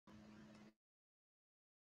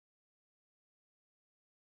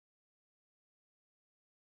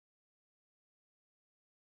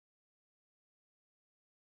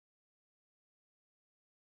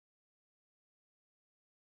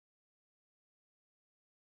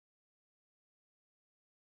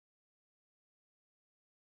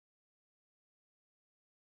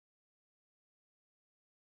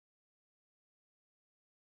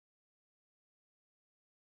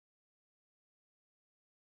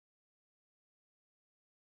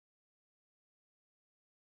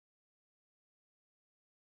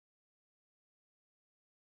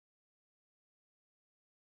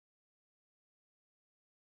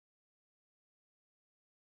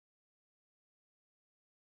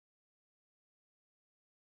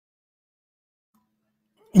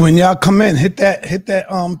When y'all come in, hit that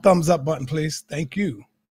thumbs up button, please. Thank you.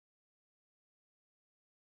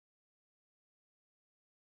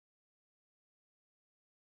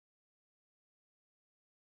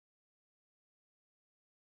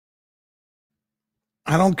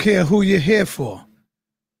 I don't care who you're here for.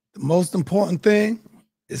 The most important thing,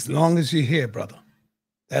 as long as you're here, brother.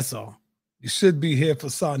 That's all. You should be here for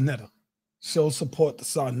sa.neter. Show support to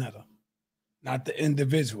sa.neter, not the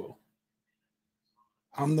individual.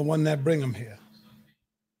 I'm the one that bring them here.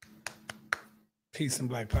 Peace and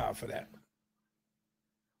black power for that.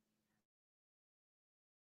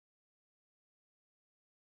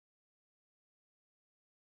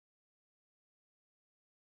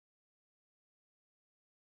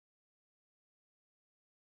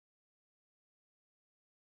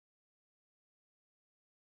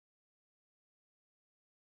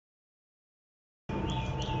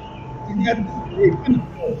 You got a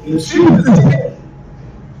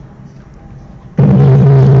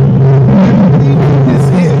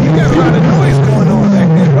lot of noise going on back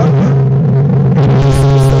there, brother.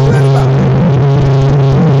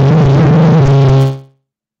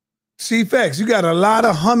 C-Facts, you got a lot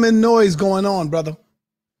of humming noise going on, brother.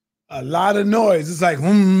 A lot of noise. It's like, I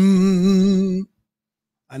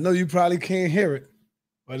know you probably can't hear it,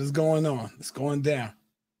 but it's going on. It's going down.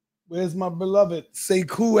 Where's my beloved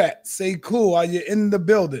Sekou at? Sekou, are you in the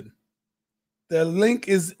building? The link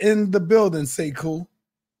is in the building, Sekou.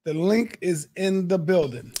 The link is in the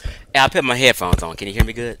building. Yeah, I put my headphones on. Can you hear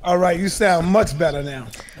me good? All right, you sound much better now.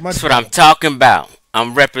 That's what I'm talking about.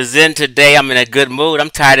 I'm representing today. I'm in a good mood. I'm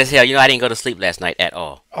tired as hell. You know, I didn't go to sleep last night at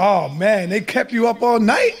all. Oh man, they kept you up all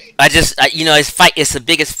night? You know, it's the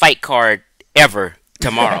biggest fight card ever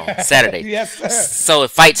tomorrow, Saturday. Yes, sir. So the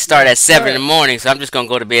fights start at 7 in the morning. So I'm just gonna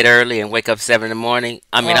go to bed early and wake up 7 in the morning.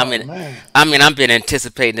 I've been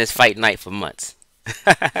anticipating this fight night for months.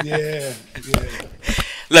 Yeah.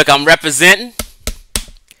 Look, I'm representing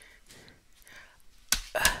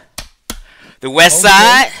the West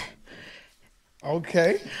Side.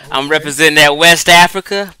 Okay. I'm representing that West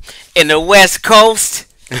Africa in the West Coast.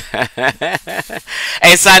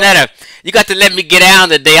 Hey, sa.neter, you got to let me get down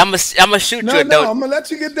today. I'm gonna shoot you a donation. No, I'm gonna let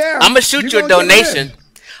you get down. I'm gonna shoot you a donation.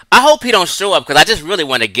 I hope he don't show up because I just really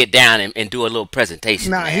want to get down and do a little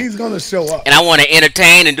presentation. Nah, man. He's gonna show up. And I want to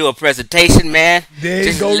entertain and do a presentation, man. There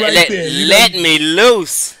you go, right there. Let me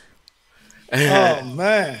loose. Oh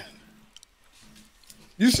man.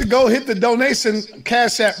 You should go hit the donation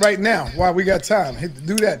cash app right now while we got time.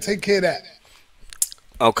 Do that. Take care of that.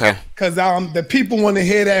 Okay. Because the people want to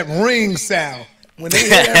hear that ring sound. When they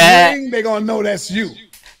hear that ring, they're going to know that's you.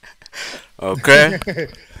 Okay.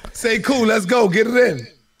 Sekou, let's go. Get it in.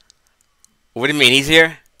 What do you mean? He's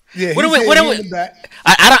here? Yeah, he's in the back.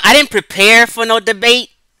 I didn't prepare for no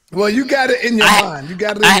debate. Well, you got it in your mind. You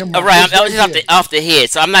got it in your mind. Right. I was just off the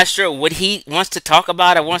head. So I'm not sure what he wants to talk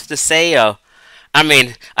about or wants to say. I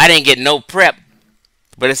mean, I didn't get no prep,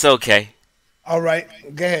 but it's okay. All right.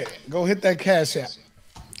 Go ahead. Go hit that cash app.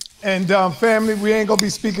 And family, we ain't going to be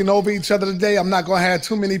speaking over each other today. I'm not going to have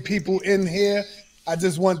too many people in here. I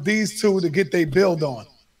just want these two to get their build on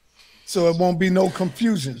so it won't be no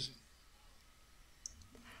confusion.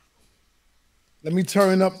 Let me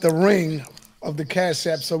turn up the ring of the cash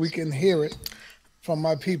app so we can hear it from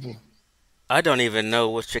my people. I don't even know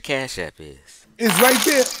what your cash app is. It's right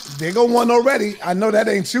there. There go one already. I know that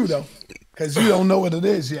ain't you, though, because you don't know what it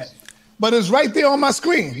is yet. But it's right there on my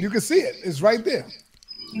screen. You can see it. It's right there.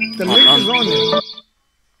 The link is on there.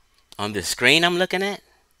 On the screen I'm looking at?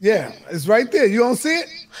 Yeah, it's right there. You don't see it?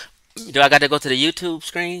 Do I got to go to the YouTube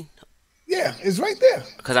screen? Yeah, it's right there.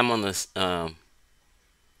 Because I'm on this.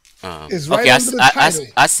 It's right under the title.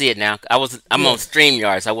 I see it now. I'm on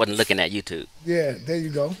StreamYard, so I wasn't looking at YouTube. Yeah, there you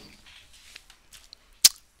go.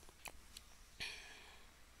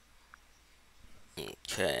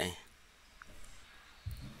 Okay.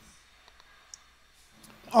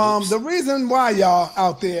 The reason why y'all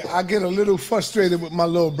out there, I get a little frustrated with my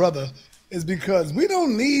little brother is because we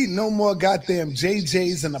don't need no more goddamn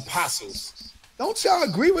JJs and apostles. Don't y'all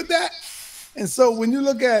agree with that? And so when you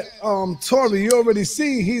look at Tory, you already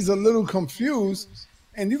see he's a little confused,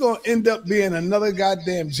 and you're gonna end up being another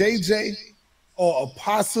goddamn JJ or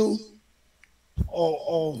apostle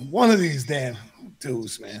or one of these damn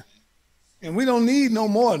dudes, man. And we don't need no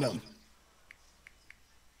more of them.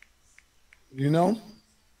 You know?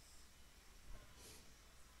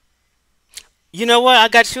 You know what? I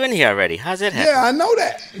got you in here already. How's that happen? Yeah, I know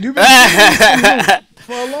that. You've been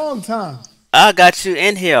for a long time. I got you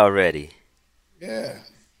in here already. Yeah.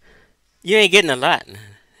 You ain't getting a lot.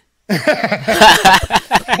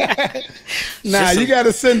 Nah, you got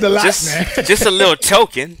to send a lot, man. Just a little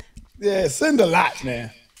token. Yeah, send a lot,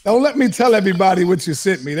 man. Don't let me tell everybody what you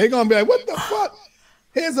sent me. They're going to be like, what the fuck?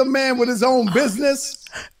 Here's a man with his own business.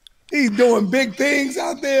 He's doing big things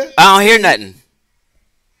out there. I don't hear nothing.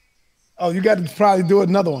 Oh, you got to probably do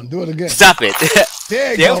another one. Do it again. Stop it.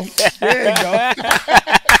 There you go. There you go.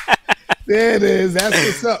 There it is. That's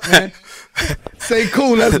what's up, man.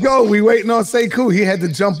 Sekou, let's go. We waiting on Sekou. He had to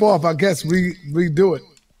jump off. I guess redo it.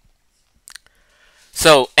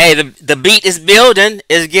 So, hey, the beat is building.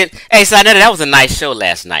 Is getting. Hey, sa.neter, that was a nice show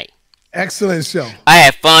last night. Excellent show. I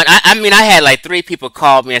had fun. I mean, I had like 3 people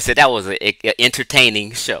call me and said that was an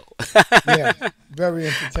entertaining show. Yeah, very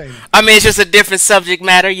entertaining. I mean, it's just a different subject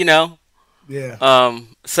matter, you know. Yeah.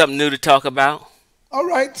 Something new to talk about. All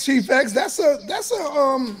right, Chief X. That's a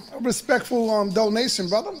respectful donation,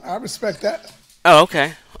 brother. I respect that. Oh,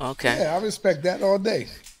 okay. Okay. Yeah, I respect that all day.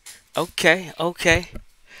 Okay. Okay.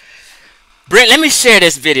 Brent, let me share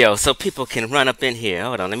this video so people can run up in here.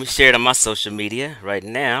 Hold on. Let me share it on my social media right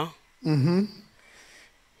now. Mm-hmm.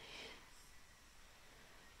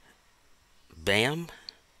 Bam.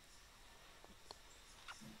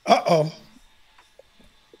 Uh-oh.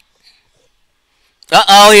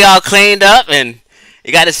 Uh-oh, he all cleaned up and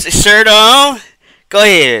he got his shirt on. Go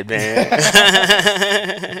ahead, man.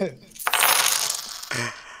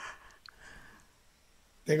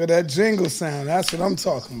 They got that jingle sound. That's what I'm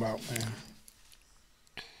talking about, man.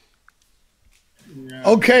 Yeah.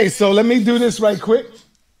 Okay, so let me do this right quick.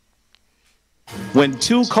 When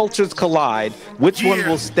 2 cultures collide, which one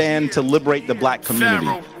will stand to liberate the black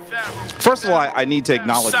community? First of all, I need to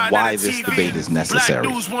acknowledge why this debate is necessary.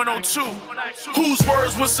 Black News 102. Whose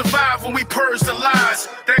words will survive when we purge the lies?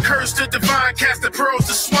 That curse the divine, cast the pearls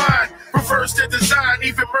to swine. Reverse the design,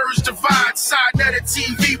 even merge divide. Sa.neter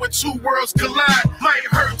TV when 2 worlds collide. Might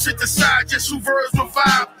hurt to decide just who verbs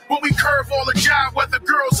revive. When we curve all the jive, whether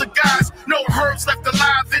girls or guys. No herbs left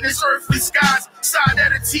alive in this earthly skies.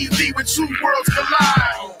 Sa.neter TV when 2 worlds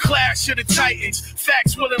collide. Clash of the titans,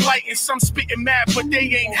 facts will enlighten. Some spitting mad, but they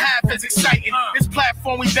ain't half as exciting. This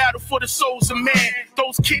platform we battle for the souls of man.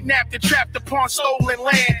 Those kidnapped and trapped upon stolen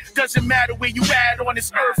land. Doesn't matter where you at on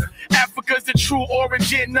this earth. Africa's the true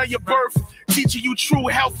origin of your birth. Teaching you true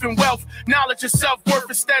health and wealth. Knowledge of self-worth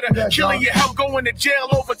instead of killing your health, going to jail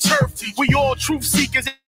over turf. We all truth seekers.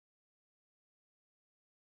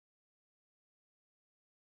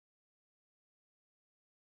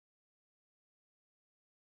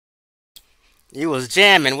 You was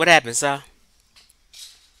jamming. What happened, sir?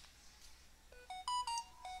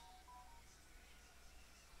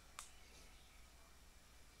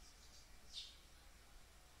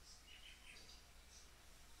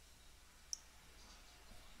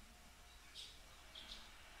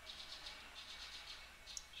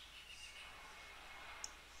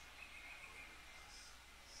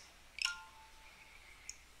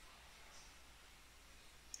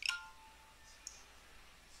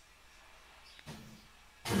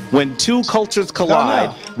 When 2 cultures collide,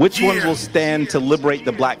 which one will stand to liberate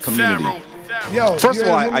the black community? First of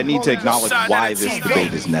all, I need to acknowledge why this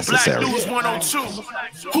debate is necessary. Black News 102.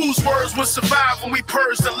 Whose words will survive when we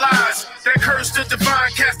purge the lies? That curse the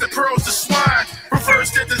divine, cast the pearls to swine.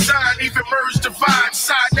 Reverse the design, even merge divide.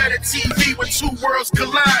 Sa.neter TV when 2 worlds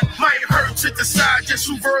collide. Might hurt to decide just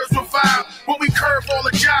who verbs revive. When we curve all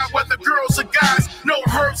the jive, whether girls or guys. No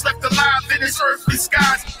herbs left alive in this earthly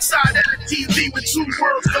skies. Sa.neter TV when 2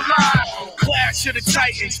 worlds collide. Clash of the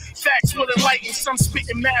titans, facts will enlighten. Some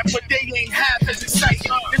spitting mad, but they ain't half as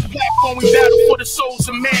exciting. This platform we battle for the souls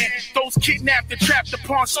of man. Those kidnapped and trapped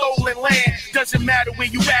upon stolen land. Doesn't matter where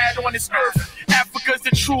you at on this earth. Africa's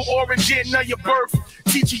the true origin of your birth.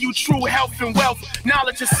 Teaching you true health and wealth.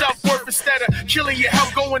 Knowledge of self-worth instead of killing your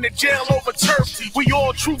health, going to jail over turf. We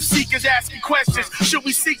all truth seekers asking questions. Should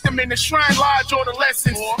we seek them in the shrine lodge or the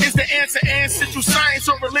lessons? Is the answer ancestral science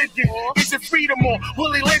or religion? Is it freedom or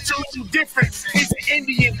will it let you different? Is it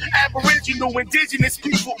Indian, Aboriginal, Indigenous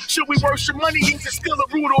people? Should we worship money? Is it still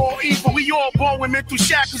a root of all evil? We all born with mental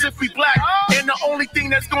shackles if we black. And the only thing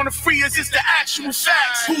that's gonna free us is the actual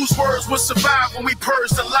facts. Whose words will survive when we purge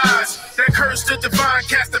the lies? That curse the divine,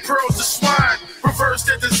 cast the pearls to swine. Reverse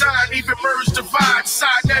the design, even merge divide.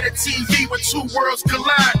 Sa.neter TV when 2 worlds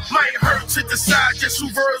collide. Might hurt to decide just who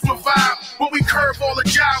verbs revive. When we curve all the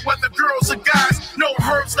jive, whether girls or guys. No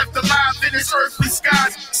herbs left alive in this earthly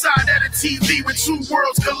skies. sa.neter TV when two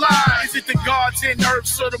worlds collide. Is it the gods and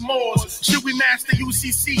earths or the Moors? Should we master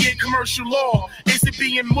UCC and commercial law? Is it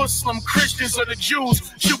being Muslim, Christians, or the Jews?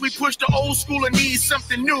 Should we push the old school and need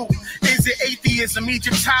something new? Is it atheism,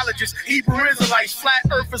 Egyptologists, Hebrew Israelites, flat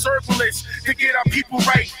earthers, herbalists to get our people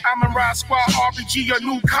right? I'm in Rod Squad, RBG, or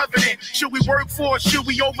New Covenant. Should we work for it? Should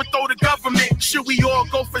we overthrow the government? Should we all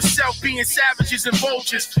go for self, being savages and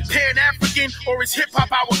vultures? Pan-African, or is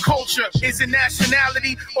hip-hop our culture? Is it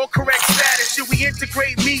nationality or correct status? Should we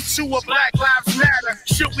integrate Me Too or Black Lives Matter?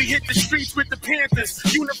 Should we hit the streets with the Panthers?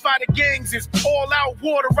 Unify the gangs? Is all-out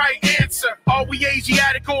war the right answer? Are we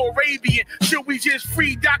Asiatic or Arabian? Should we just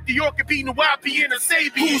free Dr. York be Nuwapi and a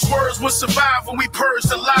Sabian? Whose words will survive when we purge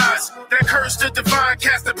the lies? That curse the divine,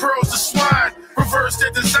 cast the pearls to swine. Reverse the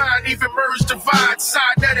design, even merge divide.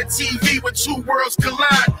 sa.neter TV when two worlds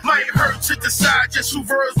collide. Might hurt to decide just who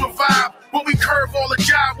verbs will vibe. When we curve all the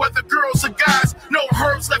jive, whether girls or guys. No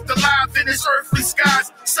herbs left alive in this earthly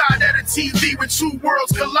skies. sa.neter TV when two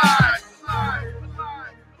worlds collide.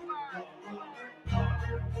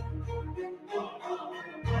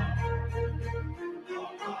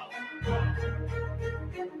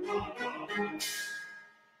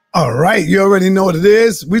 All right, you already know what it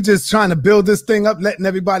is. We're just trying to build this thing up, letting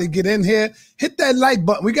everybody get in here. Hit that like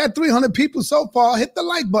button. We got 300 people so far. Hit the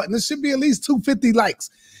like button. It should be at least 250 likes.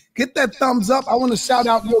 Get that thumbs up. I want to shout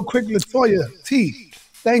out real quick Latoya T.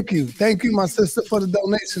 Thank you. Thank you, my sister, for the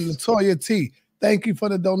donation. Latoya T. Thank you for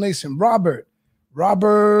the donation. Robert,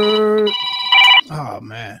 oh,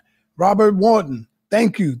 man. Robert Warden.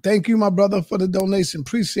 Thank you. Thank you, my brother, for the donation.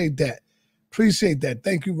 Appreciate that. Appreciate that.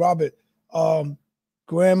 Thank you, Robert.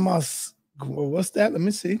 Grandma's, what's that? Let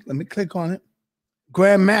me see. Let me click on it.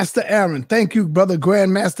 Grandmaster Aaron. Thank you, brother.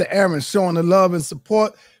 Grandmaster Aaron, showing the love and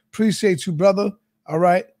support. Appreciate you, brother. All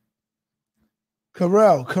right.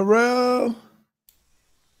 Carell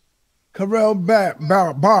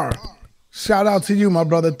Bar. Shout out to you, my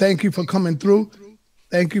brother. Thank you for coming through.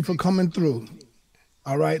 Thank you for coming through.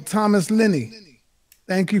 All right. Thomas Linney.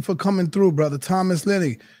 Thank you for coming through, brother. Thomas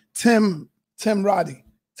Linney. Tim Roddy.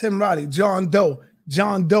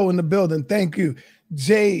 John Doe in the building. Thank you.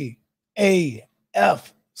 JAF.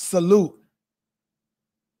 Salute.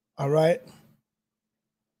 All right.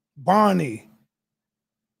 Bonnie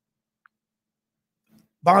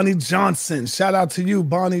Johnson. Shout out to you,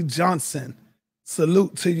 Bonnie Johnson.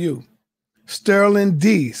 Salute to you. Sterling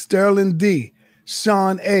D.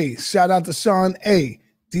 Sean A. Shout out to Sean A.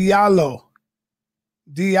 Diallo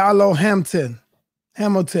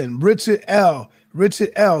Hamilton. Richard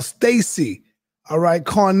L. Stacy. All right.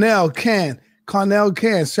 Cornell Can.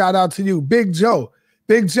 Shout out to you. Big John.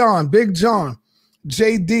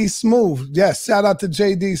 JD Smooth. Yes. Shout out to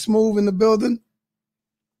JD Smooth in the building.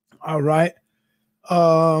 All right.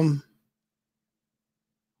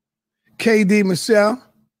 KD Michelle.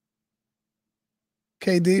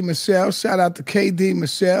 Shout out to KD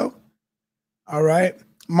Michelle. All right.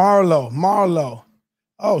 Marlo.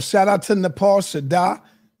 Oh, shout out to Nepal Shada.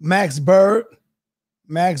 Max Bird.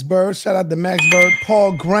 Shout out to Max Bird.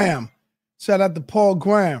 Paul Graham. Shout out to Paul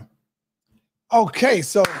Graham. Okay,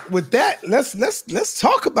 so with that, let's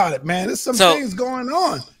talk about it, man. There's some things going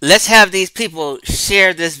on. Let's have these people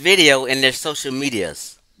share this video in their social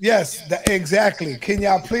medias. Yes, exactly. Can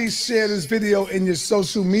y'all please share this video in your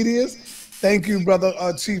social medias? Thank you, brother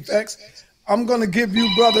Chief X. I'm gonna give you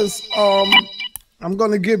brothers.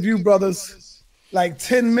 Like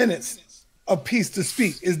 10 minutes a piece to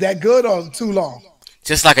speak. Is that good or too long?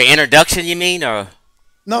 Just like an introduction, you mean, or?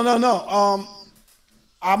 No.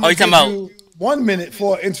 I'm gonna give you 1 minute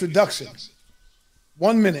for an introduction.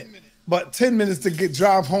 1 minute, but 10 minutes to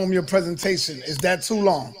drive home your presentation. Is that too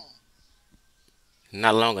long?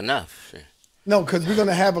 Not long enough. No, because we're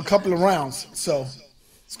gonna have a couple of rounds, so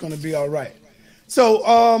it's gonna be all right. So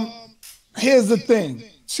here's the thing.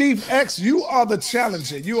 Chief X, you are the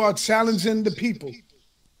challenger. You are challenging the people.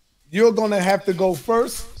 You're going to have to go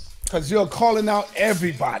first because you're calling out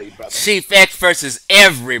everybody, brother. Chief X versus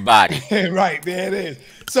everybody. Right, there it is.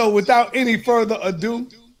 So without any further ado,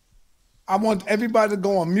 I want everybody to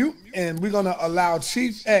go on mute, and we're going to allow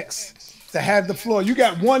Chief X to have the floor. You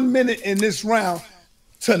got 1 minute in this round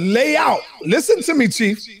to lay out. Listen to me,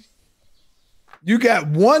 Chief. You got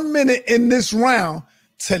 1 minute in this round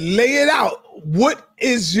to lay it out. What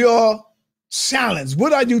is your challenge?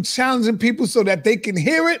 What are you challenging people so that they can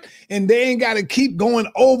hear it and they ain't got to keep going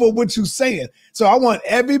over what you're saying? So I want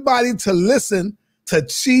everybody to listen to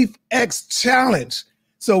Chief X challenge.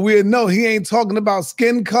 So we know he ain't talking about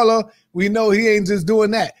skin color. We know he ain't just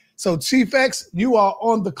doing that. So Chief X, you are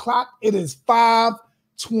on the clock. It is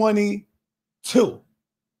 5:22.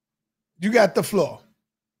 You got the floor.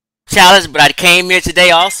 challenge, but I came here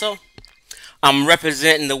today also. I'm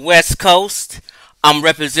representing the West Coast. I'm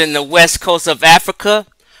representing the West Coast of Africa.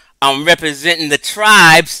 I'm representing the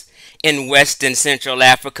tribes in West and Central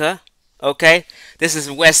Africa. Okay? This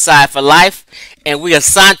is West Side for Life, and we a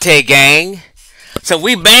Sante gang. So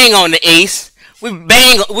we bang on the East. We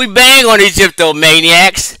bang on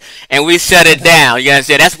Egyptomaniacs, and we shut it down. You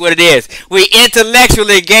understand? That's what it is. We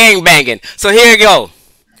intellectually gang banging. So here you go.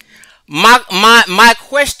 My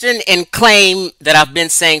question and claim that I've been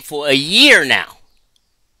saying for a year now,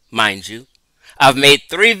 mind you. I've made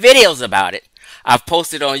 3 videos about it. I've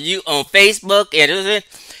posted on Facebook, and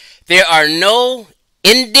there are no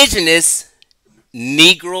indigenous,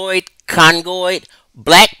 Negroid, Congoid,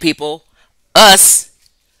 black people, us,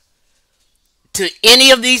 to any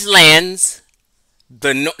of these lands,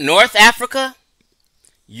 the North Africa,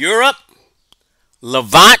 Europe,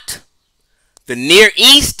 Levant, the Near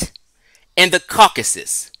East, and the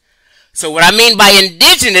Caucasus. So what I mean by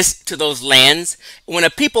indigenous to those lands, when a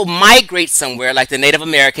people migrate somewhere, like the Native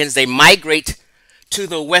Americans, they migrate to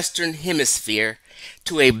the Western Hemisphere,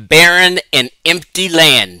 to a barren and empty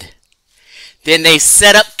land. Then they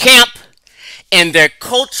set up camp, and their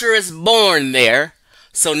culture is born there.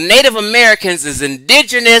 So Native Americans is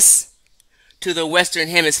indigenous to the Western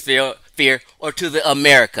Hemisphere or to the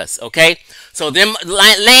Americas, okay? So them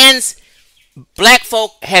lands, black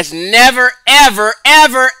folk has never, ever,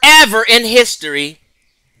 ever, ever in history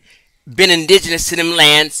been indigenous to them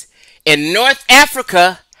lands. And North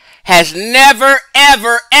Africa has never,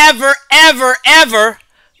 ever, ever, ever, ever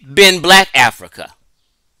been black Africa.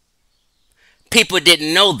 People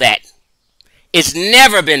didn't know that. It's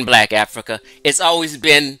never been black Africa. It's always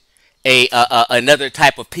been another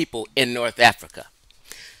type of people in North Africa.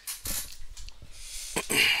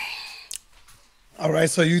 All right,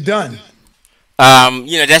 so you done.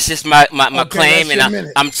 That's just my claim,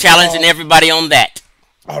 and I'm challenging everybody on that.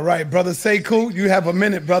 All right, brother Sekou, you have a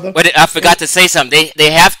minute, brother. But I forgot to say something.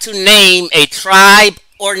 They have to name a tribe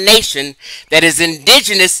or nation that is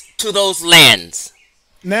indigenous to those lands.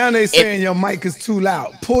 Now they saying your mic is too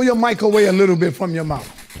loud. Pull your mic away a little bit from your mouth.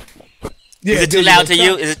 Yeah, is it too loud to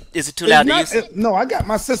you? Is it too loud to you? No, I got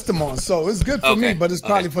my system on, so it's good for me, but it's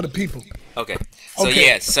probably for the people. Okay. So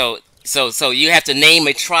yeah, so you have to name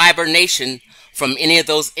a tribe or nation from any of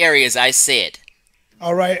those areas I said.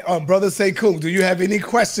 All right, brother Sekou, do you have any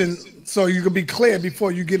questions so you can be clear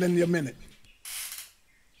before you get in your minute?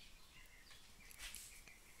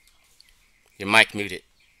 Your mic muted.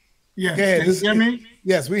 Yes, can you hear me?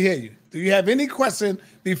 Yes, we hear you. Do you have any question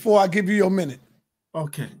before I give you your minute?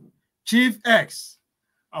 Okay. Chief X,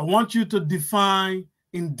 I want you to define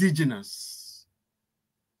indigenous.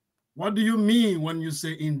 What do you mean when you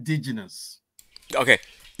say indigenous? Okay.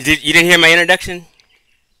 You didn't hear my introduction?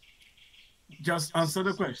 Just answer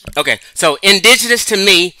the question. Okay. So indigenous to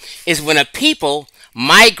me is when a people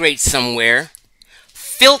migrate somewhere,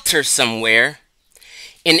 filter somewhere,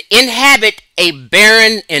 and inhabit a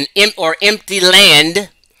barren and or empty land.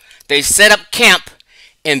 They set up camp,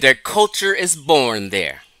 and their culture is born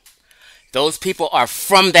there. Those people are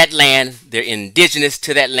from that land. They're indigenous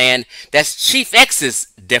to that land. That's Chief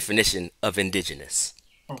X's definition of indigenous.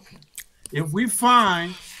 Okay. If we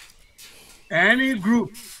find any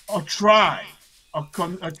group or tribe,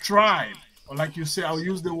 a tribe, or like you say, I'll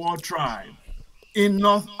use the word tribe, in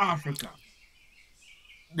North Africa,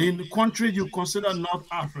 in the country you consider North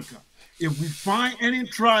Africa, if we find any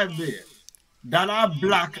tribe there that are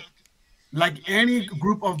black, like any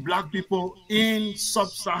group of black people in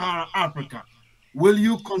sub-Saharan Africa, will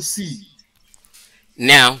you concede?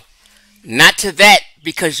 Now, not to that,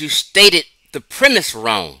 because you stated the premise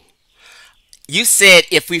wrong. You said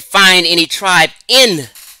if we find any tribe in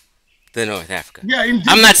the North Africa. Yeah,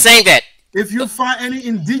 I'm not saying that. If you find any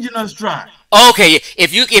indigenous tribe. Okay,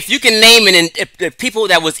 if you can name people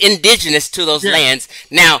that was indigenous to those lands.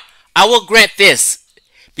 Now, I will grant this,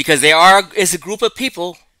 because is a group of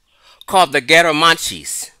people called the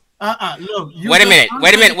Garamanchis. Look. Wait a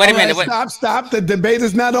minute. Stop. The debate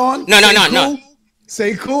is not on. No.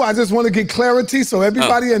 Sekou, I just want to get clarity so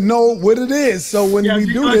everybody know what it is. So when we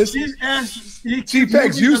do this, Chief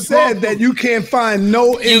X, you said that you can't find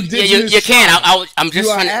no indigenous. You can't. I'm just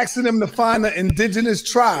asking them to find an indigenous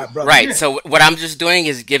tribe, brother. Right. So what I'm just doing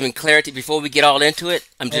is giving clarity before we get all into it.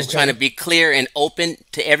 I'm just trying to be clear and open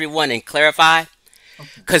to everyone and clarify,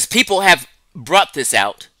 because people have brought this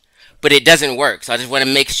out, but it doesn't work. So I just want to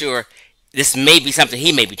make sure this may be something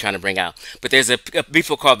he may be trying to bring out. But there's a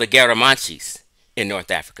people called the Garamanchis in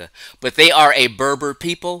North Africa, but they are a Berber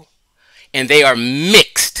people, and they are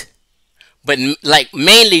mixed but like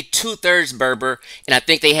mainly 2/3 Berber, and I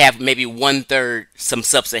think they have maybe 1/3 some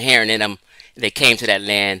sub-Saharan in them. They came to that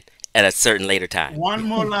land at a certain later time.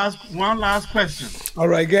 One last question. All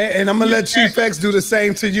right, and I'm gonna let Chief X do the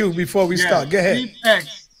same to you before we start. Go ahead. Chief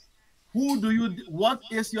X, what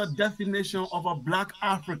is your definition of a Black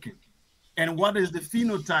African, and what is the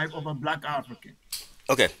phenotype of a Black African?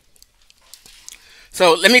 Okay.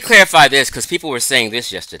 So let me clarify this because people were saying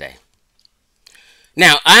this yesterday.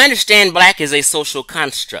 Now, I understand black is a social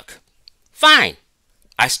construct. Fine.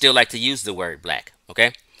 I still like to use the word black,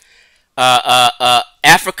 okay?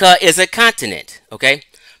 Africa is a continent, okay?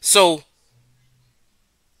 So,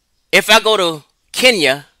 if I go to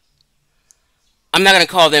Kenya, I'm not going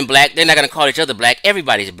to call them black. They're not going to call each other black.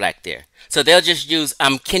 Everybody's black there. So, they'll just use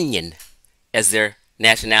I'm Kenyan as their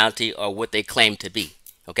nationality or what they claim to be,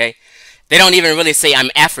 okay? They don't even really say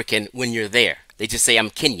I'm African when you're there. They just say I'm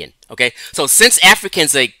Kenyan, okay? So since Africa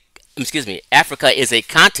is a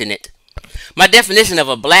continent, my definition of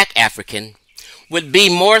a black African would be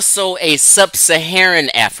more so a sub-Saharan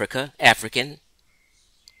African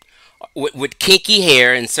with kinky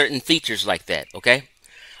hair and certain features like that, okay?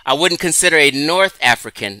 I wouldn't consider a North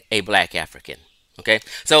African a black African, okay?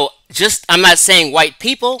 So I'm not saying white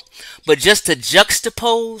people, but just to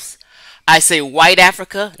juxtapose, I say white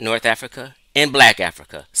Africa, North Africa, and black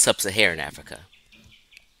Africa, sub-Saharan Africa.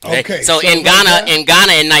 Okay. So in Ghana and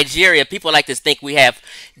Nigeria, people like to think we have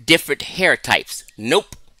different hair types.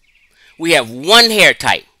 Nope. We have one hair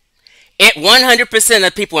type. 100%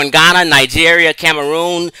 of people in Ghana, Nigeria,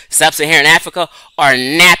 Cameroon, sub-Saharan Africa are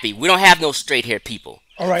nappy. We don't have no straight hair people.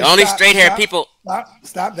 All right. The only straight hair people.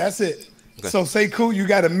 Stop. That's it. Okay. So Sekou, you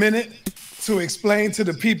got a minute to explain to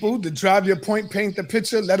the people, to drive your point, paint the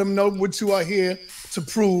picture, let them know what you are here to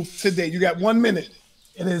prove today. You got 1 minute.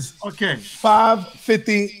 It is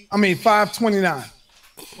 5:29.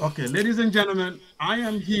 Okay, ladies and gentlemen, I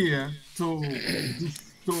am here to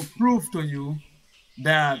prove to you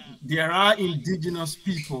that there are indigenous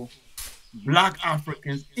people, Black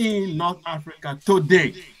Africans in North Africa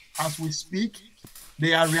today. As we speak,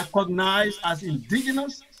 they are recognized as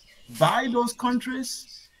indigenous by those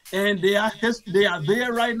countries. And they are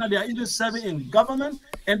there right now. They are even serving in government,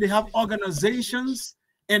 and they have organizations,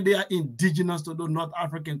 and they are indigenous to the North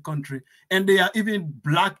African country. And they are even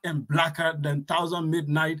black and blacker than Thousand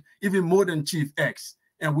Midnight, even more than Chief X.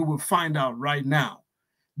 And we will find out right now.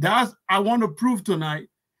 I want to prove tonight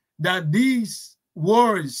that these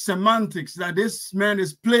words, semantics that this man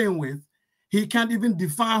is playing with, he can't even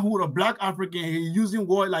define who a Black African is. He's using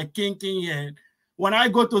words like king head. When I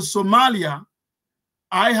go to Somalia,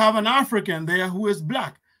 I have an African there who is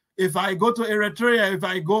black. If I go to Eritrea, if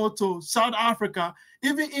I go to South Africa,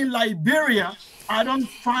 even in Liberia, I don't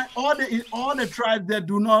find all the tribes that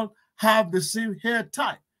do not have the same hair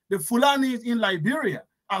type. The Fulanis in Liberia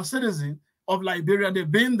are citizens of Liberia.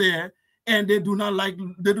 They've been there, and they do not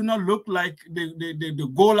look like the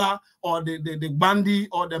Gola or the Bandi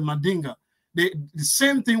or the Mandinga. The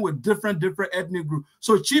same thing with different ethnic groups.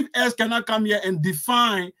 So Chief S cannot come here and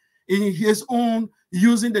define in his own,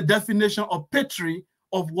 using the definition of Petrie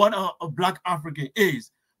of what a Black African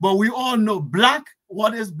is. But we all know black,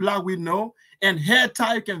 what is black we know, and hair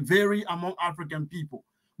type can vary among African people.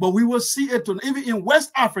 But we will see it even in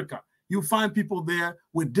West Africa, you find people there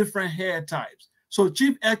with different hair types. So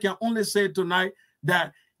Chief X can only say tonight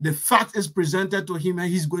that the fact is presented to him and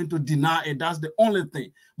he's going to deny it. That's the only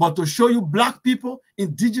thing. But to show you black people,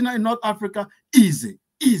 indigenous in North Africa, easy.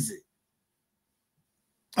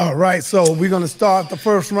 All right, so we're gonna start the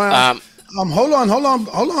first round. Hold on,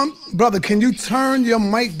 brother. Can you turn your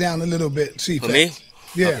mic down a little bit, Chief? For me?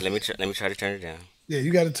 Yeah. Okay, let me try to turn it down. Yeah,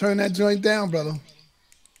 you got to turn that joint down, brother.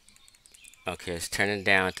 Okay, it's turning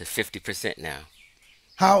down to 50% now.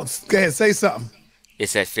 Go ahead, say something.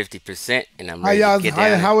 It's at 50%, and I'm ready to get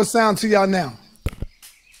down. How it sound to y'all now?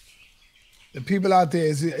 The people out there,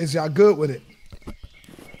 is y'all good with it?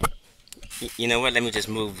 You know what? Let me just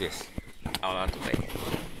move this all out the way.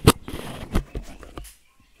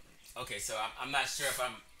 Okay, so I'm not sure if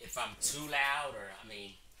I'm too loud or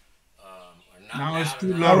or not. Now it's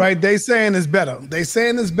too loud. All right, they saying it's better. What did you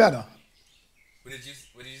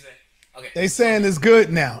say? Okay. They saying it's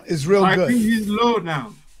good now. It's real good. I think he's low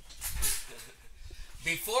now.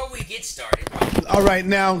 Before we get started. All right,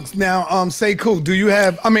 now, Sekou, do you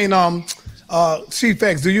have? Chief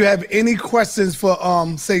X, do you have any questions for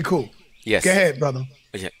Sekou? Yes. Go ahead, brother.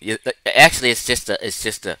 Yeah. Actually, it's just a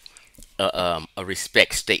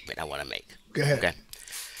respect statement I want to make. Go ahead. Okay.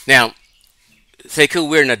 Now, Sekou,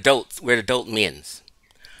 we're adult men.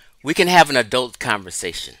 We can have an adult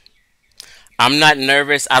conversation. I'm not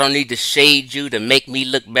nervous. I don't need to shade you to make me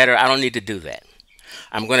look better. I don't need to do that.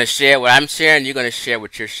 I'm going to share what I'm sharing. You're going to share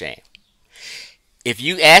what you're sharing. If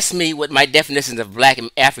you ask me what my definition of black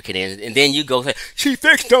and African is, and then you go say, Chief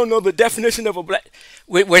X don't know the definition of a black,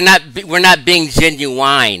 we're not being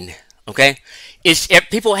genuine, okay?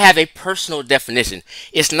 People have a personal definition.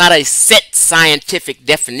 It's not a set scientific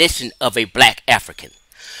definition of a black African.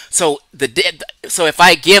 So so if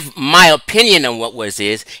I give my opinion on what it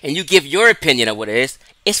is, and you give your opinion on what it is,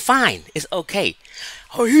 it's fine. It's okay.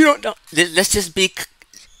 Oh, you don't know. Let's just be,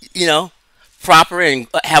 proper and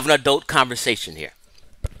have an adult conversation here.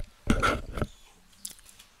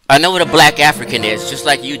 I know what a black African is, just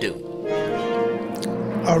like you do.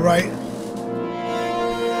 All right.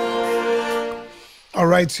 All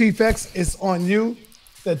right, Chief X, it's on you.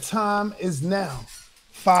 The time is now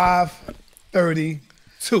 5:32.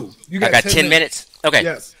 You got, I got 10 minutes. Okay.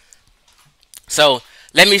 Yes. So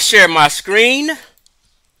let me share my screen.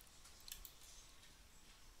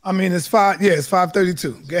 I mean, it's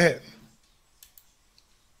 5:32. Go ahead.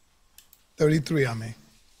 33, I mean.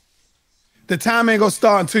 The time ain't gonna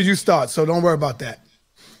start until you start, so don't worry about that.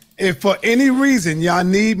 If for any reason y'all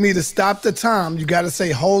need me to stop the time, you gotta say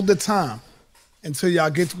hold the time until y'all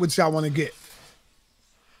get to what y'all wanna get.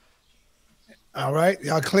 All right,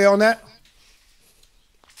 y'all clear on that?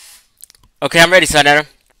 Okay, I'm ready, sa.neter.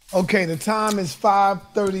 Okay, the time is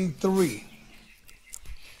 5:33.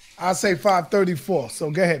 I'll say 5:34, so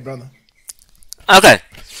go ahead, brother. Okay,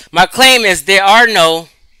 my claim is there are no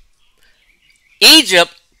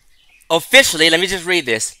Egypt officially, let me just read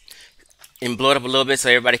this and blow it up a little bit so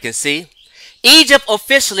everybody can see. Egypt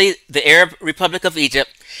officially, the Arab Republic of Egypt,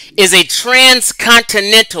 is a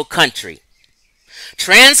transcontinental country.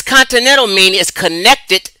 Transcontinental means it's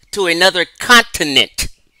connected to another continent.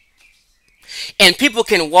 And people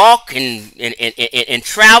can walk and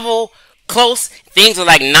travel close. Things are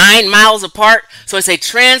like 9 miles apart. So it's a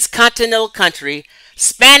transcontinental country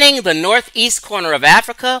spanning the northeast corner of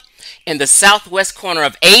Africa and the southwest corner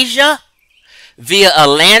of Asia via a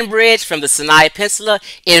land bridge from the Sinai Peninsula.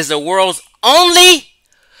 It is the world's only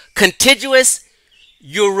contiguous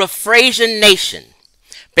Euraphrasian nation.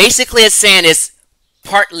 Basically, it's saying it's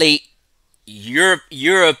partly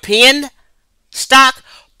European stock,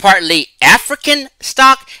 partly African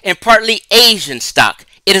stock, and partly Asian stock.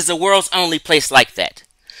 It is the world's only place like that.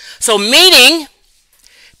 So meaning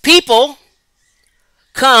people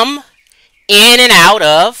come in and out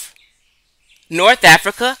of North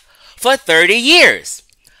Africa for 30 years.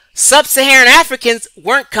 Sub-Saharan Africans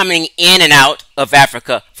weren't coming in and out of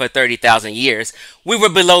Africa for 30,000 years. We were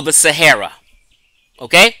below the Sahara.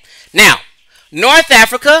 Okay? Now, North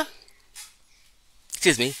Africa,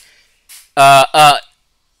 excuse me,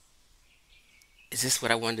 is this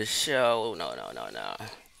what I wanted to show? No.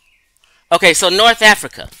 Okay, so North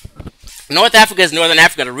Africa. North Africa is Northern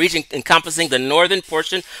Africa, a region encompassing the northern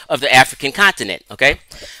portion of the African continent. Okay?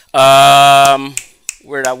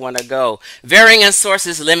 Where did I want to go? Varying in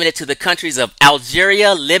sources limited to the countries of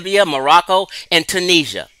Algeria, Libya, Morocco, and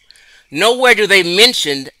Tunisia. Nowhere do they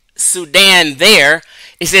mention Sudan there.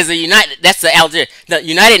 It says the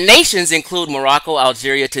United Nations include Morocco,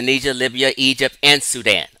 Algeria, Tunisia, Libya, Egypt, and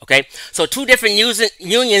Sudan. Okay, so two different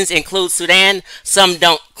unions include Sudan. Some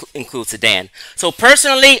don't include Sudan. So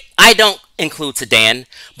personally, I don't include Sudan,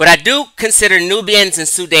 but I do consider Nubians and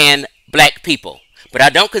Sudan black people. But I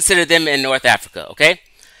don't consider them in North Africa. Okay,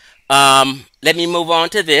 let me move on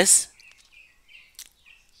to this.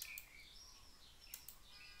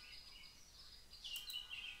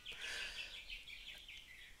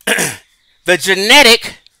 The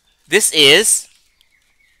genetic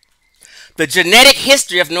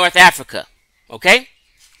history of North Africa, okay?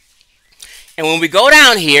 And when we go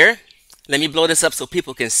down here, let me blow this up so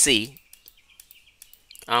people can see.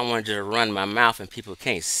 I don't want to just run my mouth and people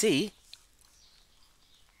can't see.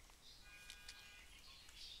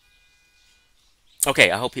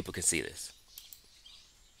 Okay, I hope people can see this.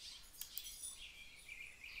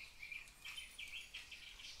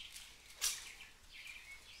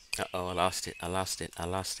 Uh-oh, I lost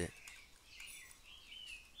it.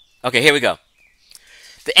 Okay, here we go.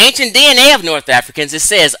 The ancient DNA of North Africans, it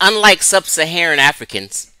says, unlike sub-Saharan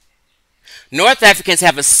Africans, North Africans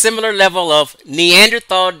have a similar level of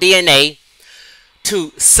Neanderthal DNA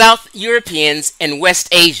to South Europeans and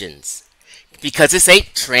West Asians because it's a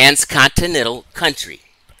transcontinental country.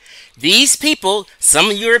 These people,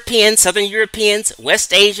 some Europeans, Southern Europeans,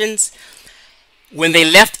 West Asians, when they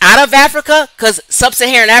left out of Africa, because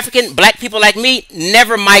sub-Saharan African, black people like me,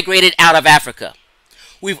 never migrated out of Africa.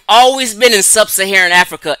 We've always been in sub-Saharan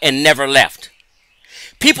Africa and never left.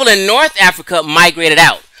 People in North Africa migrated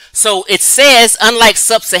out. So it says, unlike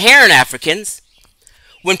sub-Saharan Africans,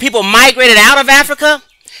 when people migrated out of Africa,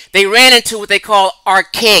 they ran into what they call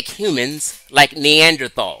archaic humans like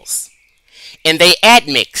Neanderthals. And they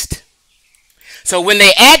admixed. So when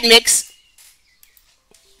they admix,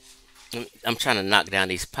 I'm trying to knock down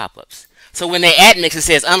these pop-ups. So when they admix, it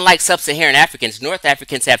says, unlike sub-Saharan Africans, North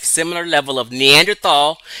Africans have similar level of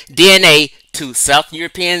Neanderthal DNA to South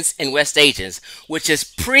Europeans and West Asians, which is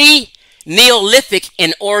pre-Neolithic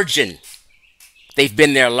in origin. They've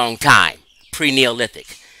been there a long time,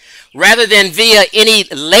 pre-Neolithic. Rather than via any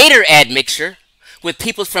later admixture with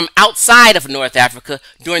people from outside of North Africa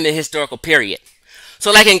during the historical period.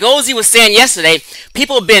 So like Ngozi was saying yesterday,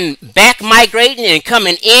 people have been back migrating and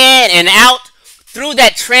coming in and out through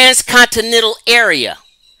that transcontinental area.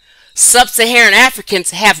 Sub-Saharan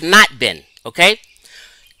Africans have not been, okay?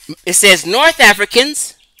 It says North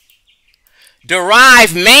Africans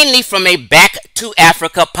derive mainly from a back to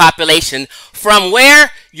Africa population from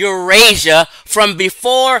where? Eurasia, from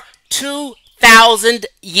before 2,000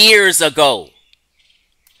 years ago.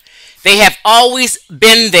 They have always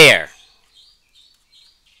been there.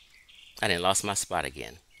 I didn't lost my spot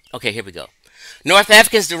again. Okay, here we go. North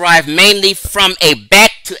Africans derive mainly from a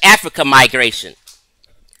back to Africa migration.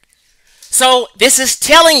 So this is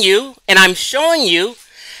telling you, and I'm showing you,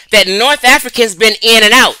 that North Africans been in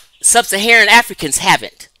and out. Sub-Saharan Africans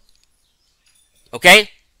haven't. Okay?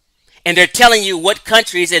 And they're telling you what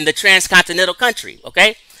countries in the transcontinental country.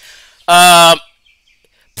 Okay?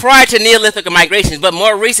 Prior to Neolithic migrations, but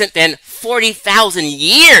more recent than 40,000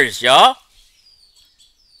 years, y'all.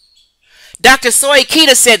 Dr. Soy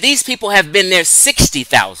Kita said these people have been there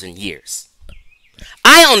 60,000 years.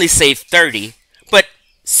 I only say 30, but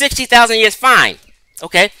 60,000 years, fine.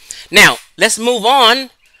 Okay, now let's move on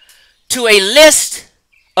to a list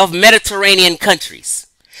of Mediterranean countries.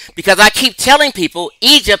 Because I keep telling people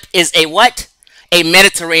Egypt is a what? A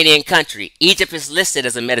Mediterranean country. Egypt is listed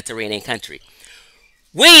as a Mediterranean country.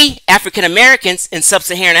 We, African Americans and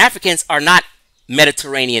Sub-Saharan Africans, are not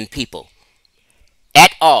Mediterranean people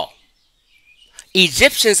at all.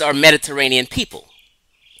 Egyptians are Mediterranean people.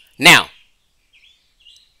 Now,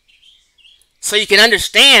 so you can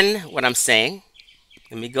understand what I'm saying,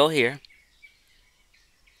 let me go here.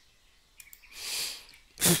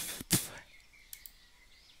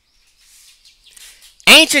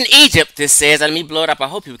 Ancient Egypt, this says, let me blow it up, I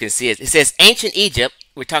hope you can see it. It says ancient Egypt,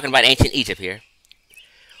 we're talking about ancient Egypt here,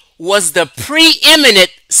 was the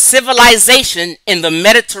preeminent civilization in the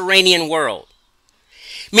Mediterranean world.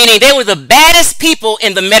 Meaning they were the baddest people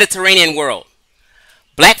in the Mediterranean world.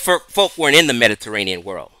 Black folk weren't in the Mediterranean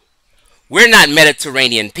world. We're not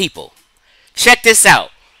Mediterranean people. Check this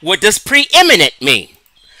out. What does preeminent mean?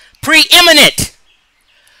 Preeminent.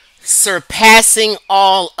 Surpassing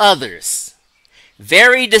all others.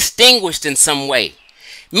 Very distinguished in some way.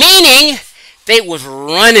 Meaning they was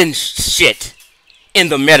running shit in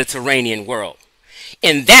the Mediterranean world.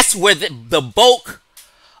 And that's where the bulk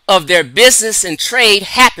of their business and trade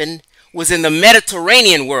happened, was in the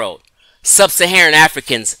Mediterranean world. Sub-Saharan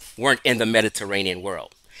Africans weren't in the Mediterranean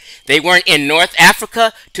world. They weren't in North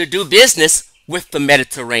Africa to do business with the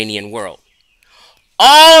Mediterranean world.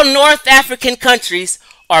 All North African countries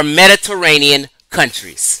are Mediterranean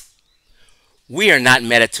countries. We are not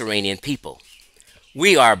Mediterranean people.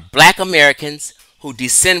 We are Black Americans who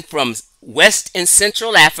descend from West and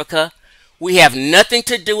Central Africa. We have nothing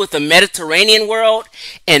to do with the Mediterranean world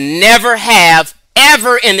and never have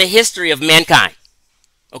ever in the history of mankind.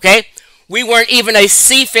 Okay? We weren't even a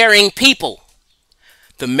seafaring people.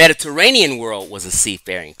 The Mediterranean world was a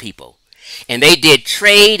seafaring people. And they did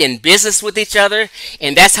trade and business with each other.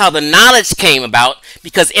 And that's how the knowledge came about,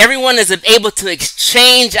 because everyone is able to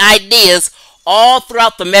exchange ideas all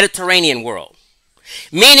throughout the Mediterranean world.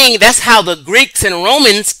 Meaning that's how the Greeks and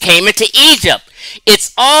Romans came into Egypt.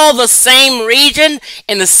 It's all the same region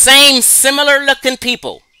and the same similar looking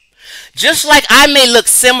people. Just like I may look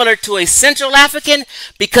similar to a Central African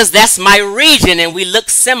because that's my region and we look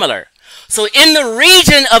similar. So in the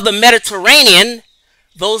region of the Mediterranean,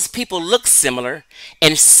 those people look similar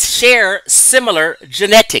and share similar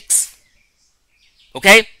genetics.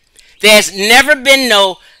 Okay? There's never been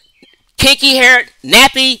no kinky-haired,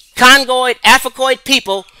 nappy, Congoid, Africoid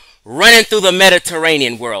people running through the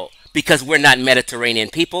Mediterranean world, because we're not Mediterranean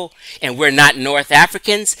people and we're not North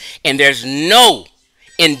Africans, and there's no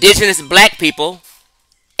indigenous black people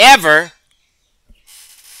ever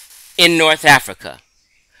in North Africa.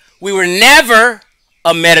 We were never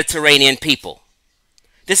a Mediterranean people.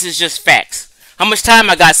 This is just facts. How much time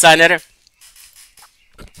I got, sa.neter?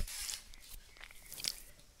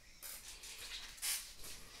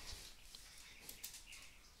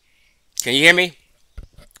 Can you hear me?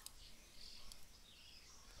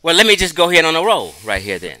 Well, let me just go ahead on a roll right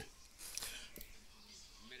here then.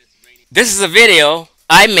 This is a video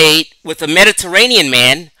I made with a Mediterranean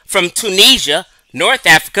man from Tunisia, North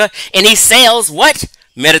Africa, and he sells what?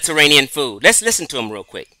 Mediterranean food. Let's listen to him real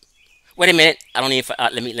quick. Wait a minute. I don't even.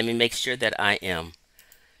 Let me make sure that I am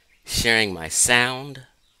sharing my sound.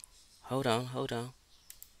 Hold on.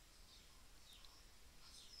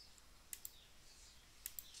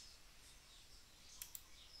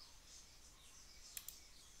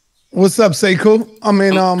 What's up, Sekou? I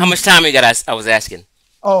mean, how much time you got? I was asking.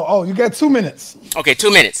 Oh, you got 2 minutes. Okay,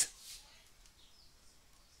 2 minutes.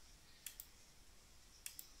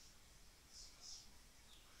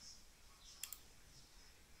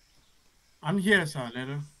 I'm here,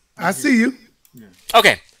 sa.neter. I see you. Yeah.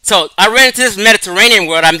 Okay, so I ran into this Mediterranean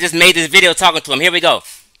world. I just made this video talking to him. Here we go.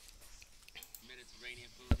 Mediterranean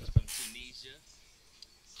food is from Tunisia.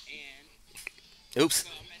 And oops.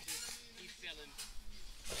 He's selling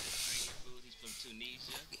Mediterranean food. He's from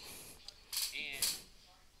Tunisia. And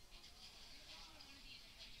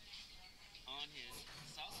on his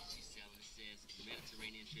sausage he's selling, it says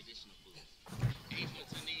Mediterranean traditional food. He's from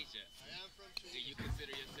Tunisia. I am from Tunisia. Do you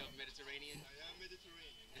consider yourself Mediterranean? I am Mediterranean.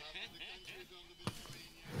 Half of the countries on the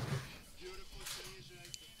Mediterranean. Beautiful Tunisia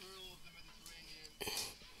is the pearl of the Mediterranean.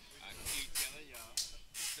 I keep telling y'all.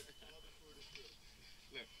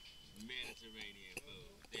 Look, Mediterranean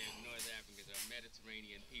food. They're North Africans are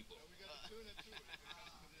Mediterranean people. We got tuna too.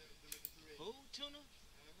 Who? Tuna?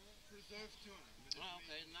 Preserved tuna. Oh,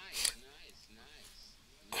 okay, nice.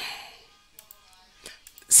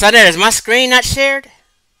 Sa.neter, is my screen not shared?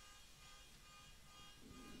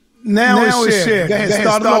 Now it's shared. Go ahead,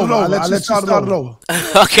 start it over. I'll let you start it over.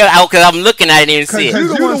 Okay, because I'm looking, I didn't even see it.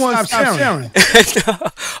 You're the one stop sharing.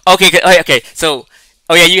 Okay, so,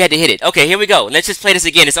 oh yeah, you had to hit it. Okay, here we go. Let's just play this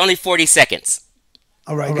again. It's only 40 seconds.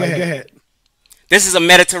 All right, go ahead. This is a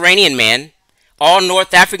Mediterranean man. All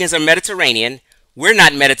North Africans are Mediterranean. We're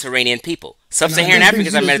not Mediterranean people. Sub-Saharan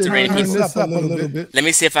Africans are Mediterranean people. Let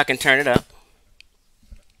me see if I can turn it up.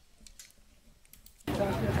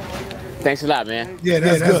 Thanks a lot, man. Yeah,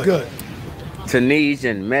 that's good.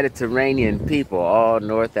 Tunisian, Mediterranean people. All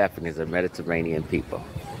North Africans are Mediterranean people.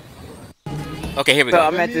 Okay, here we go.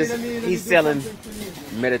 I'm at this. He's selling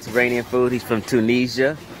Mediterranean food. He's from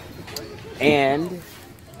Tunisia. And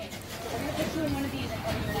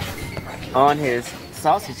on his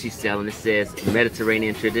sausage he's selling, it says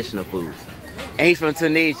Mediterranean traditional foods. And he's from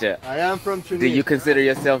Tunisia. I am from Tunisia. Do you consider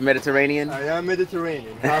yourself Mediterranean? I am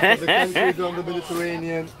Mediterranean. Half of the countries on the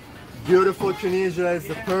Mediterranean. Beautiful Tunisia is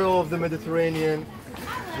the pearl of the Mediterranean.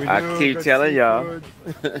 I keep telling y'all.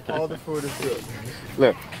 All the food is good.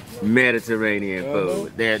 Look, Mediterranean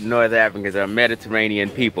food. They're North Africans are Mediterranean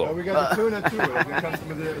people. We got the tuna too. It comes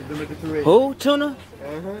from the Mediterranean. Who? Tuna?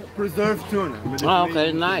 Preserved tuna. Oh,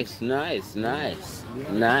 okay, nice.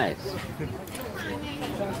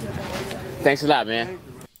 Thanks a lot, man.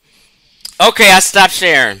 Okay, I stopped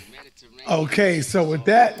sharing. Okay, so with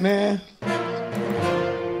that, man,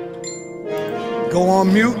 go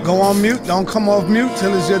on mute. Don't come off mute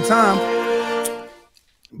till it's your time.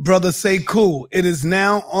 Brother Sekou, it is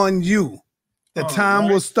now on you. The time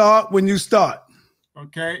will start when you start.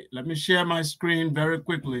 Okay, let me share my screen very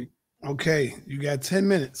quickly. Okay, you got 10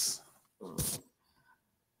 minutes.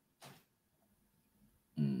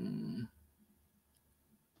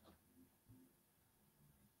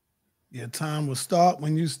 Your time will start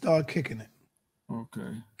when you start kicking it.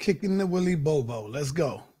 Okay. Kicking the Willy Bobo. Let's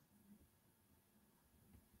go.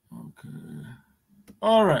 Okay.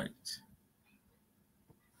 All right.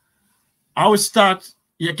 I will start.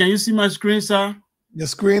 Yeah, can you see my screen, sir? Your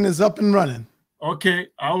screen is up and running. Okay,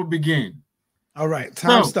 I will begin. All right,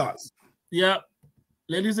 time starts. Yeah,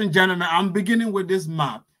 ladies and gentlemen, I'm beginning with this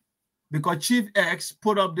map because Chief X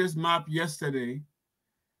put up this map yesterday,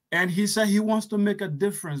 and he said he wants to make a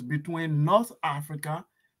difference between North Africa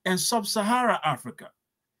and Sub-Saharan Africa.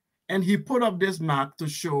 And he put up this map to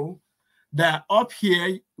show that up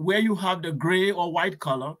here, where you have the gray or white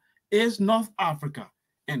color, is North Africa,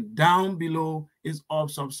 and down below is all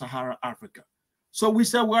Sub-Saharan Africa. So we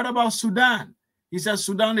said, what about Sudan? He says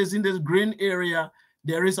Sudan is in this green area.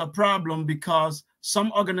 There is a problem because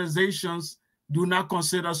some organizations do not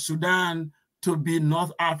consider Sudan to be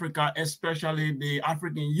North Africa, especially the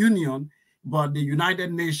African Union, but the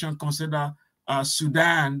United Nations consider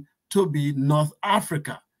Sudan to be North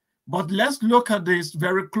Africa. But let's look at this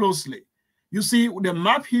very closely. You see, the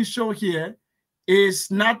map he showed here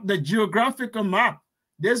is not the geographical map.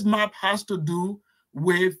 This map has to do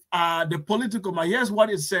with the political map. Here's what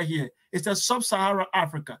it says here. It says Sub-Saharan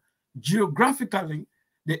Africa. Geographically,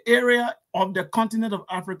 the area of the continent of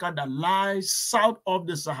Africa that lies south of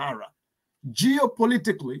the Sahara.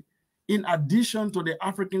 Geopolitically, in addition to the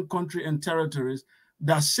African country and territories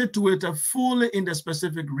that are situated fully in the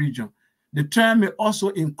specific region. The term may also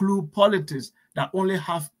include polities that only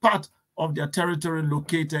have part of their territory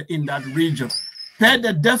located in that region. Per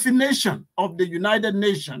the definition of the United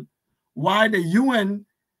Nations, while the UN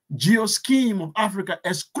Geoscheme of Africa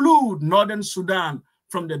exclude Northern Sudan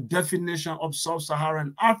from the definition of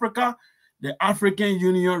Sub-Saharan Africa, the African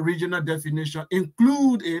Union regional definition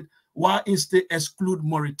include it, while instead exclude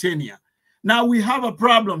Mauritania. Now we have a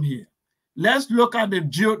problem here. Let's look at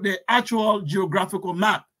the actual geographical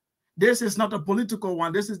map. This is not a political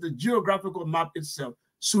one. This is the geographical map itself.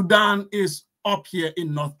 Sudan is up here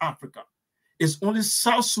in North Africa. It's only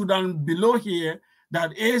South Sudan below here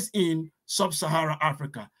that is in Sub-Saharan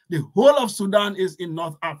Africa. The whole of Sudan is in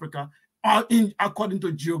North Africa, according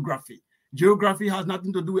to geography. Geography has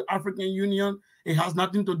nothing to do with African Union. It has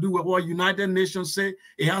nothing to do with what United Nations say.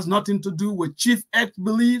 It has nothing to do with Chief X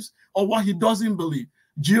believes or what he doesn't believe.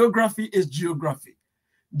 Geography is geography.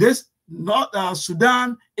 This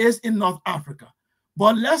Sudan is in North Africa.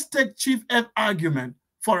 But let's take Chief X argument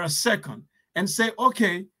for a second and say,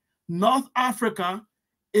 okay, North Africa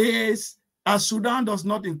is, Sudan does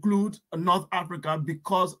not include North Africa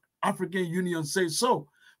because African Union says so.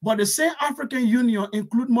 But the same African Union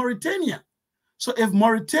include Mauritania. So if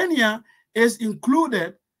Mauritania is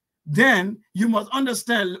included, then you must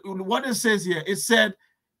understand what it says here. It said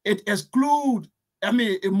it exclude,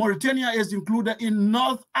 Mauritania is included in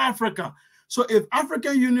North Africa. So if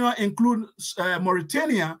African Union includes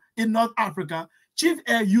Mauritania in North Africa, Chief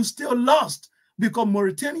Air, you still lost because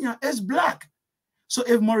Mauritania is black. So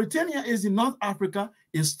if Mauritania is in North Africa,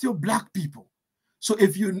 it's still black people. So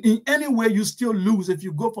if you, in any way, you still lose. If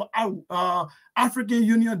you go for African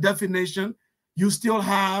Union definition, you still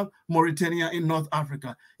have Mauritania in North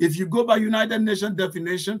Africa. If you go by United Nations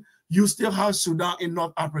definition, you still have Sudan in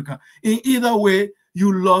North Africa. In either way,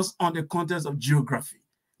 you lost on the context of geography.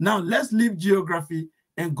 Now let's leave geography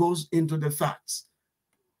and goes into the facts.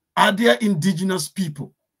 Are there indigenous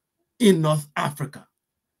people in North Africa?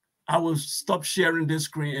 I will stop sharing this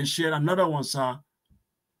screen and share another one, sir.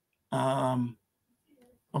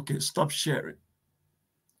 Okay, stop sharing.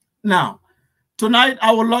 Now, tonight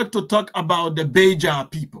I would like to talk about the Beja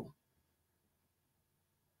people.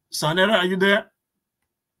 Sa.neter, are you there?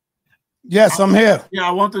 Yes, I'm here. Yeah,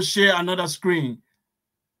 I want to share another screen.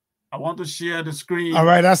 I want to share the screen. All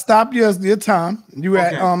right, I stopped your time. You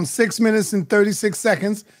at 6 minutes and 36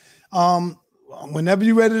 seconds. Whenever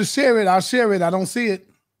you're ready to share it, I'll share it. I don't see it.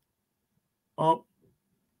 Oh,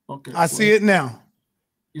 okay. I see it now.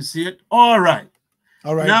 You see it? All right.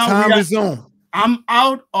 All right, now time is on. I'm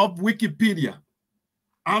out of Wikipedia.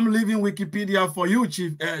 I'm leaving Wikipedia for you,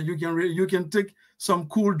 Chief. You can take some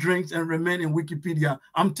cool drinks and remain in Wikipedia.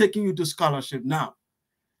 I'm taking you to scholarship now.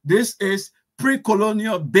 This is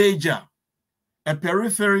pre-colonial Beja, a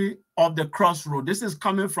periphery of the crossroad. This is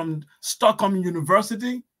coming from Stockholm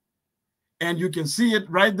University, and you can see it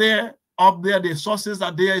right there, up there. The sources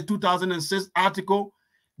are there, a 2006 article.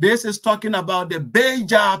 This is talking about the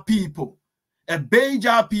Beja people. The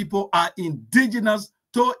Beja people are indigenous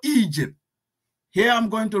to Egypt. Here I'm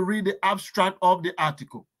going to read the abstract of the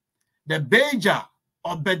article. The Beja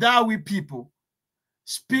or Bedawi people,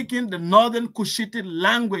 speaking the northern Cushitic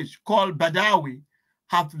language called Badawi,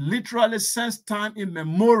 have literally since time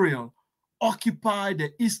immemorial occupied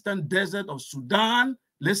the eastern desert of Sudan,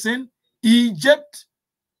 listen, Egypt,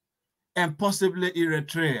 and possibly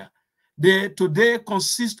Eritrea. They today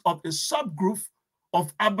consist of a subgroup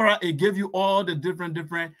of Abra. It gave you all the different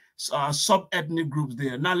sub-ethnic groups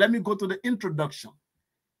there. Now let me go to the introduction.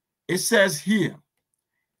 It says here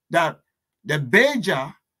that the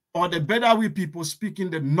Beja or the Bedawi people speaking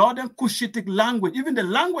the northern Cushitic language, even the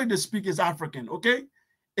language they speak is African, okay?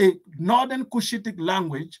 A northern Cushitic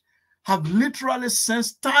language have literally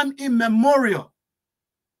since time immemorial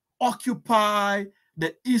occupied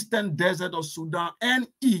the eastern desert of Sudan and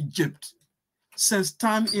Egypt since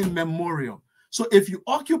time immemorial. So if you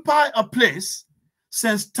occupy a place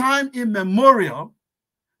since time immemorial,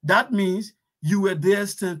 that means you were there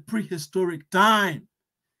since prehistoric time.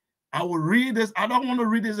 I will read this. I don't want to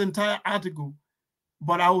read this entire article,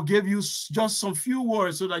 but I will give you just some few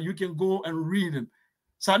words so that you can go and read them.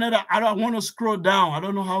 Sa.neter, I don't want to scroll down. I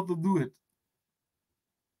don't know how to do it.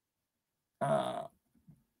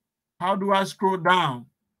 How do I scroll down?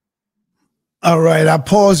 All right, I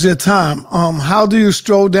paused your time. How do you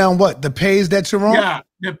scroll down what? The page that you're on? Yeah,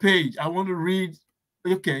 the page. I want to read.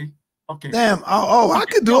 Okay. Damn. Oh, I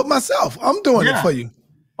could do it myself. I'm doing it for you.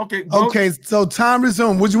 Okay. Okay, so time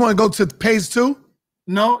resume. Would you want to go to page 2?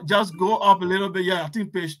 No, just go up a little bit. Yeah, I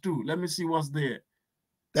think page 2. Let me see what's there.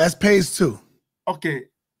 That's page 2. Okay.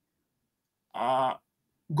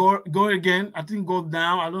 Go again. I think go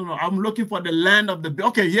down. I don't know. I'm looking for the land of the.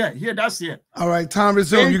 Okay, yeah, here, that's here. All right, time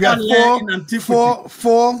resume. You got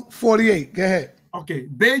 448. Go ahead. Okay,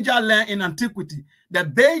 Beja land in antiquity. The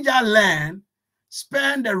Beja land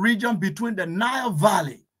spanned the region between the Nile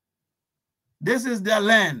Valley. This is their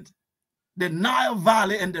land, the Nile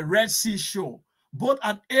Valley and the Red Sea shore. Both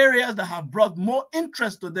are areas that have brought more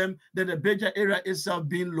interest to them than the Beja area itself,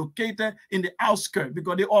 being located in the outskirts,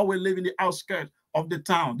 because they always live in the outskirts of the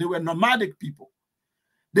town. They were nomadic people.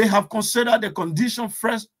 They have considered the condition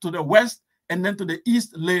first to the west and then to the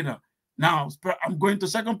east later. Now, I'm going to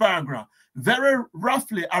second paragraph. Very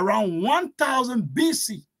roughly around 1000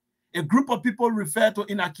 BC, a group of people referred to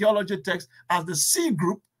in archaeology texts as the Sea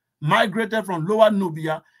group migrated from Lower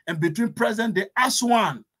Nubia and between present-day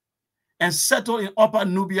Aswan and settled in Upper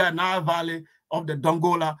Nubia, Nile Valley of the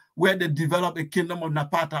Dongola, where they developed a kingdom of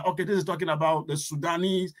Napata. Okay, this is talking about the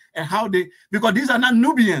Sudanese and how they, because these are not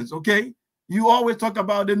Nubians, okay? You always talk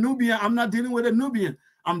about the Nubian. I'm not dealing with the Nubian.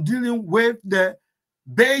 I'm dealing with the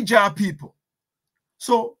Beja people.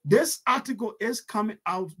 So this article is coming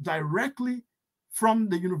out directly from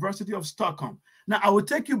the University of Stockholm. Now, I will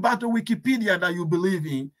take you back to Wikipedia that you believe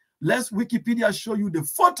in. Let Wikipedia show you the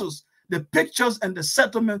photos, the pictures, and the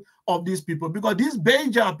settlement of these people. Because these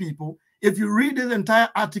Beja people, if you read this entire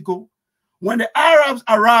article, when the Arabs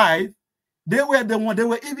arrived, they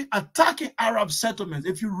were even attacking Arab settlements.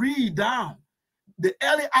 If you read down, the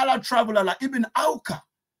early Arab traveler like Ibn Auka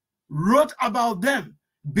wrote about them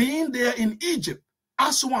being there in Egypt,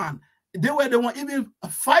 Aswan. They were the one even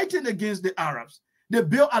fighting against the Arabs. They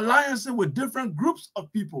built alliances with different groups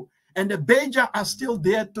of people, and the Beja are still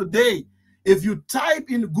there today. If you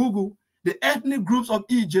type in Google the ethnic groups of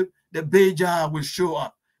Egypt, the Beja will show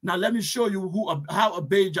up. Now let me show you how a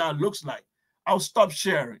Beja looks like. I'll stop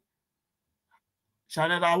sharing.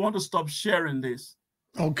 Shanetta, I want to stop sharing this.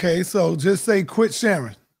 Okay, so just say quit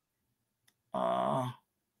sharing. I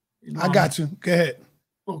got you. Go ahead.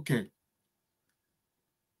 Okay.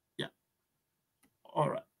 Yeah. All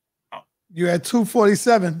right. You're at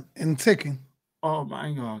 247 and ticking. Oh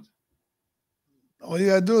my God. All you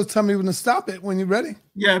gotta do is tell me when to stop it when you're ready.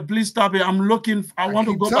 Yeah, please stop it. I'm looking. I want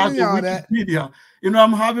to go back to Wikipedia. You know,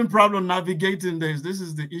 I'm having problem navigating this. This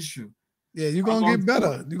is the issue. Yeah, you're gonna get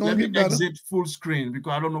better. You're gonna get better. Let me exit full screen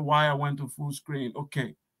because I don't know why I went to full screen.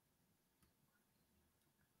 Okay.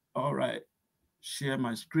 All right. Share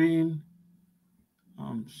my screen.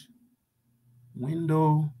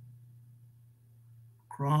 Window.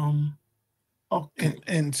 Chrome. Okay.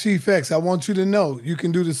 And Chief X, I want you to know you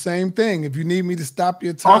can do the same thing. If you need me to stop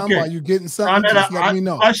your time while you're getting something, just let me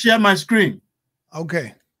know. I'll share my screen.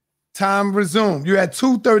 Okay. Time resume. You're at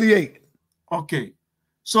 238. Okay.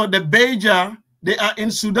 So the Beja, they are in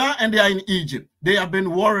Sudan and they are in Egypt. They have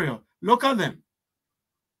been warrior. Look at them.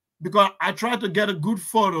 Because I tried to get a good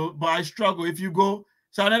photo, but I struggle. If you go,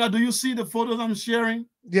 sa.neter, do you see the photos I'm sharing?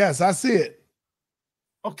 Yes, I see it.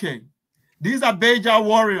 Okay. These are Beja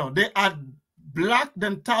warrior. They are black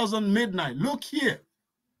than 1000 midnight. Look here.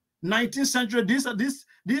 19th century. These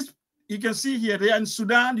you can see here. They are in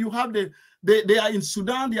Sudan. You have they are in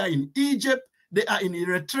Sudan. They are in Egypt. They are in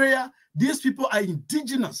Eritrea. These people are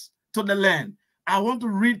indigenous to the land. I want to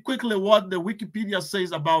read quickly what the Wikipedia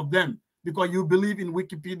says about them, because you believe in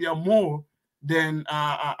Wikipedia more than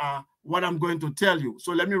what I'm going to tell you.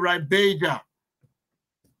 So let me write Beja.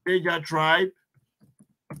 Beja tribe.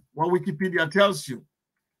 What Wikipedia tells you.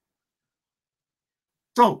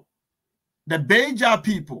 So the Beja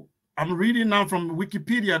people, I'm reading now from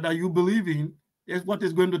Wikipedia that you believe in, is what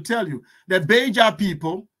it's going to tell you. The Beja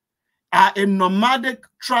people are a nomadic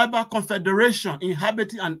tribal confederation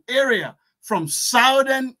inhabiting an area from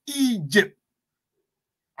southern Egypt.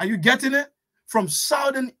 Are you getting it? From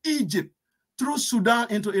southern Egypt through Sudan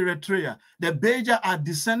into Eritrea. The Beja are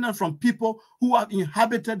descended from people who have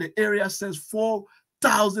inhabited the area since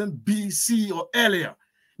 4000 BC or earlier.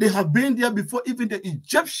 They have been there before even the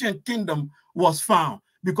Egyptian kingdom was found.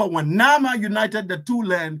 Because when Nama united the two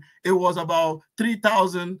lands, it was about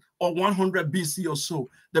 3000 or 100 BC or so.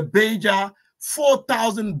 The Beja,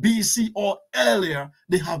 4000 BC or earlier,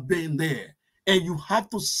 they have been there. And you have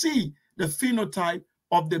to see the phenotype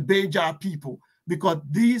of the Beja people, because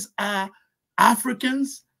these are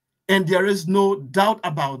Africans, and there is no doubt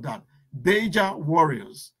about that. Beja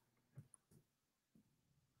warriors.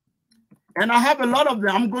 And I have a lot of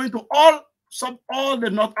them. I'm going to all the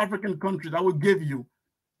North African countries. I will give you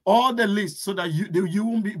all the lists so that you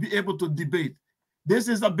won't be able to debate. This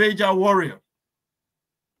is a Beja warrior.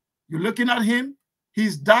 You're looking at him.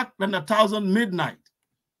 He's dark than 1,000 midnight.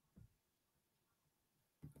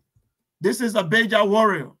 This is a Beja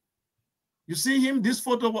warrior. You see him? This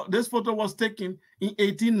photo was taken in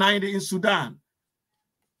 1890 in Sudan.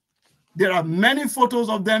 There are many photos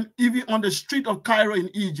of them even on the street of Cairo in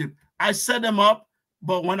Egypt. I set them up,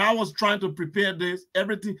 but when I was trying to prepare this,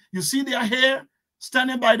 everything, you see their hair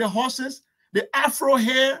standing by the horses, the afro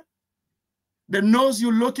hair, the nose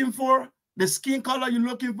you're looking for, the skin color you're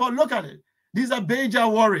looking for. Look at it. These are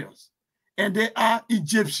Beja warriors, and they are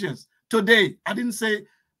Egyptians. Today, I didn't say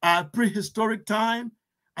prehistoric time.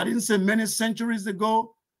 I didn't say many centuries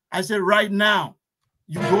ago. I said right now.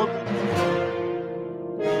 You go.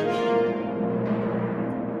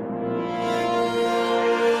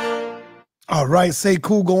 All right,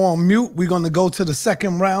 Sekou, go on mute. We're going to go to the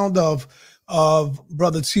second round of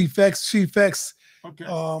Brother Chief X. Chief X, okay.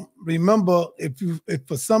 Remember, if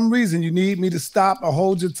for some reason you need me to stop or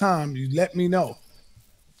hold your time, you let me know.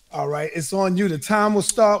 All right, it's on you. The time will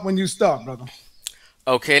start when you start, brother.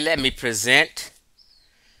 Okay, let me present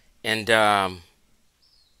and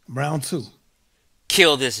round two.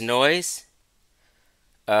 Kill this noise.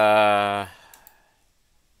 Let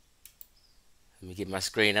me get my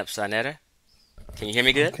screen up, sa.neter. Can you hear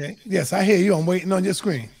me good? Okay. Yes, I hear you. I'm waiting on your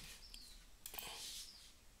screen.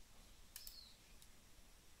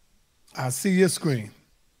 I see your screen.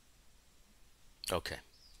 Okay.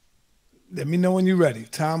 Let me know when you're ready.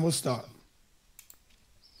 Time will start.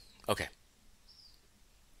 Okay.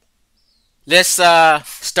 Let's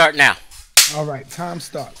start now. All right, time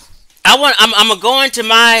starts. I'm gonna go into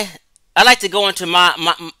my. I like to go into my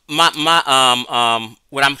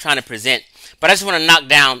what I'm trying to present, but I just want to knock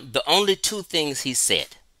down the only two things he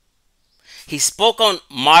said. He spoke on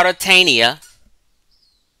Mauritania,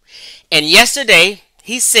 and yesterday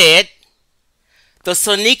he said the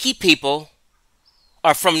Soninke people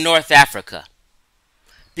are from North Africa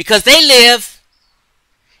because they live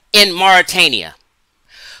in Mauritania.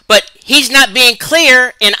 But he's not being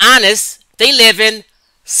clear and honest. They live in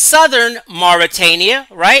southern Mauritania,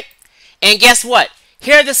 right? And guess what?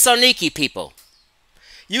 Here are the Soninke people.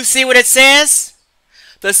 You see what it says?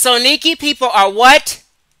 The Soninke people are what?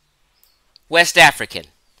 West African.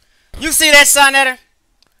 You see that, sa.neter?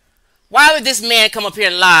 Why would this man come up here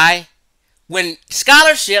and lie when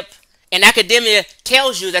scholarship and academia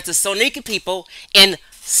tells you that the Soninke people in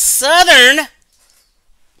southern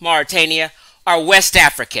Mauritania are West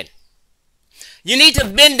African? You need to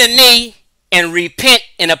bend the knee and repent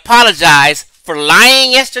and apologize for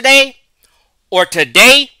lying yesterday or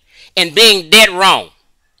today and being dead wrong.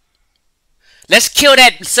 Let's kill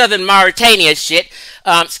that southern Mauritania shit.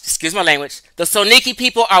 Excuse my language. The Soninke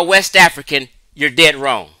people are West African. You're dead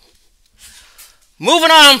wrong.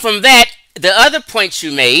 Moving on from that, the other points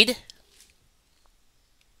you made.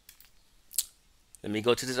 Let me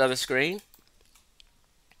go to this other screen.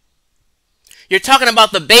 You're talking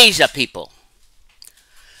about the Beja people.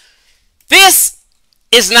 This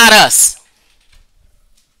is not us.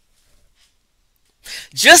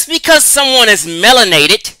 Just because someone is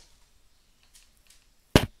melanated,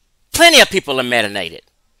 plenty of people are melanated.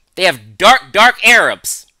 They have dark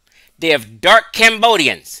Arabs. They have dark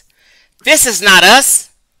Cambodians. This is not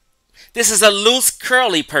us. This is a loose,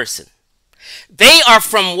 curly person. They are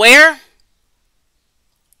from where?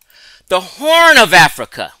 The Horn of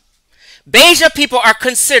Africa. Beja people are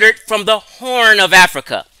considered from the Horn of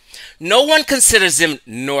Africa. No one considers them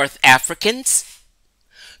North Africans.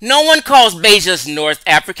 No one calls Bejas North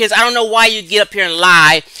Africans. I don't know why you get up here and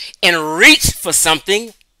lie and reach for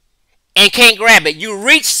something and can't grab it. You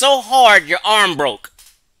reach so hard your arm broke.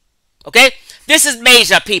 Okay? This is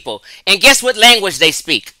Beja people. And guess what language they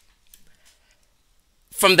speak?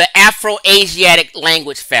 From the Afro-Asiatic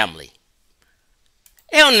language family.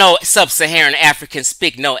 They don't know sub-Saharan Africans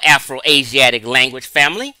speak no Afro-Asiatic language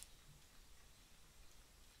family.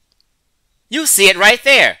 You see it right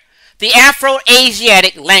there. The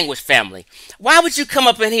Afro-Asiatic language family. Why would you come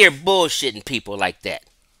up in here bullshitting people like that?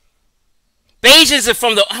 Bajans are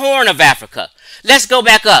from the Horn of Africa. Let's go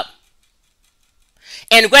back up.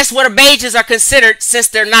 And guess what Bajans are considered since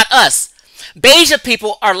they're not us? Beja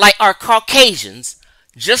people are like our Caucasians,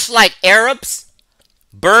 just like Arabs,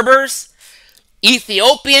 Berbers,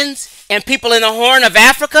 Ethiopians, and people in the Horn of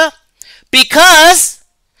Africa, because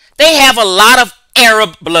they have a lot of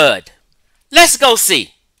Arab blood. Let's go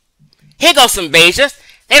see. Here goes some Bejas.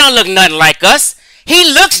 They don't look nothing like us.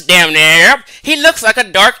 He looks damn near Arab. He looks like a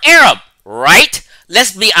dark Arab, right?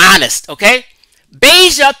 Let's be honest, okay?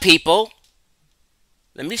 Beja people,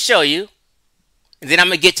 let me show you, and then I'm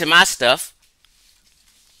going to get to my stuff.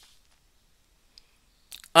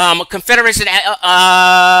 Confederation.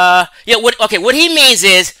 Yeah. What he means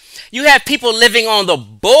is you have people living on the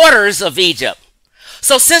borders of Egypt.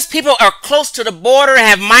 So since people are close to the border and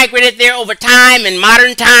have migrated there over time in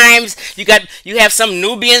modern times, you have some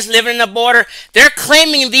Nubians living in the border. They're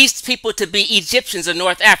claiming these people to be Egyptians or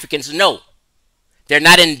North Africans. No, they're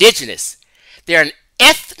not indigenous. They're an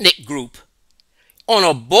ethnic group on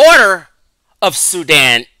a border of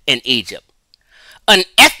Sudan and Egypt. An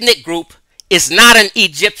ethnic group is not an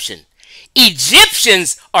Egyptian.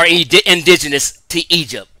 Egyptians are indigenous to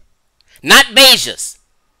Egypt, not Bajans.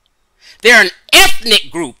 They're an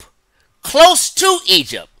ethnic group close to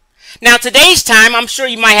Egypt. Now, today's time, I'm sure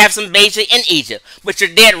you might have some Baja in Egypt, but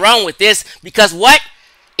you're dead wrong with this because what?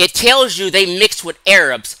 It tells you they mixed with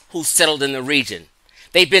Arabs who settled in the region.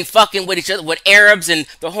 They've been fucking with each other, with Arabs in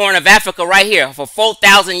the Horn of Africa right here for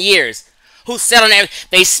 4,000 years. Who settled in?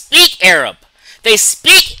 They speak Arab. They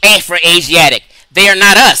speak Afro-Asiatic. They are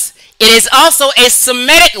not us. It is also a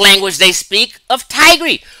Semitic language they speak of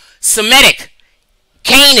Tigray. Semitic,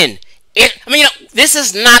 Canaan. This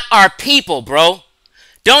is not our people, bro.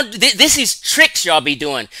 This is tricks y'all be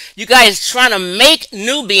doing. You guys trying to make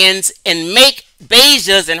Nubians and make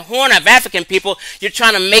Bajas and Horn of African people, you're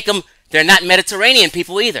trying to make them, they're not Mediterranean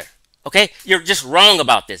people either. Okay? You're just wrong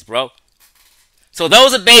about this, bro. So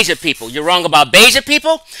those are Baja people. You're wrong about Baja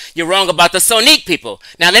people. You're wrong about the Sonic people.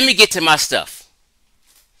 Now let me get to my stuff.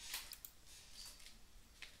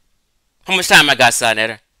 How much time I got,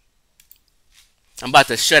 sa.neter? I'm about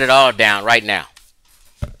to shut it all down right now.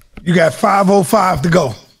 You got 5:05 to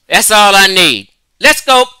go. That's all I need. Let's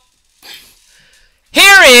go.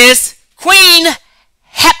 Here is Queen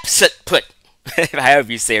Hatshepsut,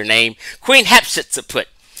 however you say her name. Queen Hatshepsut.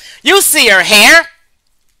 You see her hair.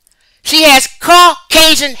 She has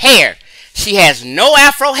Caucasian hair. She has no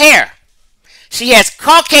Afro hair. She has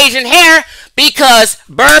Caucasian hair because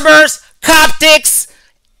Berbers, Coptics,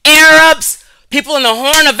 Arabs, people in the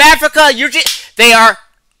Horn of Africa, they are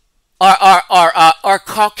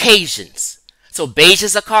Caucasians. So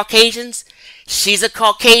Bajas are Caucasians. She's a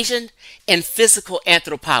Caucasian in physical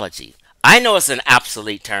anthropology. I know it's an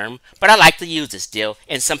obsolete term, but I like to use it still,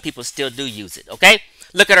 and some people still do use it, okay?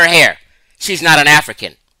 Look at her hair. She's not an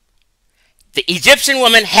African. The Egyptian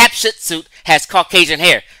woman, Hatshepsut, has Caucasian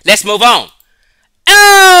hair. Let's move on.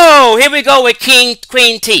 Oh, here we go with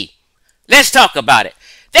Queen T. Let's talk about it.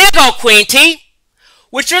 There go Queen T.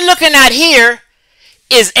 What you're looking at here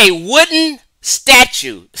is a wooden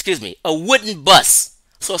statue, a wooden bust.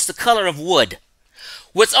 So it's the color of wood.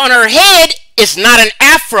 What's on her head is not an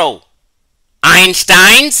afro,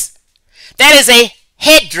 Einstein's. That is a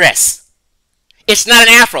headdress. It's not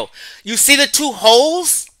an afro. You see the two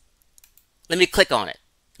holes? Let me click on it.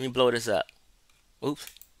 Let me blow this up. Oops.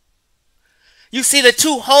 You see the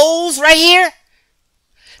two holes right here?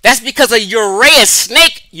 That's because a urea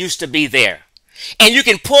snake used to be there. And you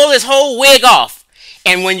can pull this whole wig off.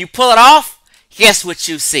 And when you pull it off, guess what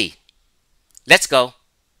you see? Let's go.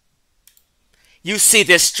 You see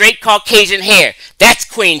this straight Caucasian hair. That's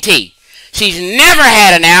Queen T. She's never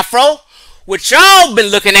had an afro. What y'all been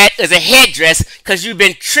looking at is a headdress because you've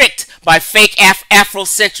been tricked by fake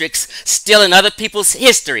Afrocentrics stealing other people's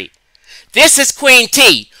history. This is Queen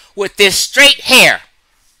T with this straight hair.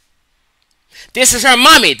 This is her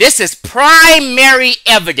mummy. This is primary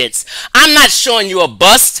evidence. I'm not showing you a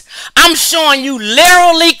bust. I'm showing you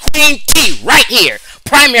literally Queen T right here.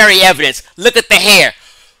 Primary evidence. Look at the hair.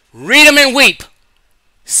 Read them and weep.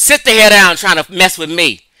 Sit the hair down trying to mess with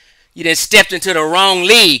me. You done stepped into the wrong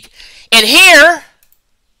league. And here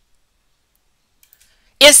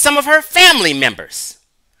is some of her family members.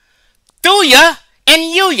 Thuya and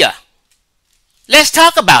Yuya. Let's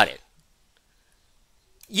talk about it.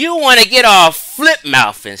 You want to get all flip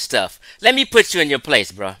mouth and stuff. Let me put you in your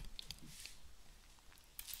place, bro.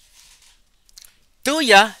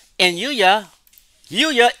 Thuya and Yuya.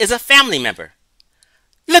 Yuya is a family member.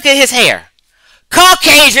 Look at his hair.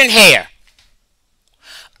 Caucasian hair.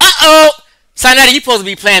 Uh-oh. sa.neter, you're supposed to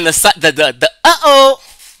be playing the uh-oh.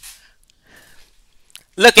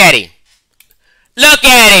 Look at him. Look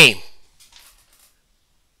at him.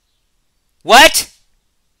 What?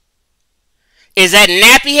 Is that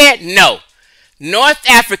nappy hair? No. North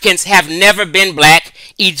Africans have never been black.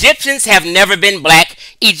 Egyptians have never been black.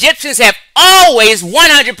 Egyptians have always,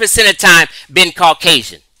 100% of the time, been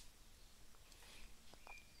Caucasian.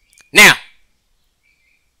 Now,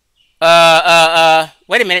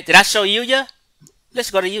 wait a minute. Did I show Yuya? Let's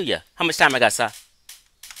go to Yuya. How much time I got, sir?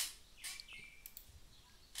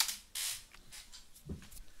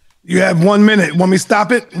 You have 1 minute. Want me to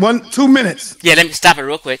stop it? 2 minutes. Yeah, let me stop it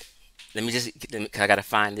real quick. Let me I gotta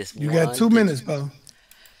find this. You got 2 minutes, bro.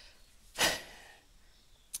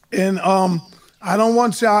 And I don't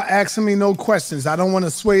want y'all asking me no questions. I don't want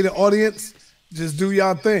to sway the audience. Just do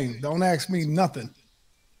y'all thing. Don't ask me nothing.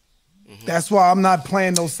 That's why I'm not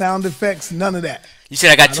playing no sound effects, none of that. You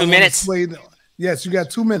said I got 2 minutes? Yes, you got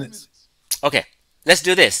 2 minutes. Okay, let's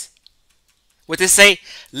do this. What does it say?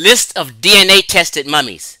 List of DNA tested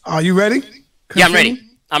mummies. Are you ready? Continue? Yeah, I'm ready.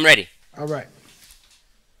 I'm ready. All right.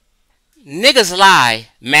 Niggas lie,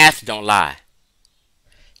 math don't lie.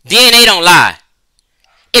 DNA don't lie.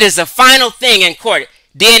 It is the final thing in court.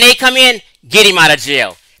 DNA come in, get him out of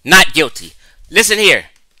jail. Not guilty. Listen here.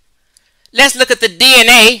 Let's look at the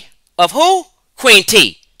DNA of who? Queen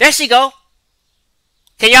T. There she go.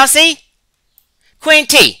 Can y'all see? Queen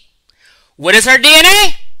T. What is her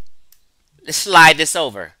DNA? Let's slide this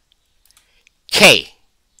over. K.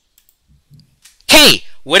 K.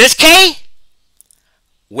 What is K?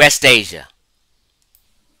 West Asia.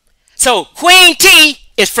 So Queen T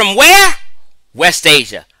is from where? West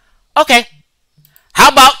Asia. Okay. How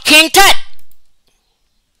about King Tut?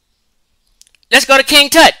 Let's go to King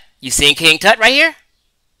Tut. You seen King Tut right here?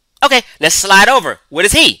 Okay, let's slide over. What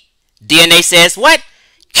is he? DNA says what?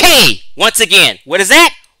 K. Once again, what is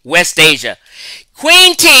that? West Asia.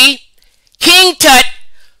 Queen T, King Tut,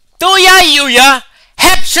 Thuya Yuya,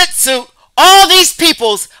 Hatshepsut, all these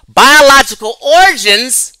people's biological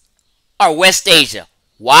origins are West Asia.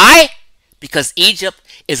 Why? Because Egypt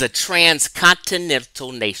is a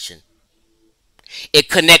transcontinental nation. It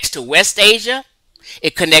connects to West Asia.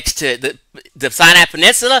 It connects to the Sinai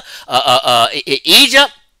Peninsula,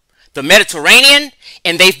 Egypt, the Mediterranean,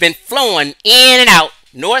 and they've been flowing in and out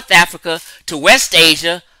North Africa to West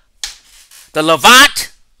Asia, the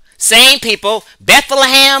Levant, same people,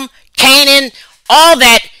 Bethlehem, Canaan, all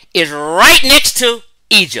that is right next to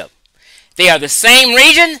Egypt. They are the same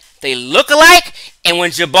region, they look alike, and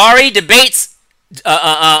when Jabari debates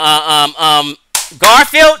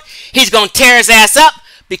Garfield, he's going to tear his ass up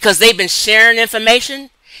because they've been sharing information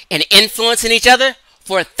and influencing each other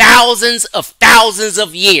for thousands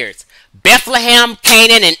of years. Bethlehem,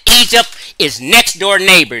 Canaan, and Egypt is next door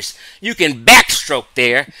neighbors. You can backstroke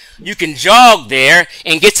there, you can jog there,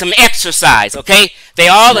 and get some exercise, okay? They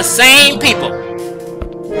all the same people.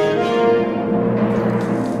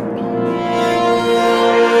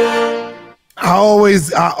 I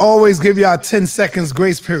always give y'all 10 seconds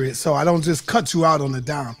grace period, so I don't just cut you out on the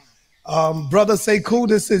dime. Brother Sekou,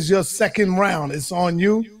 this is your second round. It's on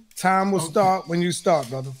you. Time will start when you start,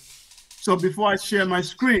 brother. So before I share my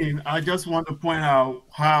screen, I just want to point out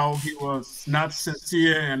how he was not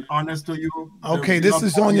sincere and honest to you. Okay, this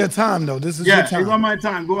is on your time, though. This is your time. Yeah, it's on my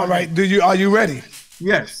time. Go ahead. All right, are you ready?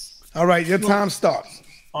 Yes. All right, your time starts.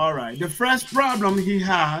 All right. The first problem he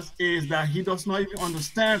has is that he does not even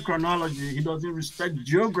understand chronology. He doesn't respect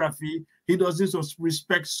geography. He doesn't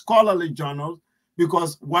respect scholarly journals,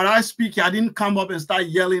 because what I speak, I didn't come up and start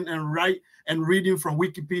yelling and write and reading from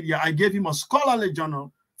Wikipedia. I gave him a scholarly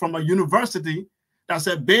journal from a university that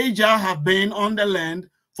said Beja have been on the land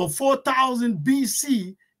for 4,000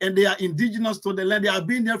 BC and they are indigenous to the land. They have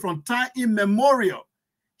been there from time immemorial.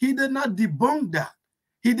 He did not debunk that.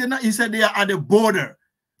 He did not. He said they are at the border.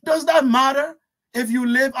 Does that matter? If you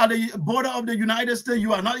live at the border of the United States,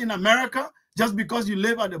 you are not in America just because you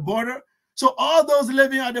live at the border. So all those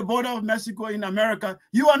living at the border of Mexico in America,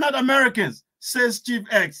 you are not Americans, says Chief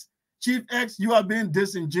X. Chief X, you are being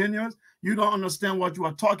disingenuous. You don't understand what you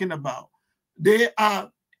are talking about. They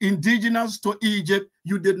are indigenous to Egypt.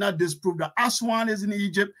 You did not disprove that. Aswan is in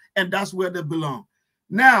Egypt, and that's where they belong.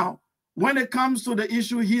 Now, when it comes to the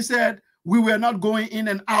issue, he said, we were not going in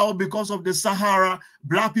and out because of the Sahara.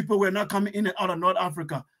 Black people were not coming in and out of North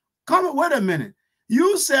Africa. Wait a minute.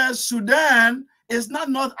 You said Sudan is not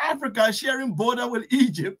North Africa sharing border with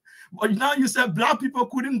Egypt, but now you said black people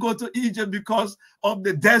couldn't go to Egypt because of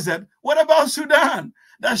the desert. What about Sudan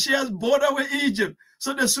that shares border with Egypt?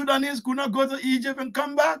 So the Sudanese could not go to Egypt and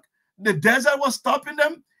come back? The desert was stopping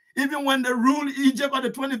them? Even when they ruled Egypt at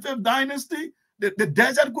the 25th dynasty, the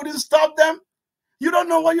desert couldn't stop them? You don't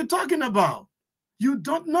know what you're talking about. You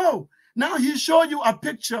don't know. Now he showed you a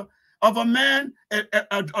picture of a man,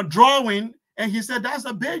 a drawing, and he said, that's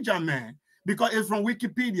a Beja man, because it's from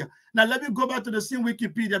Wikipedia. Now let me go back to the same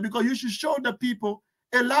Wikipedia, because you should show the people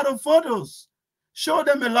a lot of photos. Show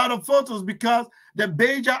them a lot of photos, because the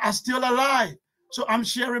Beja are still alive. So I'm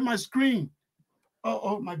sharing my screen.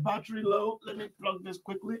 Oh, my battery low. Let me plug this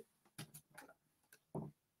quickly.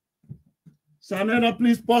 Sa.neter,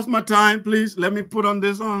 please pause my time, please. Let me put on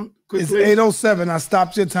this on quickly. It's 8:07. I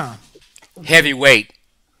stopped your time. Heavyweight.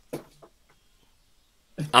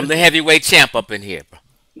 I'm the heavyweight champ up in here, bro.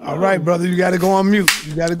 All right, brother. You got to go on mute.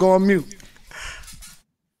 You got to go on mute.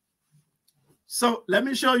 So let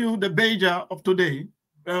me show you the Beja of today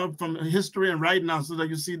from history and right now so that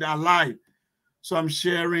you see that live. So I'm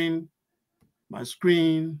sharing my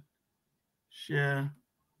screen. Share.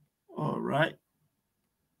 All right.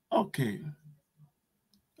 Okay.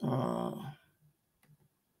 All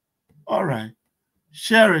right.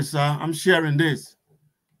 Share it, sir. I'm sharing this.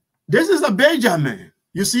 This is a Beja, man.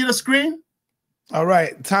 You see the screen? All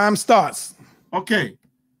right. Time starts. Okay.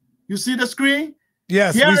 You see the screen?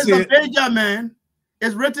 Yes, Here we is see a it. Beja, man.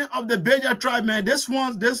 It's written of the Beja tribe, man. This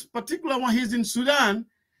particular one, he's in Sudan.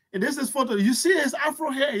 And this is photo. You see his Afro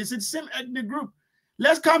hair. It's the same ethnic group.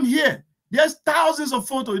 Let's come here. There's thousands of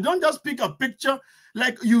photos. You don't just pick a picture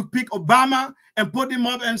like you pick Obama and put him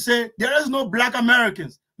up and say, there is no Black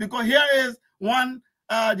Americans. Because here is one,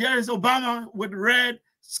 there is Obama with red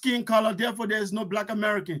skin color. Therefore, there is no Black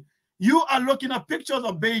American. You are looking at pictures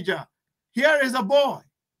of Beja. Here is a boy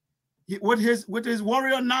with his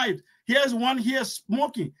warrior knife. Here's one here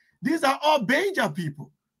smoking. These are all Beja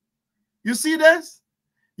people. You see this?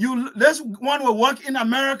 This one will work in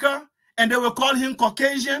America and they will call him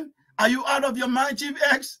Caucasian. Are you out of your mind, Chief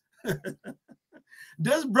X?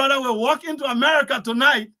 This brother will walk into America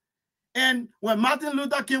tonight, and when Martin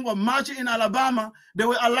Luther King was marching in Alabama, they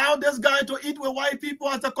will allow this guy to eat with white people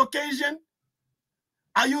as a Caucasian.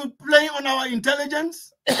 Are you playing on our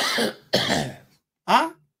intelligence?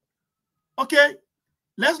 Huh? Okay,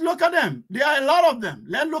 let's look at them. There are a lot of them.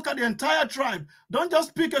 Let's look at the entire tribe. Don't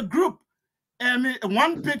just pick a group and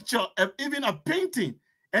one picture, even a painting,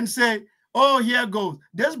 and say, oh, here goes.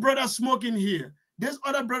 This brother smoking here. This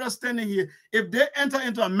other brother standing here. If they enter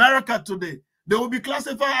into America today, they will be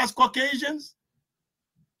classified as Caucasians?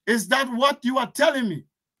 Is that what you are telling me?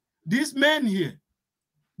 These men here,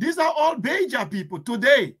 these are all Beja people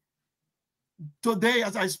today. Today,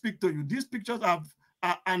 as I speak to you, these pictures are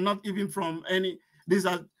not even from any, these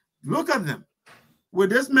are, look at them.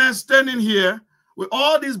 With this man standing here, with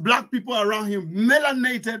all these Black people around him,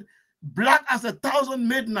 melanated, black as 1,000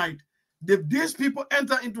 midnight. If these people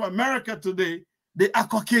enter into America today, they are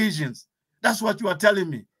Caucasians. That's what you are telling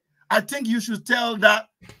me. I think you should tell that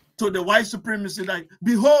to the white supremacy, like,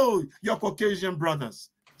 behold, your Caucasian brothers,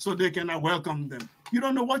 so they can welcome them. You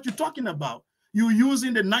don't know what you're talking about. You're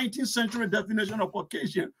using the 19th century definition of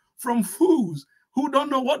Caucasian from fools who don't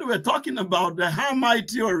know what we're talking about, the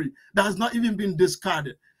Hamite theory that has not even been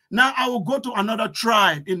discarded. Now I will go to another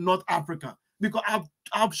tribe in North Africa because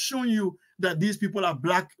I've shown you that these people are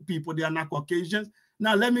Black people. They are not Caucasians.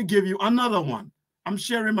 Now let me give you another one. I'm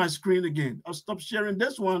sharing my screen again. I'll stop sharing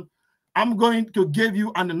this one. I'm going to give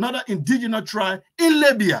you another indigenous tribe in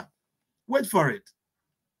Libya. Wait for it.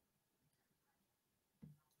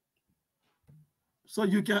 So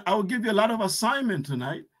you can, I will give you a lot of assignment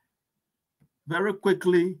tonight. Very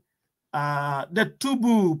quickly, the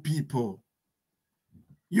Tubu people.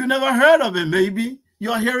 You never heard of it, maybe.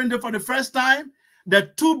 You're hearing it for the first time.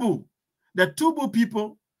 The Tubu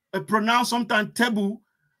people, pronounced sometimes Tebu,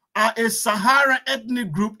 are a Sahara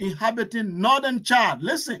ethnic group inhabiting northern Chad.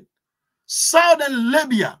 Listen, southern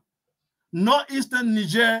Libya, northeastern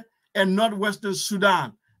Niger, and northwestern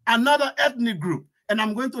Sudan. Another ethnic group. And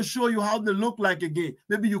I'm going to show you how they look like again.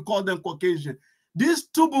 Maybe you call them Caucasian. These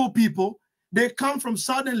Tubu people, they come from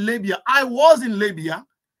southern Libya. I was in Libya,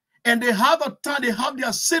 and they have a town, they have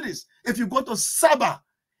their cities. If you go to Sabah,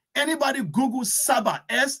 anybody Google Sabah,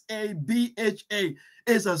 S-A-B-H-A,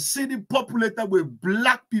 is a city populated with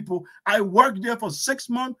Black people. I worked there for 6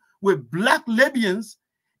 months with Black Libyans,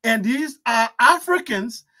 and these are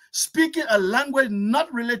Africans speaking a language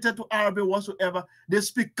not related to Arabic whatsoever. They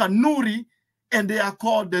speak Kanuri, and they are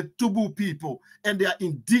called the Tubu people, and they are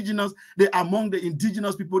indigenous. They are among the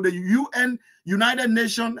indigenous people. The UN, United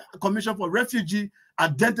Nations Commission for Refugee,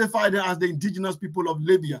 identified them as the indigenous people of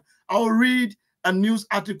Libya. I'll read a news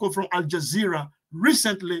article from Al Jazeera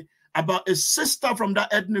recently about a sister from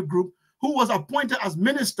that ethnic group who was appointed as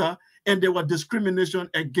minister, and there was discrimination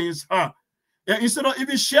against her. And instead of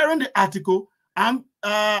even sharing the article, I'm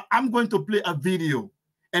going to play a video.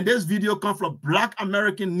 And this video comes from Black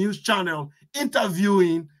American News Channel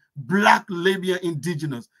interviewing Black Libyan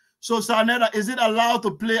indigenous. So, sa.neter, is it allowed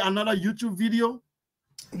to play another YouTube video?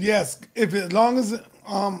 Yes, if as long as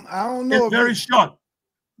I don't know. It's very short.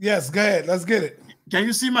 Yes, go ahead. Let's get it. Can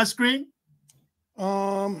you see my screen?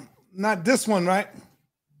 Not this one, right?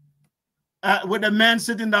 With the man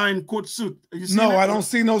sitting down in coat suit. No, I don't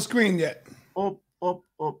see no screen yet. Oh,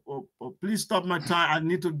 please stop my time. I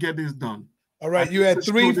need to get this done. All right, you at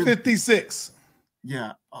 3:56.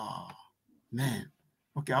 Yeah. Oh, man.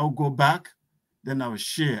 Okay, I'll go back. Then I will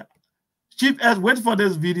share. Chief S, wait for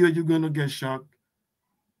this video. You're going to get shocked.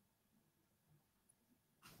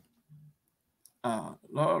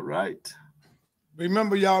 All right.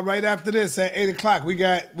 Remember, y'all, right after this at 8 o'clock, we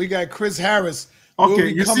got Chris Harris. Okay, we'll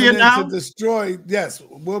be you coming see it in now? to destroy. Yes,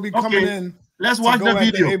 we'll be coming in. Let's watch the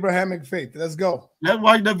video. The Abrahamic faith. Let's go. Let's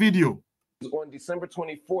watch the video. On December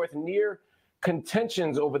 24th, near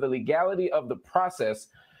contentions over the legality of the process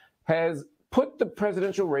has put the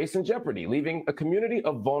presidential race in jeopardy, leaving a community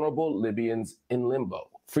of vulnerable Libyans in limbo.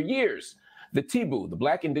 For years, the Tibu, the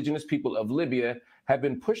Black indigenous people of Libya, have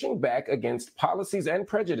been pushing back against policies and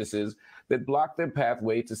prejudices that block their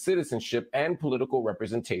pathway to citizenship and political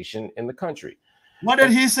representation in the country. What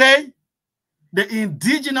did he say? The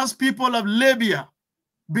indigenous people of Libya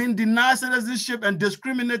being denied citizenship and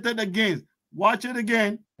discriminated against. Watch it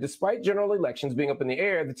again. Despite general elections being up in the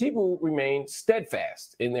air, the Tibu remain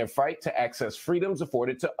steadfast in their fight to access freedoms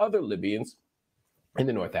afforded to other Libyans in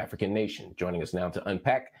the North African nation. Joining us now to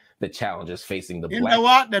unpack the challenges facing the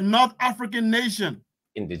the North African nation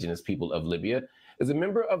indigenous people of Libya is a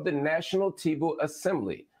member of the National Tibu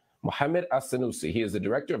Assembly, Mohamed As-Sanusi. He is the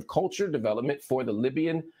Director of Culture Development for the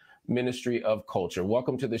Libyan Ministry of Culture.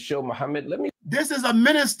 Welcome to the show, Mohamed. This is a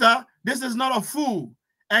minister. This is not a fool.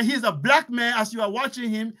 And he's a black man, as you are watching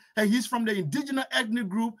him, and he's from the indigenous ethnic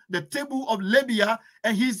group, the Tibu of Libya,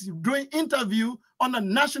 and he's doing interview on the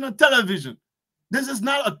national television. This is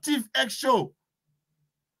not a Thief X show.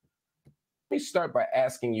 Let me start by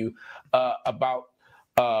asking you about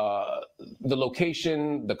the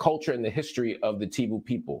location, the culture, and the history of the Tibu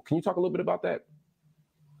people. Can you talk a little bit about that?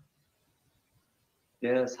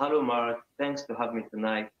 Yes, hello, Mark. Thanks to have me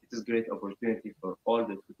tonight. It is a great opportunity for all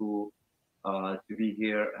the Tibu to be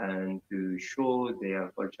here and to show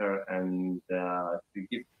their culture and to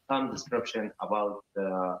give some description about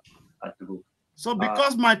Tibu. So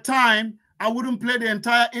because my time, I wouldn't play the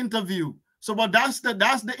entire interview. So, but that's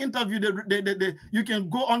the interview. You can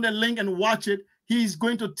go on the link and watch it. He's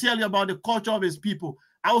going to tell you about the culture of his people.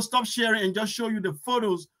 I will stop sharing and just show you the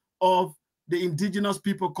photos of the indigenous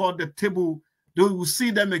people called the Tibu. You will see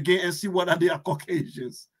them again and see what are their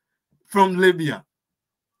Caucasians from Libya.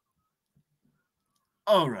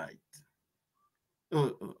 All right.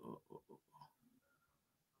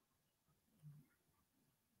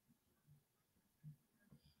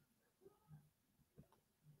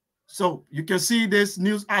 So you can see this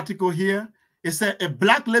news article here. It said a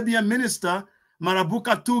black Libyan minister,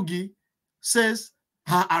 Marabuka Tugi, says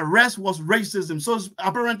her arrest was racism. So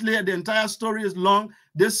apparently the entire story is long.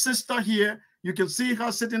 This sister here, you can see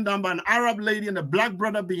her sitting down by an Arab lady and a black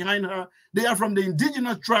brother behind her. They are from the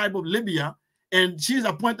indigenous tribe of Libya, and she's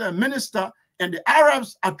appointed a minister, and the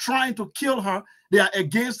Arabs are trying to kill her. They are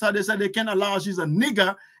against her. They said they can't allow her. She's a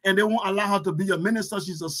nigger, and they won't allow her to be a minister.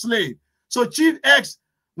 She's a slave. So Chief X,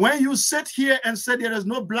 when you sit here and say there is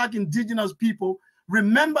no black indigenous people,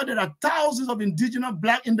 remember there are thousands of indigenous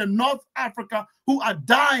black in the North Africa who are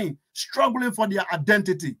dying, struggling for their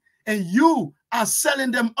identity. And you are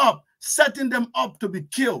selling them up, setting them up to be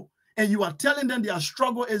killed. And you are telling them their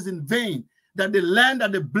struggle is in vain, that the land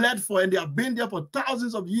that they bled for, and they have been there for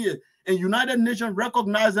thousands of years, and United Nations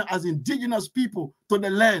recognize them as indigenous people to the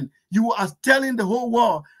land. You are telling the whole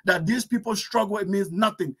world that these people's struggle, it means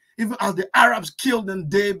nothing, even as the Arabs kill them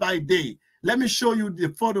day by day. Let me show you the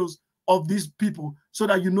photos of these people so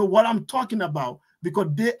that you know what I'm talking about, because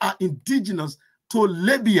they are indigenous to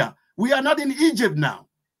Libya. We are not in Egypt now.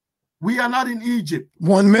 We are not in Egypt.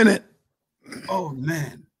 1 minute. Oh,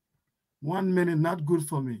 man. 1 minute, not good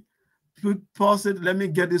for me. Pause it. Let me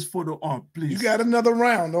get this photo on, please. You got another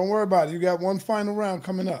round. Don't worry about it. You got one final round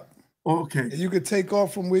coming up. Okay. And you could take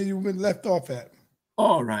off from where you've been left off at.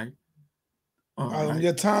 All right. All right.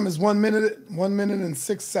 Your time is 1 minute and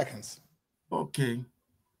 6 seconds. Okay.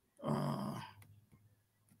 All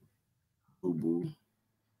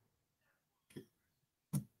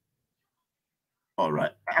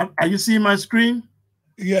right. Are you seeing my screen?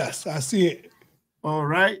 Yes, I see it. All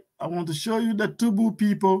right. I want to show you the Tibu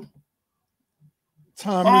people.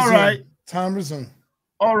 Time resume. All right. Time resume.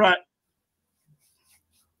 All right.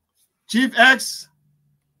 Chief X,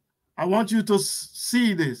 I want you to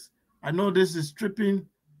see this. I know this is tripping.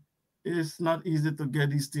 It's not easy to get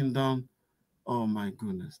this thing done. Oh, my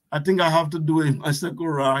goodness. I think I have to do it in my second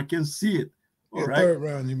round. I can see it. All right. Third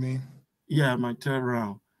round, you mean? Yeah, my third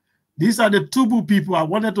round. These are the Tibu people. I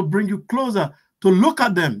wanted to bring you closer to look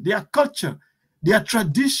at them, their culture, their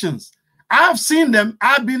traditions. I have seen them.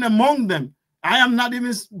 I've been among them. I am not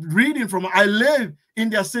even reading from. I live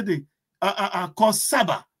in their city called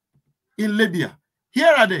Saba in Libya.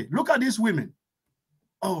 Here are they. Look at these women.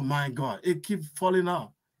 Oh, my God. It keeps falling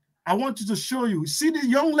out. I want you to show you. See the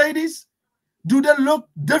young ladies? Do they look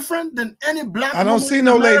different than any black woman? I don't see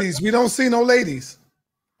no ladies. We don't see no ladies.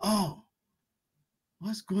 Oh.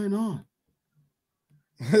 What's going on?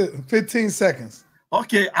 15 seconds.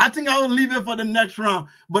 Okay, I think I will leave it for the next round.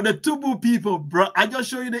 But the Tubu people, bro, I just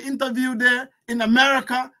show you the interview there in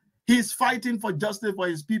America. He's fighting for justice for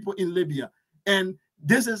his people in Libya. And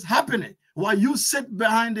this is happening while you sit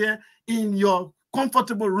behind there in your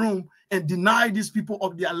comfortable room and deny these people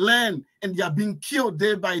of their land, and they are being killed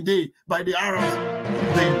day by day by the Arabs.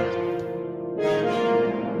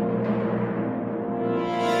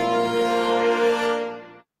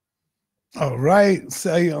 All right.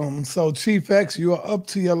 So Chief X, you are up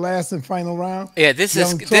to your last and final round. Yeah, this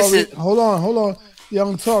is hold on.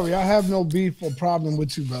 Young Tory, I have no beef or problem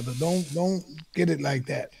with you, brother. Don't get it like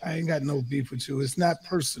that. I ain't got no beef with you. It's not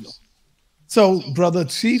personal. So, brother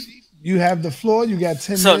Chief, you have the floor. You got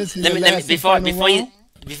 10 minutes. Let me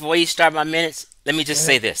before you start my minutes, let me just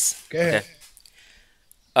say this. Go ahead.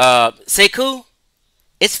 Sekou,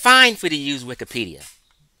 it's fine for you to use Wikipedia.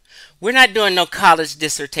 We're not doing no college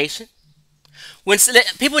dissertation.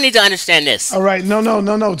 People need to understand this. All right,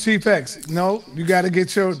 no, Chief X. No, you got to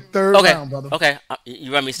get your third round, brother. Okay,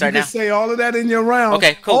 you want me to start now? You can say all of that in your round.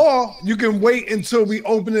 Okay, cool. Or you can wait until we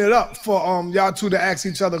open it up for y'all two to ask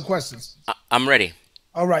each other questions. I'm ready.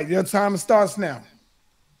 All right, your time starts now.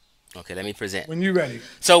 Okay, let me present. When you're ready.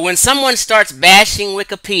 So when someone starts bashing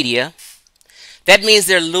Wikipedia, that means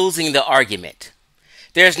they're losing the argument.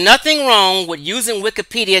 There's nothing wrong with using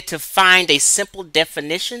Wikipedia to find a simple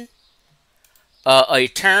definition, a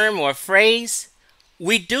term or a phrase.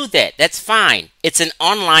 We do that. That's fine. It's an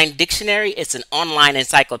online dictionary. It's an online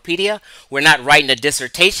encyclopedia. We're not writing a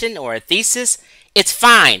dissertation or a thesis. It's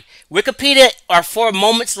fine. Wikipedia are for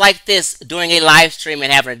moments like this, doing a live stream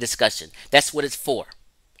and having a discussion. That's what it's for.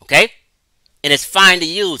 Okay? And it's fine to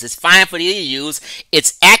use. It's fine for you to use.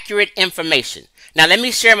 It's accurate information. Now, let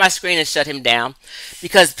me share my screen and shut him down,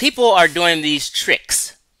 because people are doing these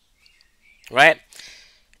tricks, right?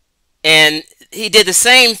 And he did the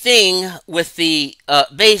same thing with the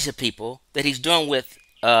Beja people that he's doing with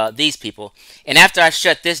these people. And after I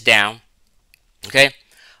shut this down, okay,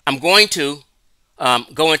 I'm going to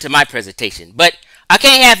go into my presentation. But I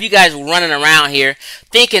can't have you guys running around here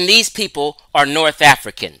thinking these people are North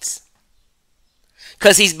Africans,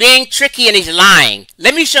 because he's being tricky and he's lying.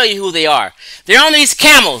 Let me show you who they are. They're on these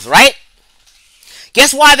camels, right?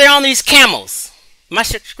 Guess why they're on these camels? My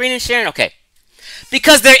screen is sharing? Okay.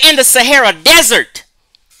 Because they're in the Sahara Desert.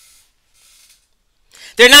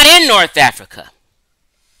 They're not in North Africa.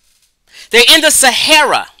 They're in the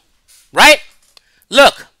Sahara, right?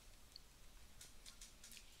 Look.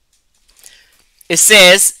 It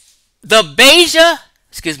says the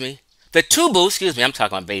Tubu, I'm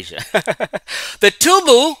talking about Beja. The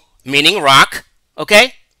Tubu, meaning rock,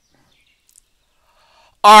 okay,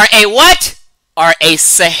 are a what? Are a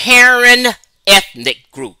Saharan ethnic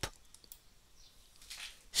group.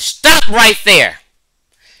 Stop right there.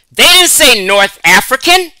 They didn't say North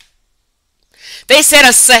African. They said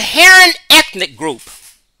a Saharan ethnic group.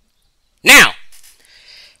 Now,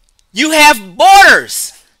 you have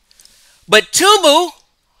borders, but Tubu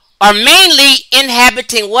are mainly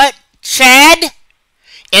inhabiting what? Chad.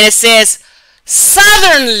 And it says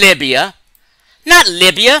southern Libya, not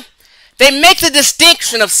Libya. They make the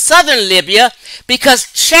distinction of southern Libya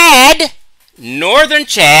because Chad, northern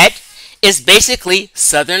Chad, is basically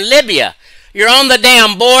southern Libya. You're on the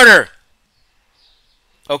damn border.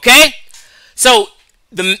 Okay? So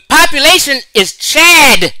the population is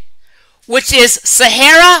Chad, which is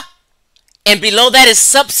Sahara, and below that is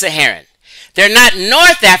sub-Saharan. They're not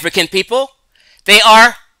North African people. They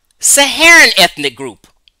are Saharan ethnic group.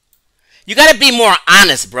 You got to be more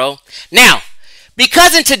honest, bro. Now,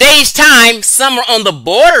 because in today's time, some are on the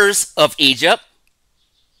borders of Egypt,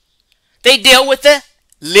 they deal with the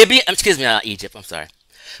Libya, not Egypt, I'm sorry.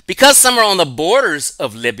 Because some are on the borders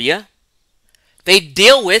of Libya, they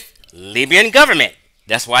deal with Libyan government.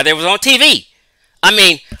 That's why they was on TV. I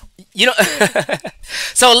mean, you know,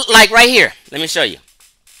 so like right here, let me show you.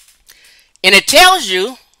 And it tells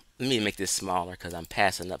you, let me make this smaller because I'm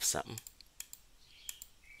passing up something.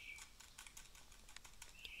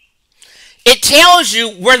 It tells you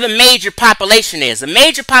where the major population is. The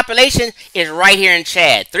major population is right here in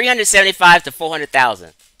Chad, 375 to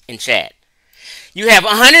 400,000 in Chad. You have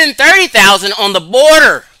 130,000 on the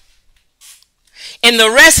border. And the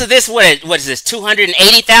rest of this, what is this,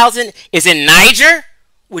 280,000 is in Niger,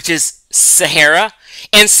 which is Sahara,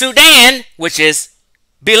 and Sudan, which is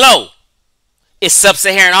below. It's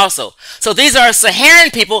sub-Saharan also. So these are Saharan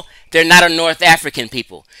people. They're not a North African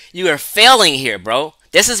people. You are failing here, bro.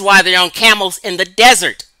 This is why they're on camels in the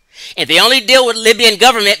desert. And they only deal with Libyan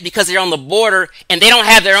government because they're on the border and they don't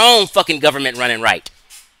have their own fucking government running right.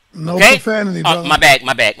 No okay? profanity, brother. My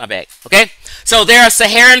bad. Okay? So there are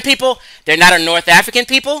Saharan people. They're not a North African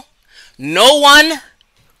people. No one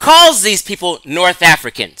calls these people North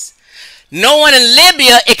Africans. No one in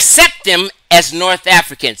Libya accepts them as North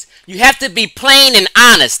Africans. You have to be plain and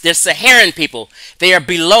honest. They're Saharan people. They are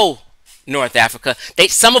below North Africa.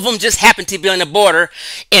 Some of them just happen to be on the border.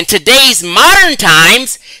 In today's modern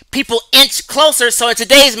times, people inch closer. So in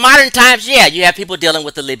today's modern times, yeah, you have people dealing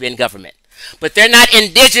with the Libyan government. But they're not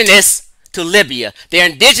indigenous to Libya. They're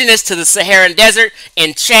indigenous to the Saharan Desert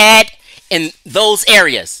and Chad and those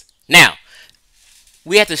areas. Now,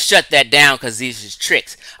 we have to shut that down because these are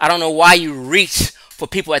tricks. I don't know why you reach for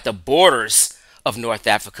people at the borders of North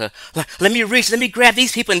Africa. Let me grab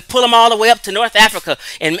these people and pull them all the way up to North Africa.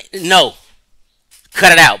 And no,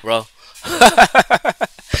 cut it out, bro.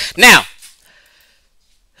 Now,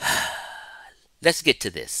 let's get to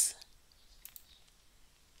this.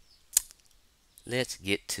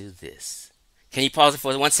 Can you pause it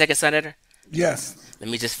for 1 second, sa.neter? Yes. Let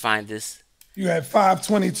me just find this. You had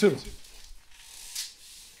 522.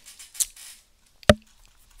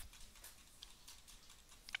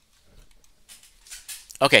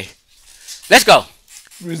 Okay, let's go.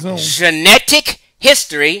 Resume. Genetic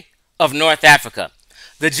history of North Africa.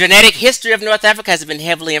 The genetic history of North Africa has been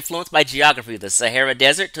heavily influenced by geography. The Sahara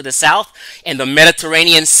Desert to the south and the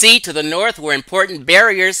Mediterranean Sea to the north were important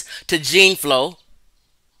barriers to gene flow.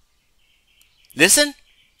 Listen.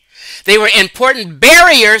 They were important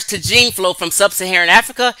barriers to gene flow from sub-Saharan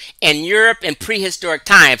Africa and Europe in prehistoric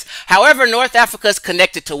times. However, North Africa is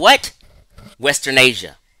connected to what? Western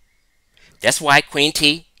Asia. That's why Queen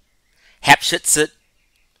T, Hatshepsut,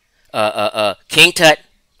 King Tut,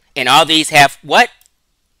 and all these have what?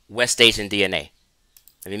 West Asian DNA.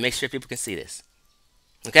 Let me make sure people can see this.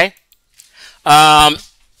 Okay? In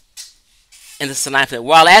the sa.neter,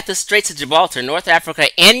 while at the Straits of Gibraltar, North Africa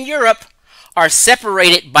and Europe are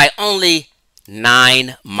separated by only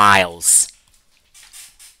 9 miles.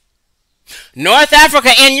 North Africa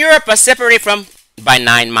and Europe are separated by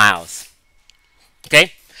 9 miles.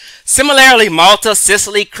 Okay? Similarly, Malta,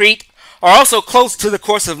 Sicily, Crete are also close to the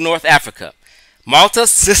coast of North Africa. Malta,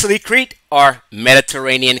 Sicily, Crete are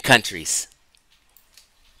Mediterranean countries.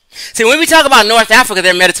 See, when we talk about North Africa,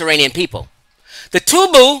 they're Mediterranean people. The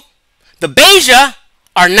Tubu, the Beja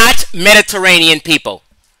are not Mediterranean people.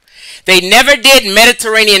 They never did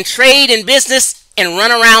Mediterranean trade and business and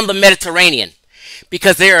run around the Mediterranean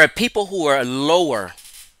because they are people who are lower,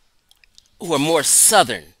 who are more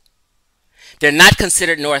southern. They're not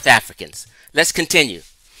considered North Africans. Let's continue.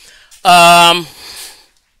 So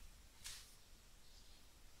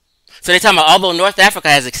they're talking about, although North Africa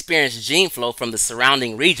has experienced gene flow from the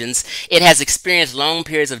surrounding regions, it has experienced long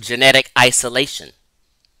periods of genetic isolation,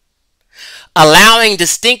 allowing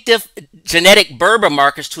distinctive genetic Berber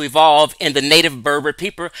markers to evolve in the native Berber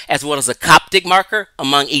people, as well as a Coptic marker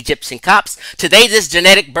among Egyptian Copts. Today, this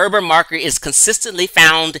genetic Berber marker is consistently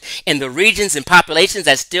found in the regions and populations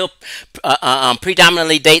that still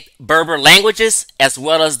predominantly date Berber languages, as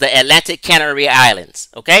well as the Atlantic Canary Islands.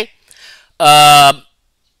 Okay?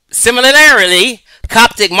 Similarly,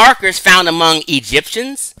 Coptic markers found among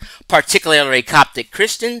Egyptians, particularly Coptic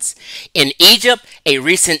Christians. In Egypt, a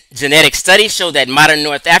recent genetic study showed that modern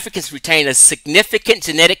North Africans retain a significant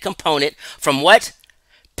genetic component from what?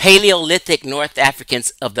 Paleolithic North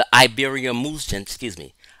Africans of the Ibero-Maurusian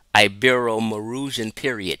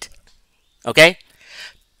period. Okay?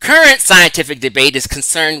 Current scientific debate is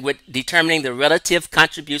concerned with determining the relative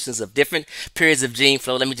contributions of different periods of gene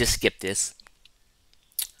flow. Let me just skip this.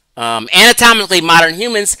 Anatomically, modern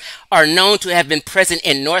humans are known to have been present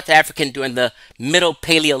in North Africa during the Middle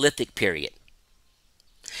Paleolithic period,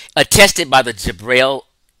 attested by the Jebel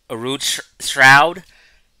Arud shroud.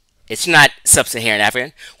 It's not sub-Saharan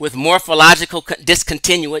African with morphological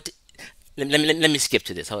discontinuity. Let me skip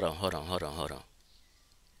to this. Hold on.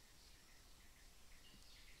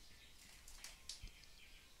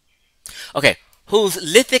 Okay, whose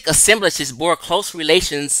lithic assemblages bore close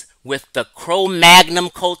relations with the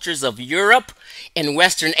Cro-Magnon cultures of Europe and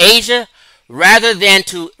Western Asia, rather than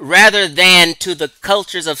to the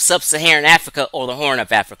cultures of sub-Saharan Africa or the Horn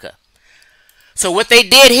of Africa. So what they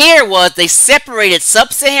did here was they separated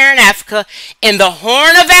sub-Saharan Africa and the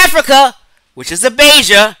Horn of Africa, which is the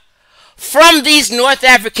Beja, from these North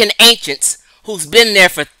African ancients who's been there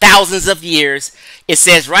for thousands of years. It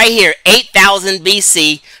says right here, 8,000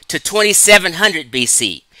 BC to 2700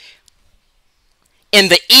 BC. In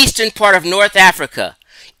the eastern part of North Africa,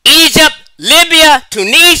 Egypt, Libya,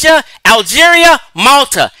 Tunisia, Algeria,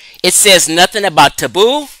 Malta. It says nothing about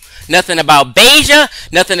Taboo, nothing about Beja,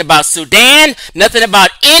 nothing about Sudan, nothing about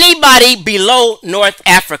anybody below North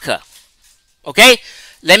Africa. Okay?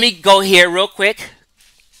 Let me go here real quick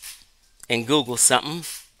and Google something.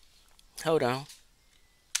 Hold on.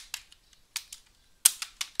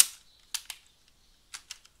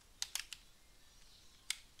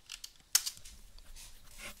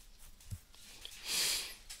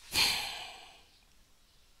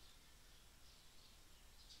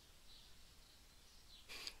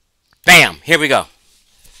 Bam, here we go.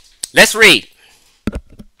 Let's read.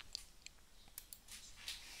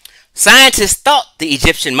 Scientists thought the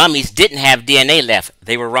Egyptian mummies didn't have DNA left.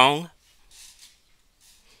 They were wrong.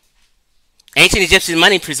 Ancient Egyptian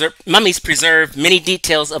mummies preserved many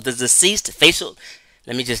details of the deceased facial.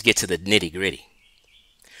 Let me just get to the nitty gritty.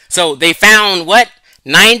 So they found what?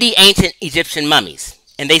 90 ancient Egyptian mummies,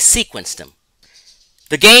 and they sequenced them.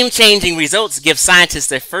 The game-changing results give scientists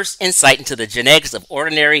their first insight into the genetics of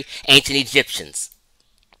ordinary ancient Egyptians.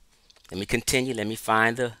 Let me continue. Let me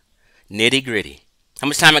find the nitty-gritty. How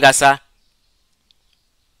much time I got, Si?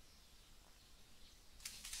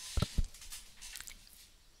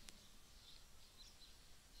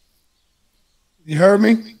 You heard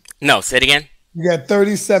me? No, say it again. You got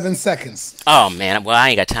 37 seconds. Oh, man. Well, I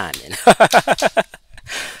ain't got time, then.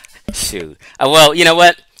 Shoot. Well, you know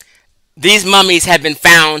what? These mummies have been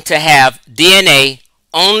found to have DNA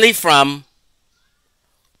only from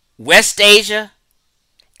West Asia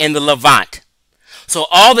and the Levant. So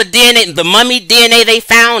all the DNA, the mummy DNA they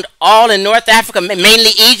found all in North Africa,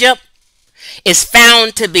 mainly Egypt, is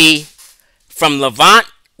found to be from Levant,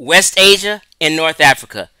 West Asia, and North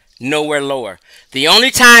Africa. Nowhere lower. The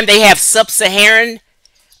only time they have sub-Saharan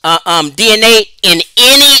DNA in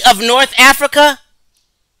any of North Africa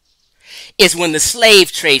is when the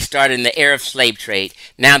slave trade started in the Arab slave trade.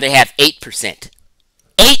 Now they have 8%.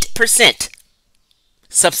 8%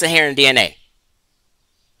 sub-Saharan DNA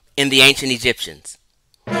in the ancient Egyptians.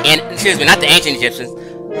 And, excuse me, not the ancient Egyptians.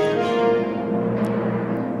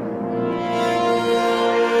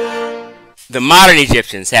 The modern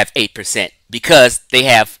Egyptians have 8% because they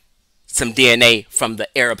have some DNA from the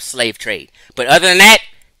Arab slave trade. But other than that,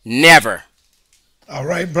 never. All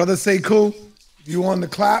right, brother Sekou, you on the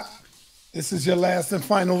clock. This is your last and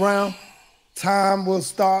final round. Time will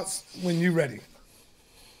start when you're ready.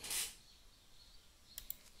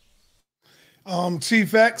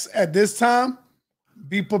 Chief X, at this time,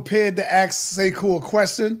 be prepared to ask Sekou a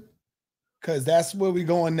question, because that's where we're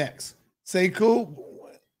going next. Sekou,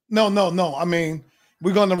 no. I mean,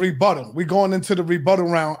 we're going to rebuttal. We're going into the rebuttal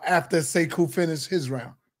round after Sekou finished his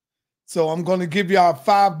round. So I'm going to give y'all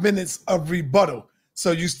 5 minutes of rebuttal.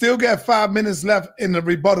 So you still got 5 minutes left in the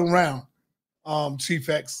rebuttal round, Chief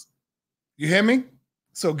X. You hear me?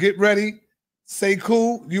 So get ready.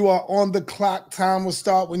 Sekou, you are on the clock. Time will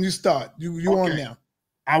start when you start. You okay. On now.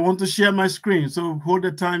 I want to share my screen, so hold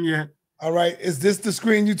the time yet. All right. Is this the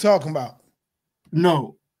screen you're talking about?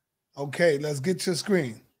 No. Okay, let's get your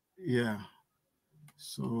screen. Yeah.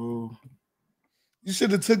 So you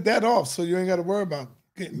should have took that off so you ain't got to worry about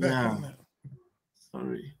getting back on that.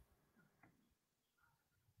 Sorry.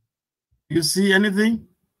 You see anything?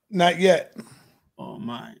 Not yet. Oh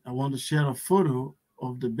my. I want to share a photo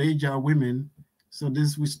of the Beja women so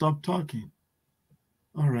this we stop talking.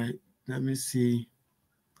 All right. Let me see.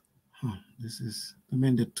 This is, I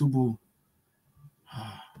mean, the tubu.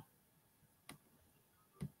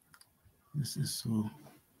 This is so.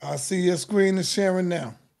 I see your screen is sharing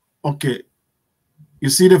now. Okay. You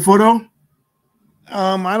see the photo?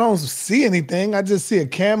 I don't see anything. I just see a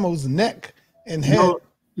camel's neck and head.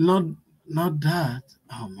 No, not that.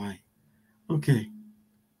 Oh my. Okay.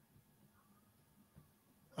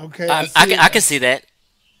 Okay. I can see that.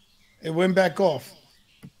 It went back off.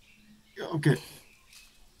 Okay.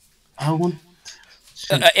 I want.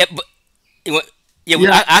 I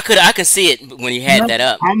can see it when you had that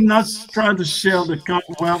up. I'm not trying to share the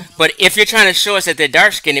well. But if you're trying to show us that they're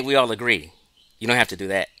dark skinned, we all agree. You don't have to do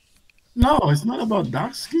that. No, it's not about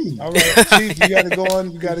dark skin. All right, Chief, you got to go on.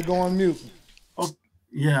 You got to go on mute. Oh,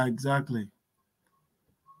 yeah, exactly.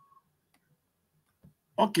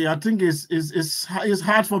 Okay, I think it's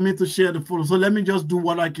hard for me to share the photo. So let me just do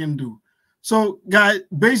what I can do. So, guys,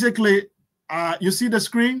 basically, you see the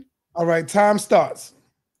screen? All right, time starts.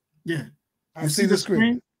 Yeah. I see the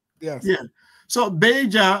screen. Yes. Yeah. So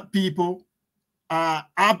Beja people are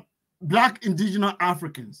Black Indigenous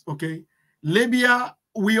Africans, okay? Libya,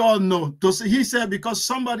 we all know. He said because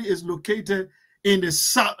somebody is located in the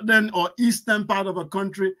southern or eastern part of a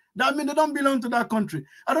country, that means they don't belong to that country.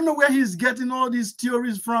 I don't know where he's getting all these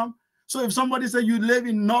theories from. So if somebody says you live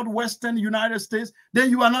in northwestern United States, then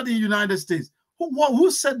you are not in the United States.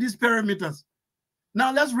 Who set these parameters?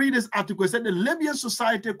 Now let's read this article. It said the Libyan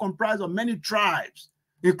society comprised of many tribes,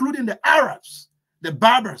 including the Arabs, the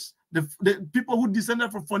Berbers, the people who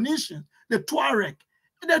descended from Phoenicians, the Tuareg,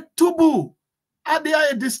 the Tubu. They are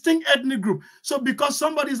a distinct ethnic group. So because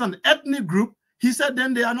somebody is an ethnic group, he said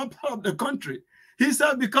then they are not part of the country. He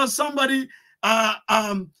said because somebody,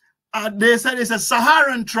 they said it's a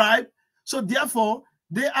Saharan tribe, so therefore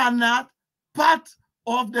they are not part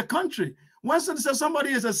of the country. Once they say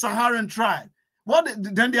somebody is a Saharan tribe,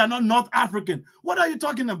 then they are not North African. What are you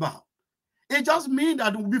talking about? It just means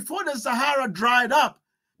that before the Sahara dried up,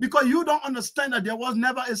 because you don't understand that there was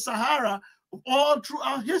never a Sahara all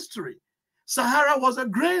throughout history. Sahara was a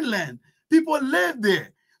grain land. People lived there.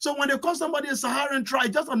 So when they call somebody a Saharan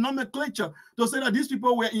tribe, just a nomenclature to say that these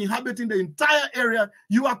people were inhabiting the entire area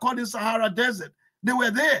you are calling Sahara Desert. They were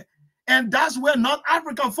there. And that's where North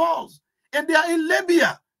Africa falls. And they are in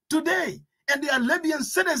Libya today. And they are Libyan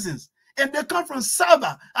citizens. And they come from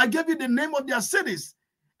Saba. I gave you the name of their cities.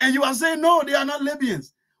 And you are saying, no, they are not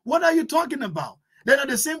Libyans. What are you talking about? Then at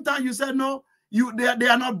the same time, you said, no, they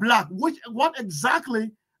are not black. What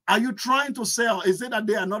exactly are you trying to say? Is it that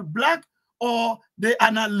they are not black or they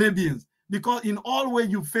are not Libyans? Because in all ways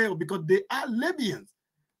you fail, because they are Libyans.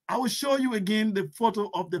 I will show you again the photo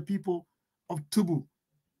of the people of Tubu.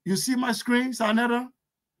 You see my screen, sa.neter?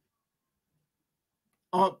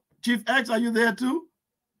 Chief X, are you there too?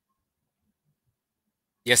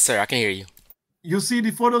 Yes, sir. I can hear you. You see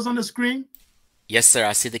the photos on the screen? Yes, sir.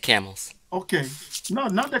 I see the camels. Okay. No,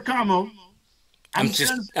 not the camel. I'm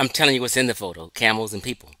telling you what's in the photo. Camels and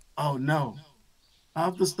people. Oh, no. I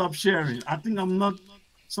have to stop sharing. I think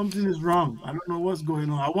something is wrong. I don't know what's going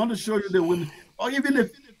on. I want to show you the women. Or even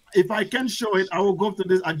if I can show it, I will go to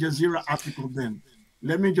this Al Jazeera article then.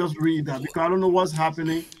 Let me just read that because I don't know what's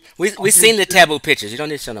happening. We've seen the taboo pictures. You don't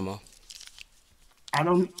need to show them all. I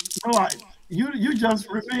don't know. You just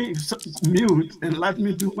remain mute and let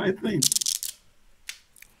me do my thing.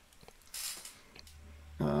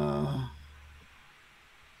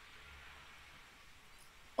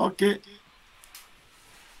 Okay.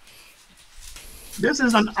 This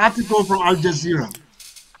is an article from Al Jazeera.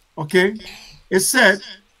 Okay. It said,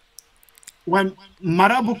 when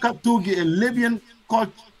Marabuka Tugi, a Libyan court,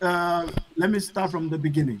 let me start from the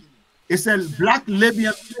beginning. It said, black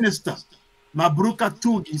Libyan minister Mabruka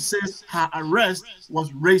Tugi says her arrest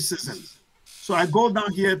was racism. So I go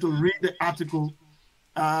down here to read the article,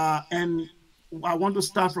 and I want to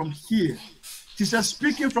start from here. She says,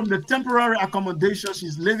 speaking from the temporary accommodation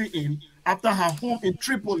she's living in after her home in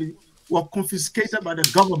Tripoli was confiscated by the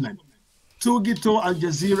government. Tugi told Al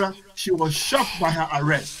Jazeera she was shocked by her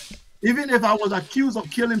arrest. Even if I was accused of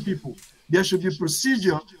killing people, there should be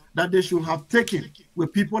procedure that they should have taken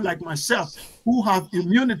with people like myself who have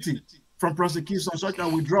immunity from prosecution, such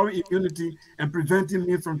as withdrawing immunity and preventing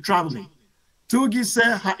me from traveling. Tugi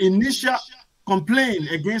said her initial complaint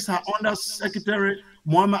against her Undersecretary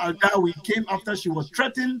Muhammad Al-Dawi came after she was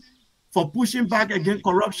threatened for pushing back against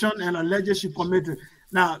corruption and alleged she committed.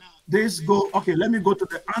 Now, okay, let me go to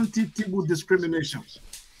the anti-Tibu discrimination.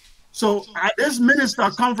 So this minister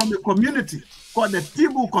comes from a community called the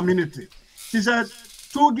Tibu community. She said,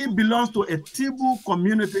 Tugi belongs to a Tibu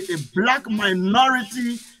community, a black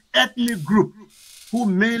minority ethnic group who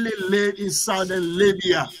mainly live in southern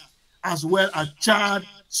Libya, as well as Chad,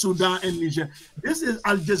 Sudan, and Niger. This is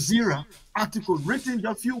Al Jazeera article written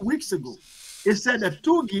just a few weeks ago. It said that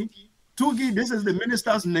Tugi, this is the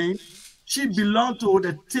minister's name, she belonged to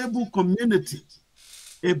the Tibu community,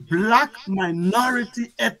 a black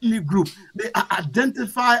minority ethnic group. They are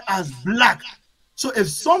identified as black. So if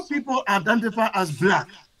some people identify as black,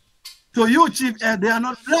 to you, Chief, they are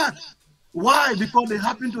not black. Why? Because they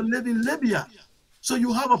happen to live in Libya. So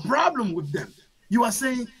you have a problem with them. You are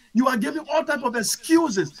saying, you are giving all types of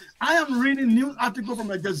excuses. I am reading news article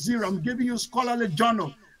from Al Jazeera. I'm giving you scholarly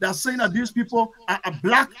journal that saying that these people are a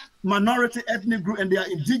black minority ethnic group and they are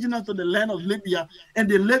indigenous to the land of Libya and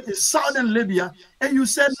they live in southern Libya. And you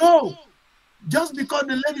said, no, just because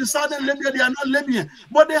they live in southern Libya, they are not Libyan.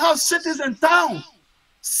 But they have cities and towns.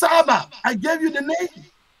 Saba, I gave you the name.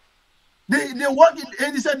 They work in,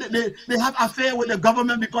 and he said that they have affair with the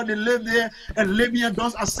government because they live there and Libyan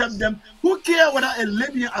don't accept them. Who cares whether a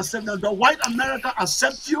Libyan accepts them? The white America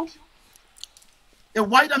accepts you? A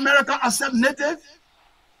white America accept native?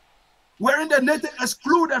 Weren't the native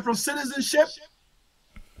excluded from citizenship?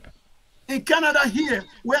 In Canada here,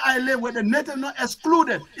 where I live, where the native not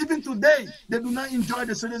excluded, even today, they do not enjoy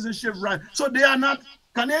the citizenship right. So they are not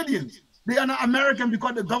Canadians. They are not American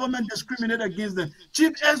because the government discriminated against them.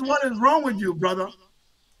 Chief S, what is wrong with you, brother?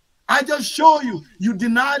 I just show you. You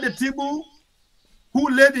deny the Tibu. who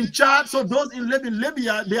live in Chad. So those who live in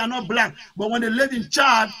Libya, they are not black. But when they live in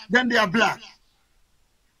Chad, then they are black.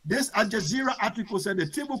 This Al Jazeera article said the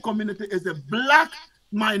Tibu community is a black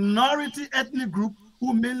minority ethnic group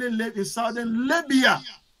who mainly live in southern Libya.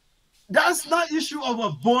 That's not issue of a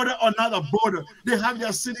border or not a border. They have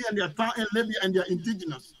their city and their town in Libya and they're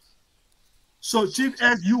indigenous. So Chief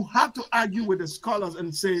X, you have to argue with the scholars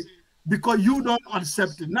and say, because you don't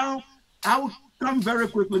accept it. Now, I will come very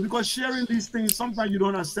quickly because sharing these things, sometimes you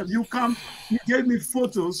don't accept. You gave me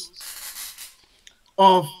photos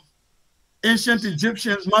of ancient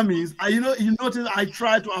Egyptian mummies. You notice I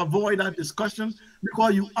try to avoid that discussion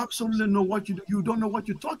because you absolutely know what you don't know what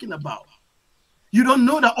you're talking about. You don't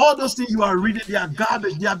know that all those things you are reading, they are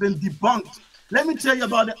garbage. They have been debunked. Let me tell you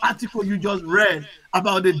about the article you just read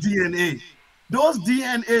about the DNA. Those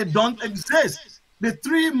DNA don't exist. The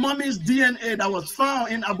 3 mummies' DNA that was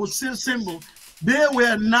found in Abu Simbel, they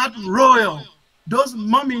were not royal. Those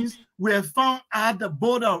mummies were found at the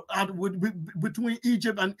border between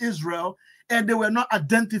Egypt and Israel, and they were not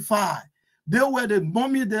identified. They were the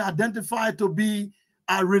mummies they identified to be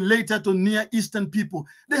related to Near Eastern people.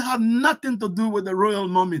 They have nothing to do with the royal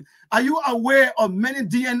mummies. Are you aware of many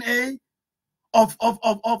DNA of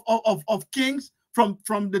kings from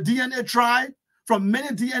the DNA tribe, from many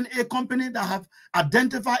DNA companies that have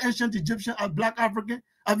identified ancient Egyptians as Black African?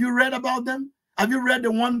 Have you read about them? Have you read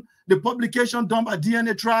the publication done by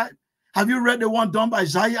DNA tribe? Have you read the one done by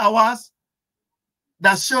Zai Awas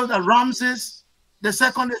that shows that Ramses II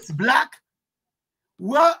is black?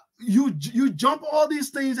 Well, you jump all these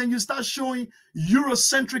things and you start showing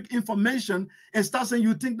Eurocentric information and start saying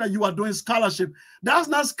you think that you are doing scholarship. That's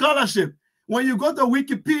not scholarship. When you go to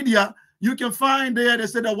Wikipedia, you can find there they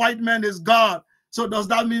say the white man is God. So does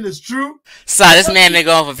that mean it's true? So this man been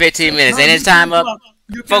going for 15 minutes. Ain't his time up?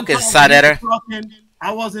 Focus, sa.neter.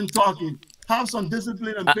 I wasn't talking. Have some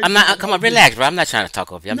discipline. And I'm not. Come on, relax, bro. I'm not trying to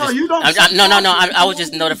talk over you. You don't. No. I was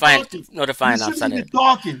just notifying. You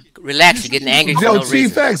talking. Relax. You're getting angry for Yo, no Chief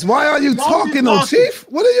reason. X, why are you talking, though, Chief?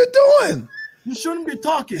 What are you doing? You shouldn't be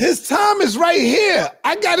talking. His time is right here.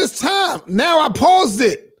 I got his time. Now I paused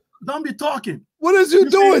it. Don't be talking. What is you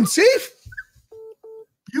doing, Chief?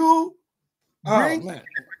 You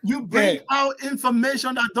bring out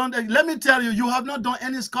information that don't. Let me tell you, you have not done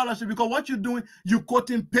any scholarship because what you're doing, you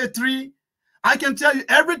quoting Petrie. I can tell you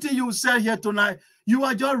everything you said here tonight. You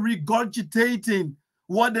are just regurgitating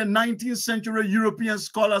what the 19th century European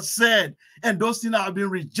scholars said, and those things have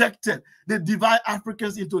been rejected. They divide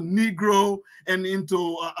Africans into Negro and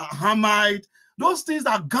into Hamite. Those things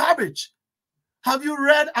are garbage. Have you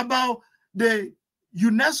read about the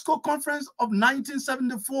UNESCO conference of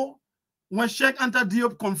 1974 when Sheikh Anta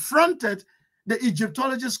Diop confronted the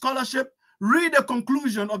Egyptology scholarship? Read the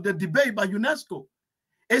conclusion of the debate by UNESCO.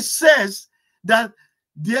 It says that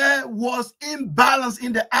there was imbalance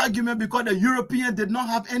in the argument because the Europeans did not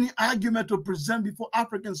have any argument to present before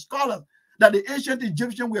African scholars, that the ancient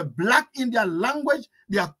Egyptians were black in their language,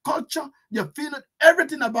 their culture, their feeling,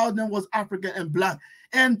 everything about them was African and black.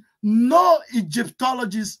 And no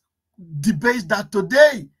Egyptologist debates that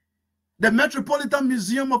today. The Metropolitan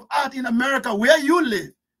Museum of Art in America, where you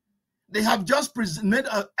live, they have just made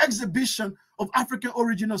an exhibition of African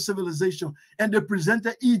origin of civilization, and they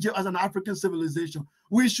presented Egypt as an African civilization.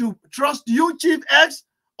 We should trust you, Chief X,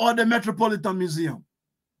 or the Metropolitan Museum?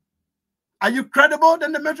 Are you credible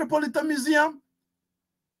than the Metropolitan Museum?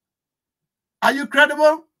 Are you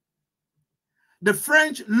credible? The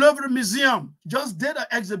French Louvre Museum just did an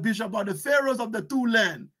exhibition about the pharaohs of the two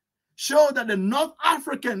lands, showed that the North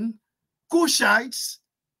African Kushites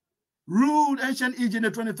ruled ancient Egypt in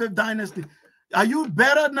the 25th dynasty. Are you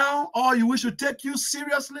better now, or we should take you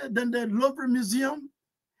seriously than the Louvre Museum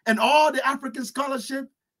and all the African scholarship?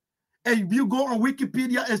 And you go on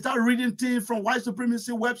Wikipedia and start reading things from white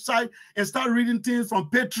supremacy website and start reading things from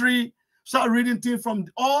Petrie, start reading things from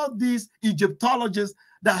all these Egyptologists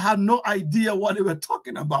that have no idea what they were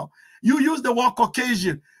talking about. You use the word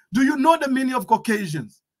Caucasian. Do you know the meaning of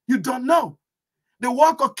Caucasians? You don't know. The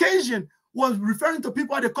word Caucasian was referring to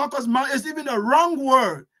people at the Caucasus Mountains. It's even a wrong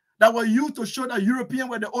word that was used to show that Europeans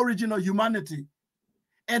were the origin of humanity.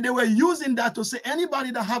 And they were using that to say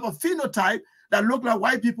anybody that have a phenotype that look like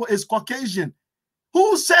white people is Caucasian.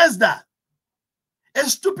 Who says that? A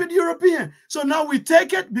stupid European. So now we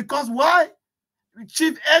take it because why?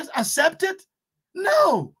 Chief X accept it?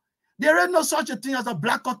 No. There is no such a thing as a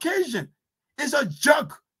black Caucasian. It's a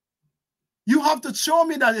joke. You have to show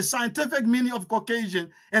me that the scientific meaning of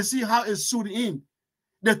Caucasian and see how it's suited in.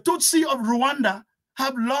 The Tutsi of Rwanda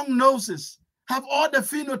have long noses, have all the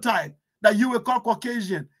phenotype that you will call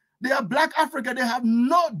Caucasian. They are black Africa. They have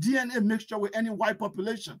no DNA mixture with any white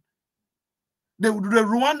population. The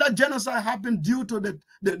Rwanda genocide happened due to the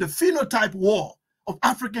phenotype war of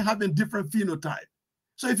African having different phenotype.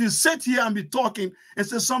 So if you sit here and be talking and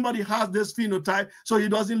say somebody has this phenotype, so he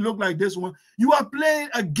doesn't look like this one, you are playing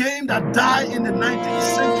a game that died in the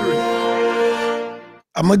 19th century.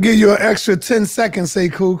 I'm going to give you an extra 10 seconds,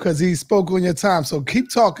 Sekou, because he spoke on your time. So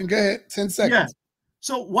keep talking. Go ahead. 10 seconds. Yeah.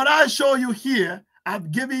 So what I show you here,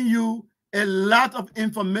 I've given you a lot of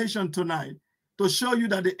information tonight to show you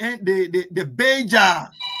that the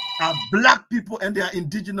Beja are black people and they are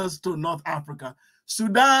indigenous to North Africa.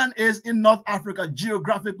 Sudan is in North Africa,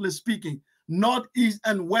 geographically speaking. Northeast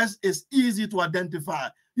and west is easy to identify.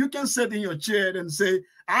 You can sit in your chair and say,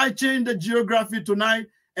 I changed the geography tonight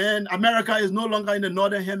and America is no longer in the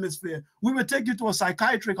Northern Hemisphere. We will take you to a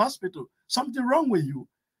psychiatric hospital. Something wrong with you.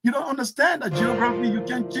 You don't understand that geography, you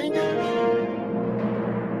can't change it.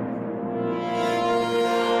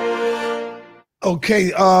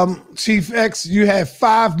 Okay, Chief X, you have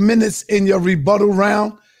 5 minutes in your rebuttal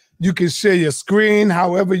round. You can share your screen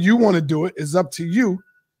however you want to do it. It's up to you.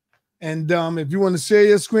 And if you want to share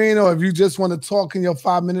your screen or if you just want to talk in your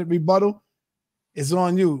 5-minute rebuttal, it's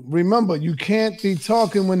on you. Remember, you can't be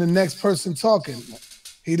talking when the next person talking.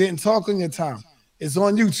 He didn't talk on your time. It's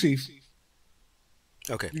on you, Chief.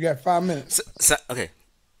 Okay. You got 5 minutes. Okay.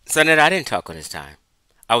 So that I didn't talk on his time.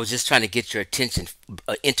 I was just trying to get your attention,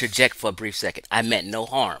 interject for a brief second. I meant no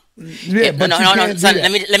harm. Yeah, but no, son,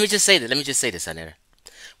 let me just say this. Let me just say this, sa.neter.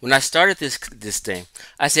 When I started this thing,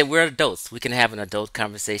 I said we're adults. We can have an adult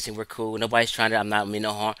conversation. We're cool. Nobody's trying to. I'm not mean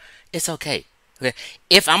no harm. It's okay. Okay.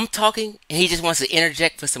 If I'm talking and he just wants to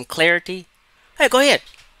interject for some clarity, hey, go ahead,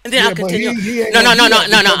 and then I'll continue. No.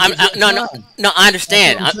 I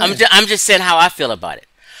understand. I'm just saying how I feel about it.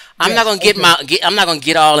 I'm not gonna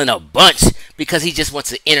get all in a bunch because he just wants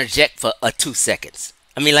to interject for 2 seconds.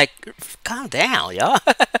 I mean, like, calm down, y'all.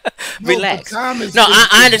 Relax. I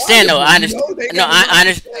understand though. I understand.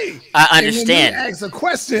 I understand. When you ask a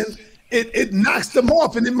question, it knocks them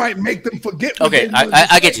off and it might make them forget. Okay,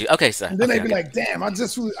 I get you. Okay, sir. And then they be like, "Damn, I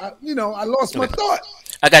lost my thought."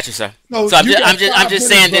 I got you, sir. So I'm just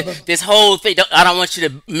saying that this whole thing. I don't want you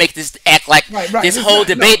to make this act like this whole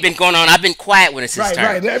debate been going on. I've been quiet when it's his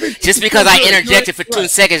turn. Just because I interjected for 2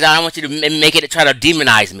 seconds, I don't want you to make it try to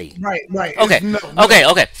demonize me. Right.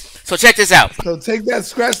 Okay. So check this out. So take that,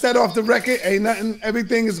 scratch that off the record. Ain't nothing.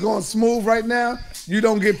 Everything is going smooth right now. You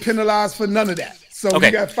don't get penalized for none of that. So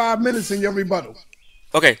you got 5 minutes in your rebuttal.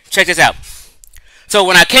 Okay, check this out. So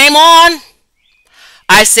when I came on,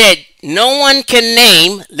 I said no one can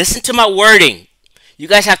name, listen to my wording. You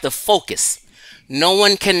guys have to focus. No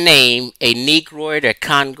one can name a Negroid, a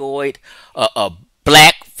Congoid, a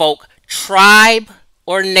black folk tribe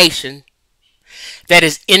or nation that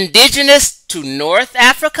is indigenous to North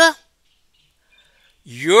Africa,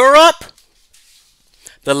 Europe,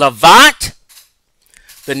 the Levant,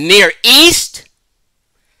 the Near East,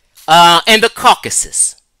 and the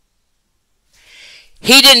Caucasus.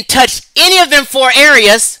 He didn't touch any of them 4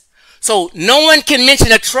 areas, so no one can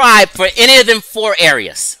mention a tribe for any of them 4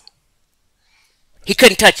 areas. He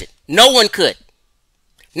couldn't touch it. No one could.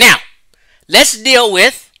 Now, let's deal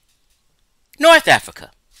with North Africa.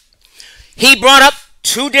 He brought up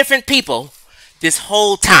 2 different people this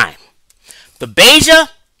whole time. The Beja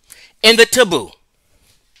and the Taboo.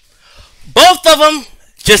 Both of them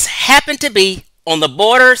just happen to be on the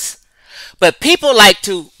borders, but people like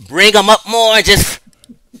to bring them up more and just...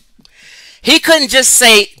 He couldn't just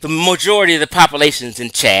say the majority of the population's in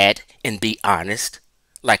Chad and be honest,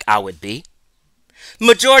 like I would be. The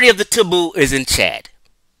majority of the Taboo is in Chad.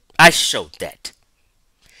 I showed that.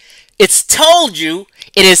 It's told you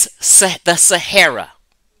it is the Sahara.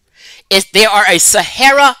 There are a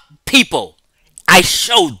Sahara people. I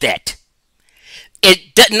showed that.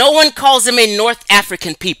 No one calls them a North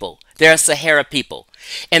African people. They're a Sahara people.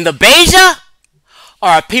 And the Beja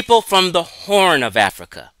are a people from the Horn of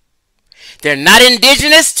Africa. They're not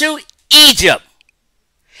indigenous to Egypt.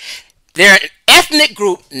 They're an ethnic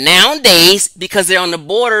group nowadays because they're on the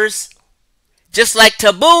borders. Just like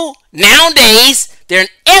Taboo, nowadays, they're an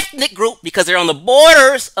ethnic group because they're on the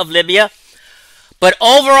borders of Libya. But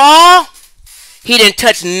overall, he didn't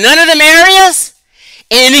touch none of them areas.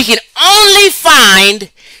 And he can only find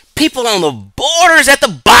people on the borders at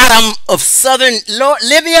the bottom of southern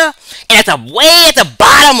Libya and way at the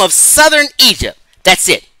bottom of southern Egypt. That's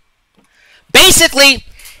it. Basically,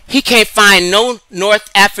 he can't find no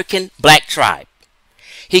North African black tribe.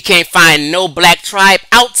 He can't find no black tribe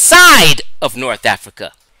outside of North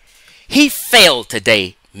Africa. He failed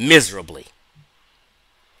today miserably.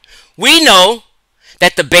 We know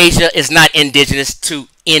that the Beja is not indigenous to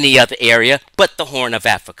any other area but the Horn of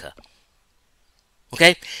Africa.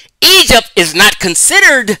 Okay? Egypt is not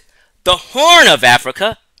considered the Horn of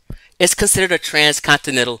Africa. It's considered a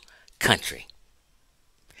transcontinental country,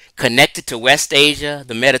 connected to West Asia,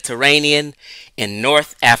 the Mediterranean, and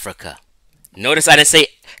North Africa. Notice I didn't say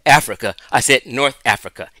Africa. I said North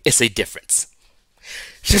Africa. It's a difference.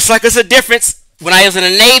 Just like it's a difference, when I was in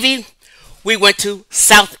the Navy, we went to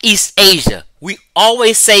Southeast Asia. We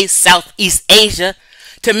always say Southeast Asia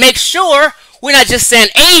to make sure we're not just saying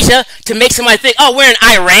Asia to make somebody think, oh, we're in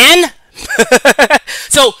Iran.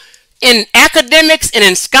 So in academics and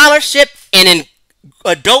in scholarship and in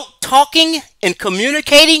adult talking and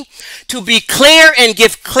communicating, to be clear and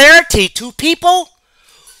give clarity to people,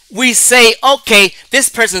 we say, okay, this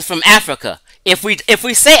person's from Africa. If we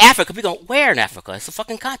say Africa, we go, where in Africa? It's a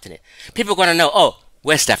fucking continent. People are going to know, oh,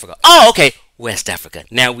 West Africa. Oh, okay, West Africa.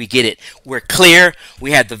 Now we get it. We're clear.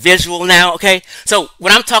 We have the visual now, okay? So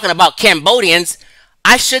when I'm talking about Cambodians,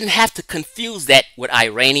 I shouldn't have to confuse that with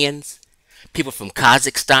Iranians, people from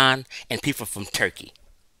Kazakhstan, and people from Turkey.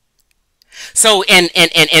 So in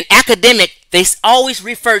academic, they always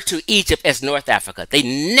refer to Egypt as North Africa. They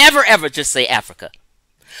never ever just say Africa.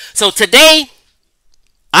 So today,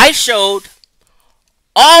 I showed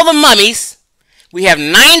all the mummies. We have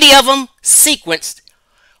 90 of them sequenced.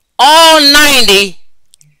 All 90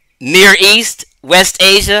 Near East, West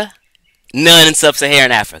Asia, none in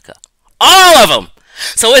Sub-Saharan Africa. All of them.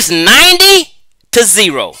 So it's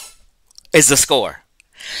 90-0 is the score.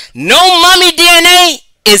 No mummy DNA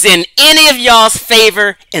is in any of y'all's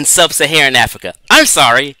favor in Sub-Saharan Africa. I'm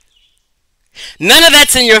sorry. None of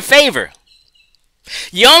that's in your favor.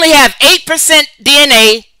 You only have 8%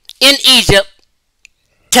 DNA in Egypt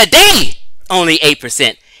today. Only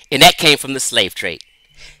 8%. And that came from the slave trade.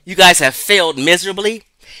 You guys have failed miserably.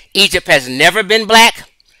 Egypt has never been black.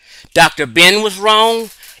 Dr. Ben was wrong.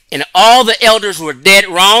 And all the elders were dead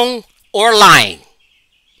wrong or lying.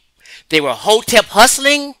 They were hotep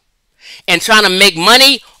hustling and trying to make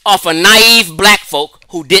money off of naive black folk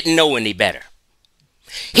who didn't know any better.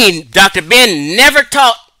 Dr. Ben never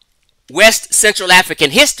taught West Central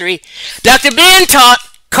African history. Dr. Ben taught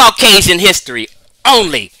Caucasian history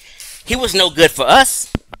only. He was no good for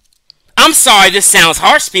us. I'm sorry this sounds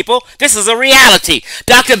harsh, people. This is a reality.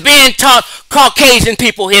 Dr. Ben taught Caucasian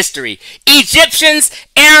people history. Egyptians,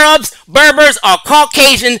 Arabs, Berbers are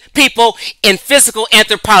Caucasian people in physical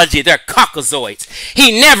anthropology. They're Caucasoids.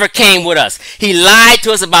 He never came with us. He lied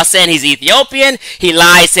to us about saying he's Ethiopian. He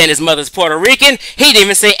lied saying his mother's Puerto Rican. He didn't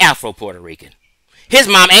even say Afro-Puerto Rican. His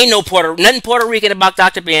mom ain't nothing Puerto Rican about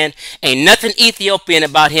Dr. Ben. Ain't nothing Ethiopian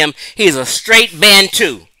about him. He's a straight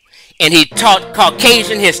Bantu. And he taught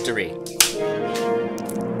Caucasian history.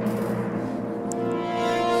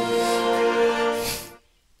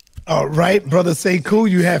 All right, Brother Sekou,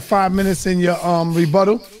 you have 5 minutes in your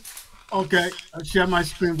rebuttal. Okay, I'll share my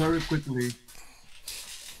screen very quickly.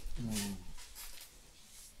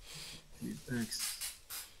 Thanks.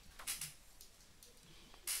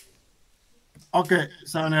 Okay,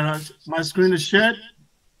 sa.neter, my screen is shared.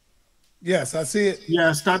 Yes, I see it.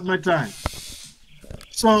 Yeah, start my time.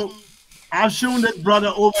 So I've shown that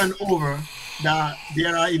brother over and over that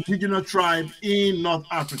there are indigenous tribes in North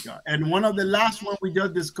Africa. And one of the last one we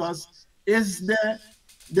just discussed is the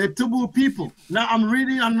Tubu people. Now I'm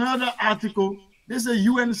reading another article. This is a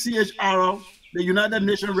UNHCR, the United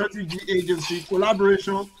Nations Refugee Agency,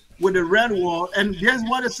 collaboration with the Red Wall. And here's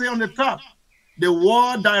what it says on the top. The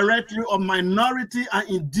War Directory of Minority and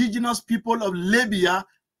Indigenous People of Libya,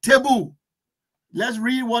 Tebu. Let's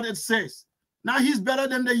read what it says. Now he's better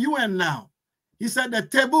than the UN now. He said that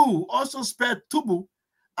Tebu, also spelled Tubu,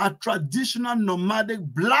 a traditional nomadic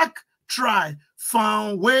black tribe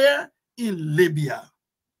found where? In Libya,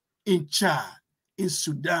 in Chad, in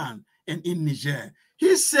Sudan, and in Niger.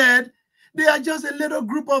 He said they are just a little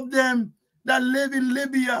group of them that live in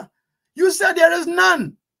Libya. You said there is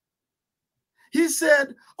none. He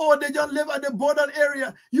said, oh, they just live at the border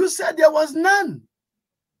area. You said there was none.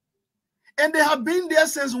 And they have been there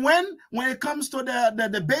since when it comes to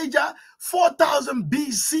the Beja, 4000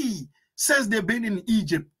 BC, since they've been in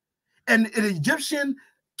Egypt. And the Egyptian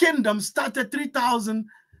kingdom started 3100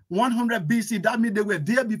 BC. That means they were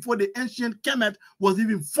there before the ancient Kemet was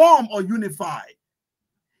even formed or unified.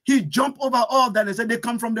 He jumped over all that and said they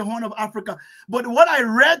come from the Horn of Africa. But what I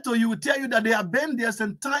read to you would tell you that they have been there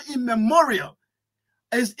since time immemorial.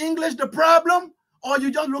 Is English the problem? Or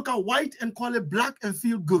you just look at white and call it black and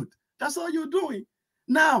feel good? That's all you're doing.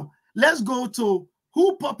 Now, let's go to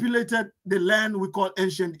who populated the land we call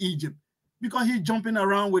ancient Egypt, because he's jumping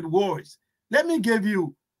around with words. Let me give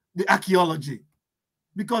you the archaeology.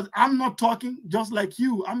 because I'm not talking just like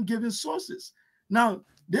you. I'm giving sources. Now,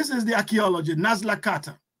 this is the archaeology, Nazla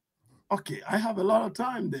Kata. Okay, I have a lot of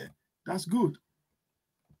time there. That's good.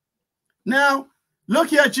 Now, look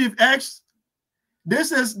here, Chief X.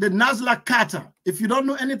 This is the Nazla Kata. If you don't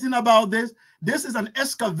know anything about this, this is an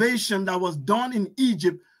excavation that was done in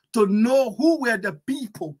Egypt to know who were the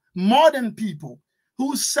people, modern people,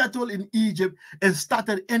 who settled in Egypt and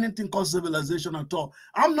started anything called civilization at all.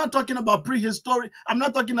 I'm not talking about prehistory. I'm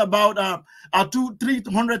not talking about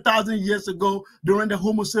 300,000 years ago during the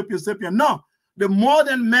Homo sapiens sapiens. No, the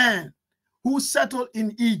modern man who settled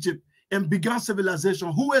in Egypt and began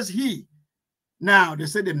civilization. Who is he? Now, they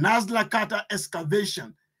say the Nazla Kata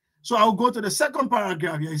excavation. So I'll go to the second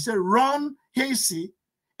paragraph here. He said, Ron Hasey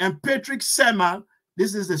and Patrick Semal,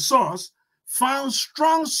 this is the source, found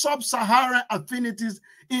strong sub-Saharan affinities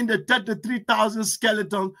in the 33,000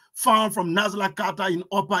 skeletons found from Nazla Kata in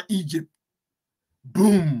Upper Egypt.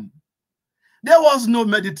 Boom. There was no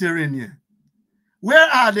Mediterranean. Where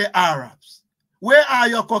are the Arabs? Where are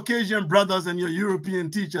your Caucasian brothers and your European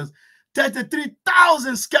teachers?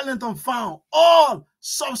 33,000 skeletons found, all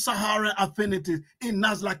sub-Saharan affinities in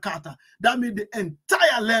Nazla Kata. That means the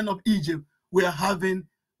entire land of Egypt were having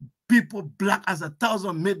people black as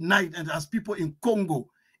 1,000 midnight and as people in Congo.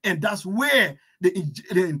 And that's where the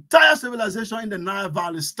entire civilization in the Nile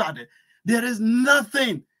Valley started. There is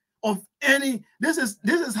nothing of any, this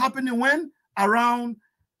is happening when? Around,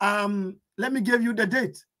 let me give you the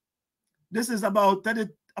date. This is about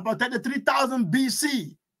 33,000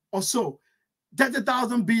 BC or so.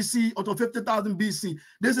 30,000 BC or to 50,000 BC.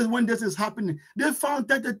 This is when this is happening. They found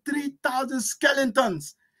 33,000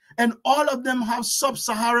 skeletons, and all of them have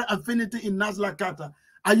sub-Saharan affinity in Nazla Kata.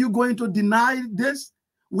 Are you going to deny this?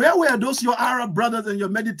 Where were those your Arab brothers and your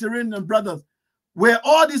Mediterranean brothers? Where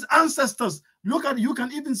all these ancestors, look at, you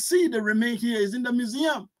can even see the remain here, is in the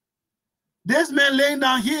museum. This man laying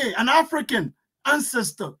down here, an African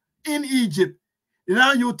ancestor in Egypt.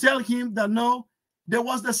 Now you tell him that no, there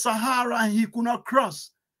was the Sahara and he could not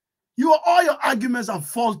cross. All your arguments are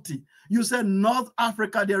faulty. You said North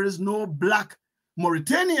Africa, there is no black.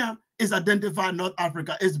 Mauritania is identified North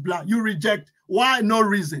Africa, it's black. You reject. Why? No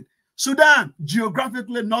reason. Sudan,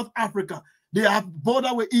 geographically North Africa. They have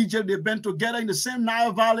border with Egypt. They've been together in the same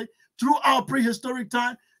Nile Valley throughout prehistoric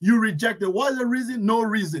time. You reject it. What is the reason? No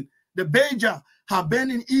reason. The Beja have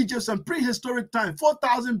been in Egypt since prehistoric time,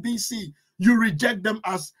 4,000 BC. You reject them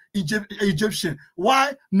as Egyptian.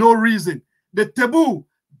 Why? No reason. The Tebu,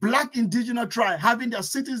 black indigenous tribe, having their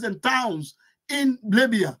cities and towns in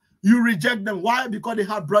Libya, you reject them. Why? Because they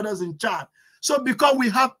have brothers in Chad. So because we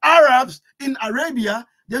have Arabs in Arabia,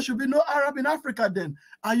 there should be no Arab in Africa then.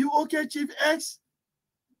 Are you okay, Chief X?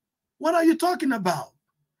 What are you talking about?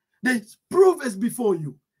 The proof is before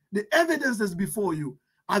you. The evidence is before you.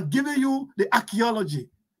 I've given you the archaeology,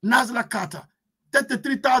 Nazla Kata,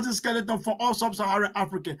 33,000 skeletons for all sub-Saharan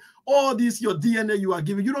Africa. All these, your DNA you are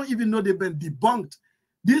giving, you don't even know they've been debunked.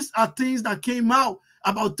 These are things that came out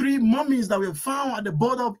about 3 mummies that were found at the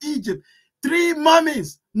border of Egypt. 3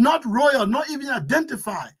 mummies, not royal, not even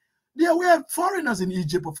identified. There were foreigners in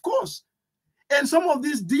Egypt, of course. And some of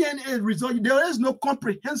these DNA results, there is no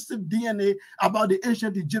comprehensive DNA about the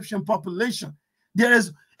ancient Egyptian population. There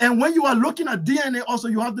is, and when you are looking at DNA also,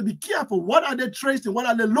 you have to be careful. What are they tracing? What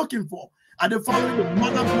are they looking for? Are they following the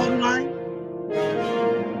mother bloodline?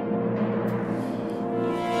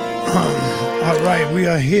 All right, we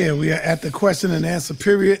are here. We are at the question and answer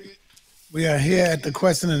period. We are here at the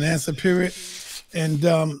question and answer period.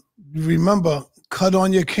 And remember, cut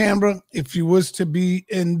on your camera if you wish to be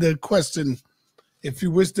in the question, if you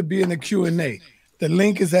wish to be in the Q&A. The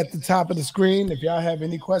link is at the top of the screen. If y'all have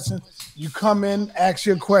any questions, you come in, ask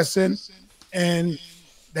your question, and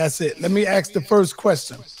that's it. Let me ask the first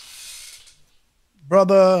question.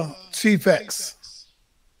 Brother Chief X,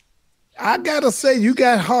 I gotta say, you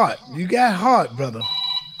got heart. You got heart, brother.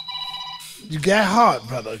 You got heart,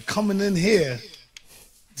 brother. Coming in here,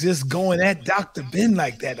 just going at Dr. Ben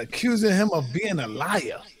like that, accusing him of being a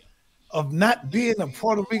liar, of not being a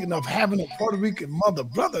Puerto Rican, of having a Puerto Rican mother.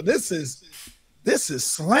 Brother, this is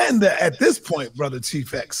slander at this point, brother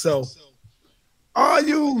Chief X. So are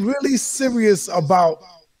you really serious about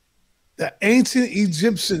the ancient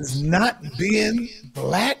Egyptians not being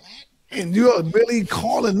black? And you're really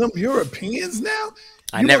calling them Europeans now?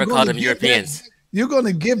 I never called them Europeans. You're going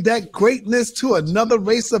to give that greatness to another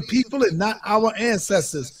race of people and not our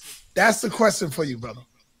ancestors. That's the question for you, brother.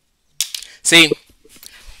 See,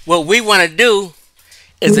 what we want to do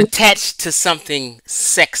is attach to something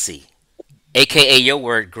sexy, aka your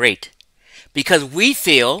word, great, because we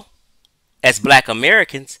feel as black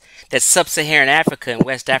Americans that sub-Saharan Africa and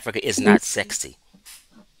West Africa is not sexy.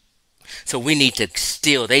 So we need to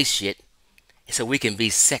steal they shit so we can be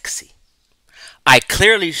sexy. I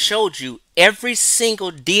clearly showed you every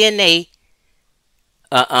single DNA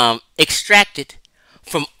extracted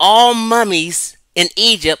from all mummies in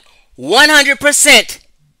Egypt. 100%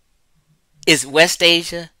 is West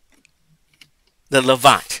Asia, the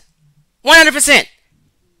Levant. 100%.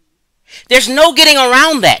 There's no getting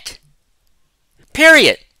around that.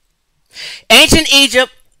 Period. Ancient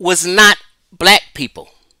Egypt was not black people.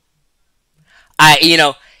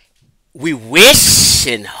 We wish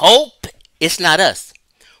and hope it's not us.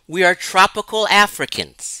 We are tropical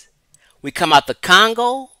Africans. We come out the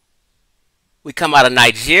Congo. We come out of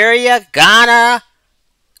Nigeria, Ghana.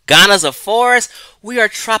 Ghana's a forest. We are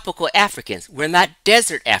tropical Africans. We're not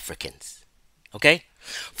desert Africans. Okay?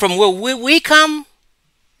 From where we come,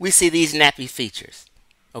 we see these nappy features.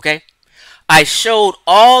 Okay? I showed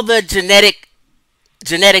all the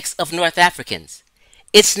genetics of North Africans.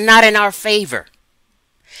 It's not in our favor.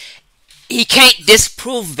 He can't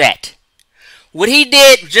disprove that. What he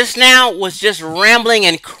did just now was just rambling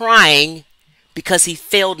and crying because he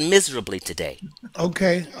failed miserably today.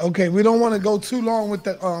 Okay. We don't want to go too long with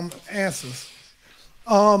the answers.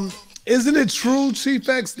 Isn't it true, Chief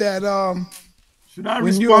X, that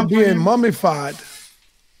when you are being mummified,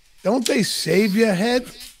 don't they shave your head?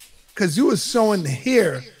 Because you were showing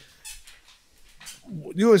hair.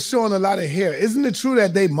 You were showing a lot of hair. Isn't it true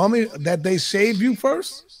that they shave you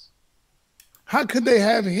first? How could they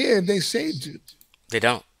have hair if they shaved you? They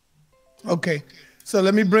don't. Okay. So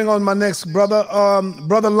let me bring on my next brother.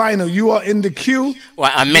 Brother Lionel, you are in the queue. Well,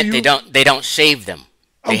 I meant they don't shave them.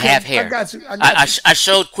 They have hair. I got you. I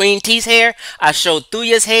showed Queen T's hair. I showed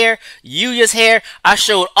Thuya's hair. Yuya's hair. I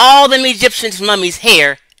showed all them Egyptian mummies'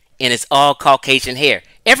 hair, and it's all Caucasian hair.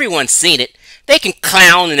 Everyone's seen it. They can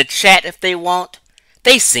clown in the chat if they want.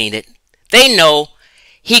 They seen it. They know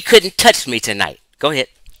he couldn't touch me tonight. Go ahead.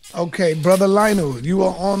 Okay, Brother Lionel, you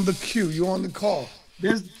are on the queue. You're on the call.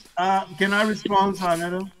 Can I respond,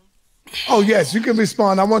 sa.neter? Oh, yes, you can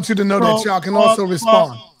respond. I want you to know that y'all can also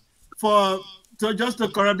respond. So just to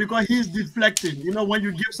correct, because he's deflecting. You know, when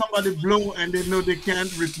you give somebody blow and they know they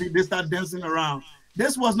can't repeat, they start dancing around.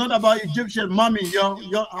 This was not about Egyptian mummy, yo.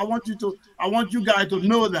 I want you guys to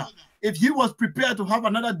know that. If he was prepared to have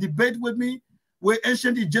another debate with me with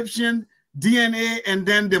ancient Egyptian DNA and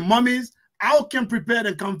then the mummies, I can prepare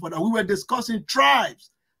and come for that. We were discussing tribes.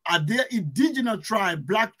 Are there indigenous tribe,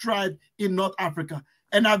 black tribe in North Africa?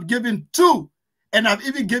 And I've given 2, and I've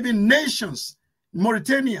even given nations.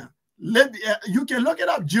 Mauritania. You can look it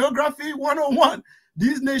up. Geography 101.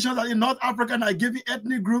 These nations are in North Africa, and I give you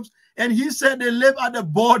ethnic groups. And he said they live at the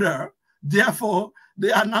border, therefore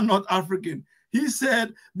they are not North African. He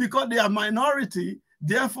said because they are minority,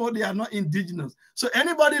 therefore they are not indigenous. So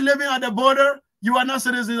anybody living at the border, you are not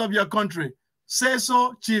citizens of your country. Say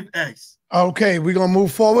so, Chief X. Okay, we're gonna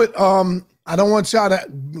move forward. I don't want y'all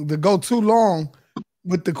to go too long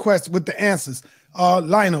with the answers.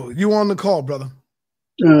 Lionel, you on the call, brother?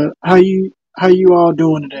 How you all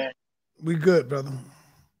doing today? We good, brother.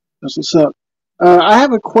 That's what's up. I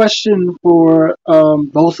have a question for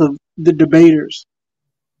both of the debaters.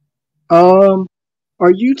 Are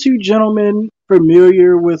you two gentlemen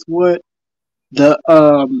familiar with what the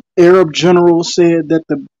Arab general said that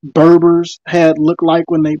the Berbers had looked like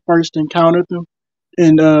when they first encountered them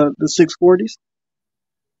in the 640s?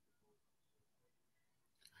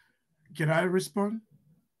 Can I respond?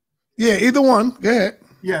 Yeah, either one. Go ahead.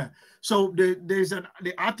 Yeah. So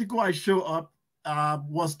the article I show up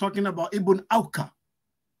was talking about Ibn Auka.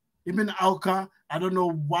 Ibn Auka, I don't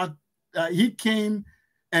know what, he came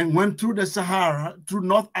and went through the Sahara, through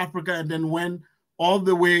North Africa, and then went all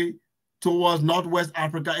the way towards Northwest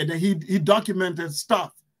Africa. And then he documented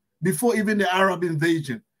stuff before even the Arab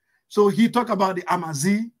invasion. So he talked about the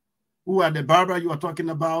Amazi, who are the Berber you are talking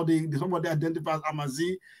about, somebody identified as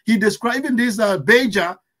Amazi. He described even this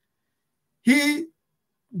Beja,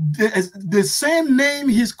 the same name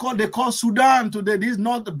they call Sudan today. These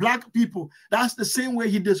not the black people. That's the same way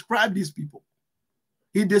he described these people.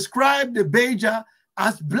 He described the Beja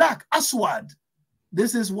as black, Aswad.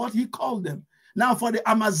 This is what he called them. Now for the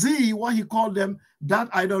Amazi, what he called them, that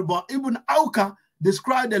I don't know. But Ibn Auka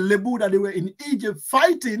described the Lebu that they were in Egypt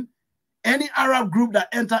fighting any Arab group that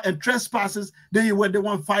enter and trespasses. They were the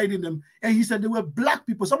one fighting them. And he said they were black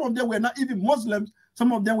people. Some of them were not even Muslims.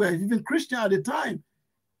 Some of them were even Christian at the time,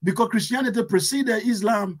 because Christianity preceded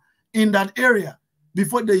Islam in that area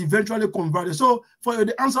before they eventually converted. So for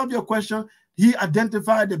the answer of your question, he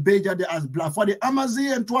identified the Beja as black. For the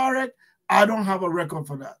Amazi and Tuareg, I don't have a record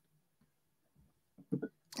for that.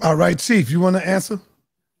 All right, Chief, you want to answer?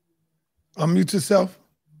 Unmute yourself.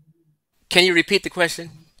 Can you repeat the question?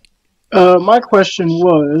 My question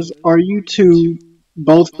was, are you two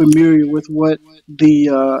both familiar with what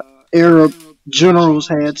the Arab generals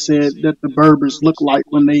had said that the Berbers looked like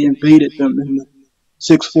when they invaded them in the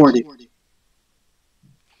 640?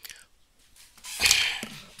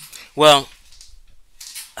 Well,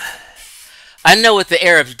 I know what the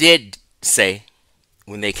Arabs did say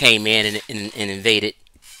when they came in and invaded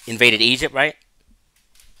Egypt, right?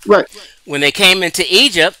 Right. When they came into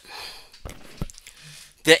Egypt,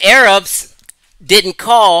 the Arabs didn't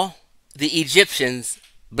call the Egyptians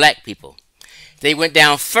black people. They went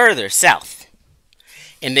down further south,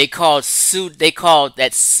 and they called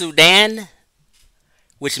that Sudan,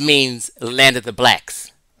 which means land of the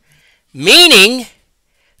blacks, meaning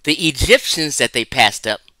the Egyptians that they passed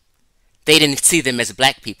up, they didn't see them as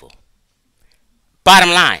black people. Bottom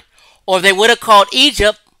line. Or they would have called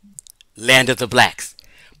Egypt land of the blacks.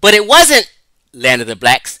 But it wasn't land of the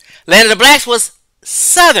blacks. Land of the blacks was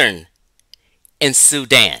southern in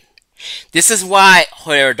Sudan. This is why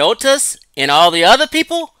Herodotus and all the other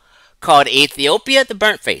people called Ethiopia the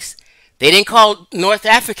burnt face. They didn't call North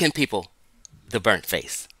African people the burnt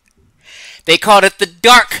face. They called it the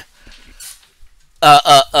dark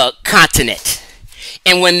continent.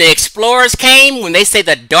 And when the explorers came, when they say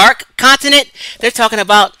the dark continent, they're talking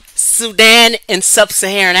about Sudan and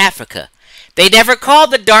sub-Saharan Africa. They never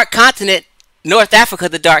called the dark continent North Africa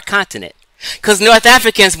the dark continent, because North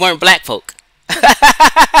Africans weren't black folk.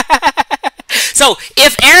 So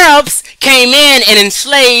if Arabs came in and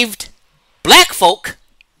enslaved black folk,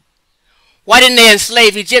 why didn't they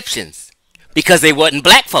enslave Egyptians? Because they wasn't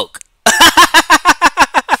black folk.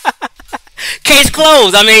 Case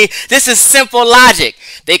closed. I mean, this is simple logic.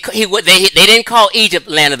 They didn't call Egypt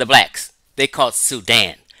land of the blacks. They called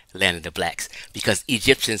Sudan land of the blacks because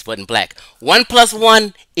Egyptians wasn't black. 1 +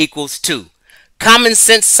 1 = 2. Common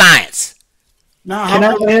sense science. Now, Can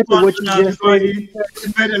I add to what you just said? He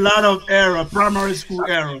made a lot of error, primary school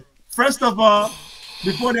error. First of all,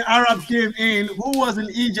 before the Arabs came in, who was in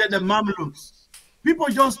Egypt? The Mamluks. People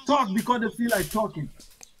just talk because they feel like talking.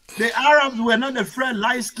 The Arabs were not afraid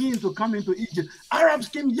light skin to come into Egypt. Arabs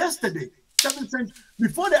came yesterday, 7th century.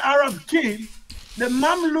 Before the Arabs came, the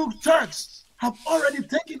Mamluk Turks have already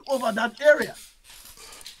taken over that area.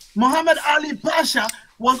 Muhammad Ali Pasha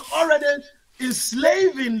was already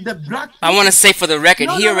enslaving the black people. I want to say for the record,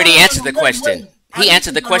 he already answered the question. He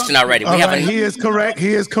answered the question already. All right, he is correct.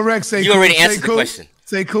 He is correct. Sekou. You already answered the question.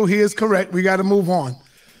 Sekou, he is correct. We got to move on.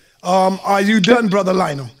 Are you done, Brother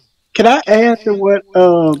Lionel? Can I add to what?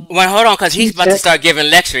 Well, hold on, because he's about to start giving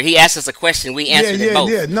lecture. He asked us a question. We answered it both.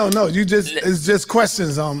 Yeah. No. It's just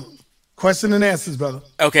questions. Question and answers, brother.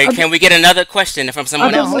 Okay. Can we get another question from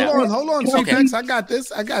someone else? Hold on, Chief. I got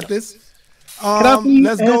this.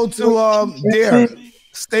 Let's go to Dare.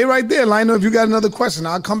 Stay right there, Lionel. If you got another question,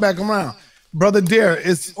 I'll come back around. Brother Dare,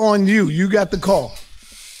 it's on you. You got the call.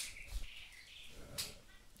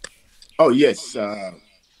 Oh yes.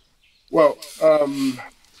 Well,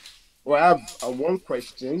 I have one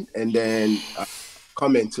question and then a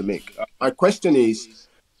comment to make. My question is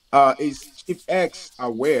Chief X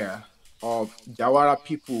aware of Jawara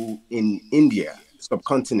people in India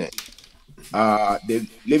subcontinent? They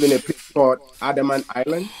live in a place called Andaman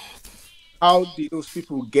Island. How did those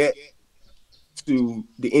people get to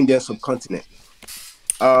the Indian subcontinent?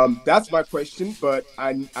 That's my question, but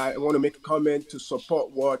I want to make a comment to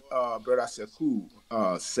support what Brother Sekou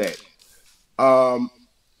said.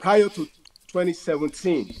 Prior to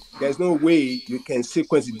 2017, there's no way you can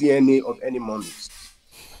sequence the DNA of any mummies.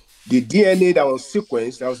 The DNA that was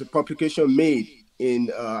sequenced, that was a publication made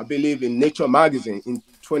in, I believe, in Nature magazine in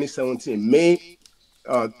 2017, May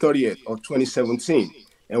 30th of 2017.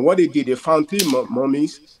 And what they did, they found 3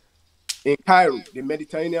 mummies in Cairo, the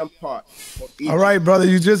Mediterranean part of Egypt. All right, brother,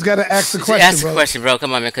 you just got to ask the question, ask the question, bro.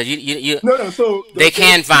 Come on, man, because you. No. So they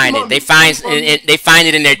can find it. They find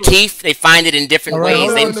it in their teeth. They find it in different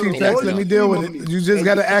ways. Let me deal with it. You just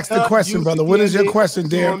got to ask the question, brother. What is your question,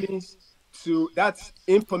 dear? So that's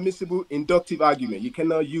impermissible inductive argument. You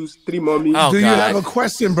cannot use 3 mummies. Do you have a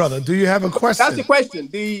question, brother? Do you have a question? That's the question.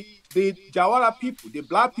 The Jawara people, the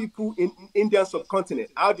black people in Indian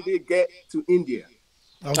subcontinent, how did they get to India?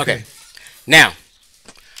 Okay. Now,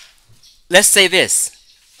 let's say this.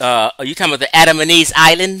 Are you talking about the Andamanese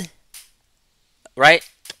Island? Right?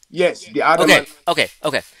 Yes, the Andaman.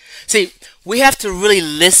 Okay. See, we have to really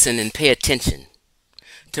listen and pay attention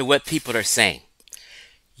to what people are saying.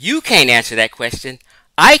 You can't answer that question.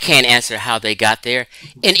 I can't answer how they got there.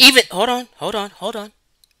 And even, hold on.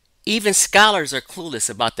 Even scholars are clueless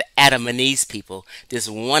about the Adamanese people, this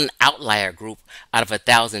one outlier group out of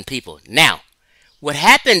 1,000 people. Now, what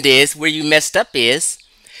happened is, where you messed up is,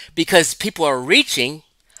 because people are reaching,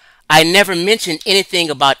 I never mentioned anything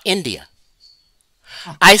about India.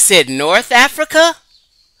 I said North Africa,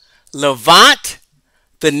 Levant,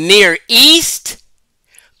 the Near East,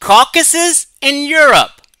 Caucasus, and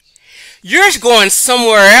Europe. You're going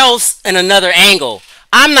somewhere else in another angle.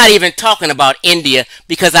 I'm not even talking about India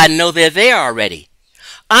because I know they're there already.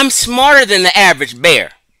 I'm smarter than the average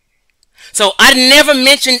bear. So I never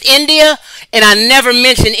mentioned India, and I never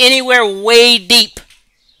mentioned anywhere way deep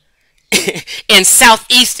in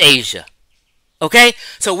Southeast Asia. Okay?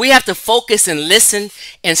 So we have to focus and listen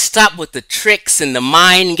and stop with the tricks and the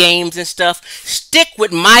mind games and stuff. Stick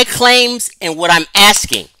with my claims and what I'm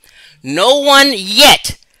asking. No one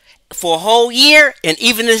yet, for a whole year, and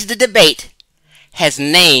even as the debate, has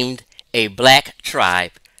named a black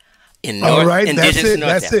tribe in North. All right, Indigenous that's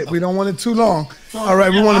North it. Africa. We don't want it too long. All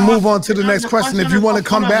right, we want to move on to the next question. If you want to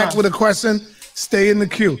come back with a question, stay in the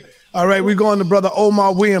queue. All right, we're going to Brother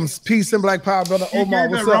Omar Williams. Peace and black power, Brother Omar. He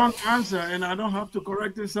gave What's the up? wrong answer, and I don't have to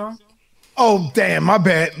correct it, sir. Oh, damn, my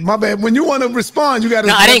bad. My bad. When you want to respond, you got to.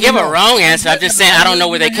 No, I didn't give a wrong answer. I'm just saying I don't know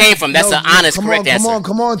where they came from. That's an honest, correct answer.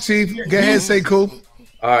 Come on, Chief. Go ahead, Sekou.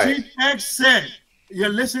 All right. Chief X said, you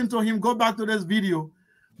listen to him, go back to this video.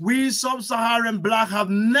 We sub-Saharan black have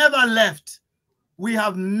never left. We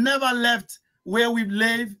have never left where we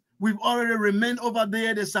live. We've already remained over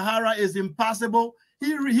there. The Sahara is impassable.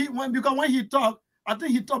 Because when he talked, I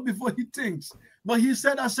think he talked before he thinks. But he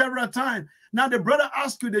said that several times. Now the brother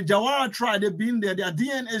asked you, the Jawara tribe, they've been there. Their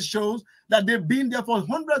DNA shows that they've been there for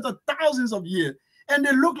hundreds of thousands of years. And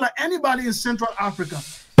they look like anybody in Central Africa.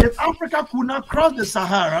 If Africa could not cross the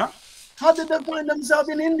Sahara, how did they find themselves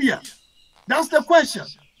in India? That's the question.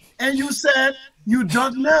 And you said you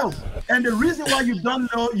don't know. And the reason why you don't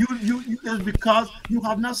know is because you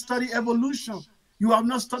have not studied evolution. You have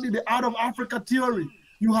not studied the out of Africa theory.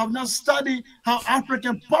 You have not studied how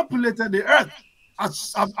Africans populated the earth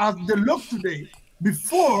as they look today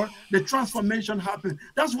before the transformation happened.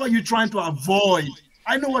 That's what you're trying to avoid.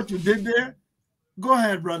 I know what you did there. Go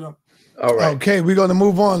ahead, brother. All right. Okay, we're going to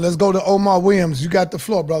move on. Let's go to Omar Williams. You got the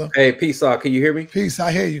floor, brother. Hey, peace, can you hear me? Peace,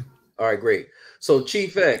 I hear you. All right, great. So,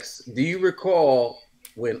 Chief X, do you recall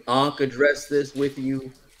when Ankh addressed this with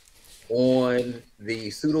you on the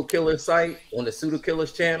Pseudo Killer site, on the Pseudo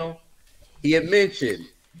Killers channel? He had mentioned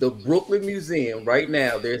the Brooklyn Museum. Right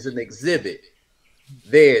now, there's an exhibit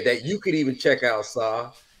there that you could even check out,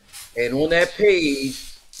 Sa. And on that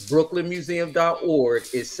page, brooklynmuseum.org,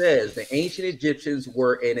 it says the ancient Egyptians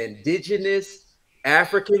were an indigenous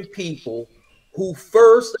African people who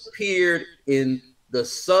first appeared in the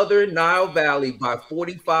southern Nile Valley by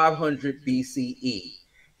 4500 BCE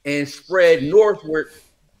and spread northward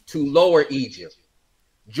to Lower Egypt,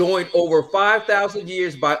 joined over 5,000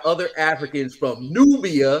 years by other Africans from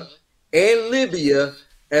Nubia and Libya,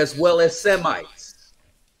 as well as Semites.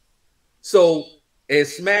 So, and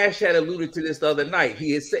Smash had alluded to this the other night.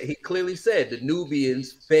 He clearly said the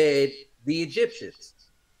Nubians fed the Egyptians.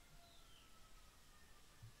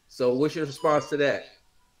 So, what's your response to that?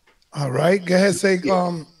 All right, go ahead,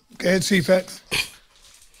 go ahead, Chief X.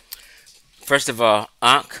 First of all,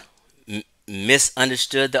 Ankh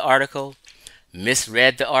misunderstood the article,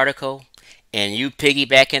 misread the article, and you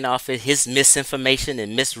piggybacking off of his misinformation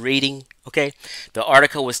and misreading. Okay, the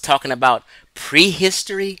article was talking about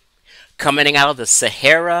prehistory, coming out of the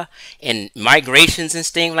Sahara and migrations and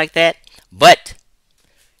things like that. But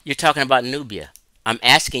you're talking about Nubia. I'm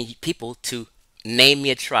asking people to name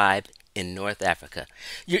me a tribe in North Africa.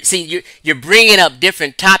 You're bringing up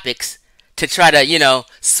different topics to try to,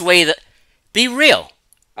 sway the. Be real.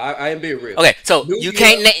 I am being real. Okay, so Nubia,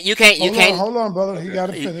 you can't. Hold on, brother. You got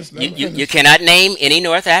to finish. You cannot name any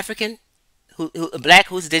North African,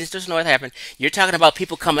 who's indigenous North African. You're talking about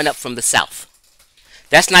people coming up from the south.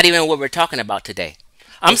 That's not even what we're talking about today.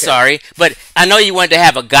 I'm sorry, but I know you wanted to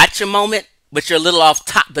have a gotcha moment, but you're a little off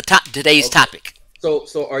today's topic.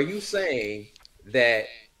 So are you saying that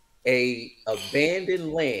a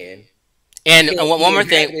abandoned land? And one more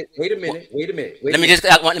thing. Wait a minute. Let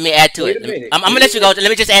me add to it. I'm gonna let you go. Let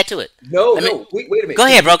me just add to it. No. Wait a minute. Go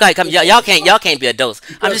ahead, bro. Go ahead. Come. Y'all can't be adults.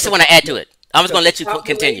 I just want to add to it. I'm just gonna let you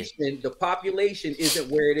continue. The population isn't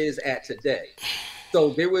where it is at today. So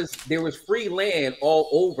there was free land all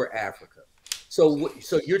over Africa. So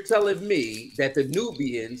you're telling me that the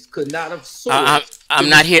Nubians could not have sourced? I'm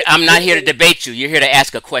not here to debate you. You're here to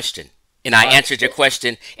ask a question, and I answered your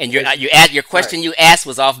question. And your question you asked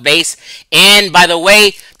was off base. And by the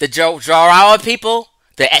way, the Jarawa people,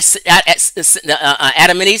 the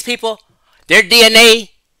Adamese people, their DNA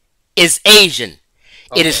is Asian.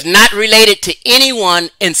 Okay. It is not related to anyone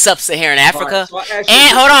in sub-Saharan Africa. Right, so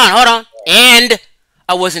and hold on. And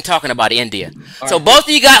I wasn't talking about India. So both of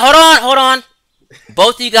you guys, hold on.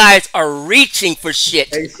 Both of you guys are reaching for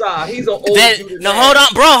shit. Hey, Sa, he's an old dude. No, hold on,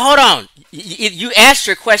 bro. Hold on. You asked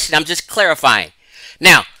your question. I'm just clarifying.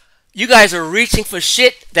 Now, you guys are reaching for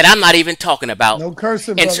shit that I'm not even talking about. No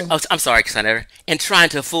cursing, brother. I'm sorry, sa.neter. And trying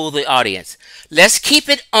to fool the audience. Let's keep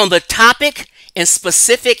it on the topic and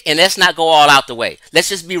specific, and let's not go all out the way. Let's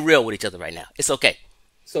just be real with each other right now. It's okay.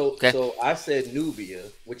 So I said Nubia,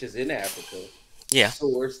 which is in Africa. Yeah.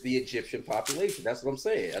 Source the Egyptian population. That's what I'm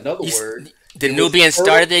saying. Another word. The Nubians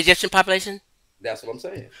started the Egyptian population? That's what I'm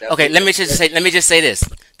saying. Okay, let me just say this.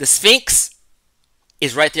 The Sphinx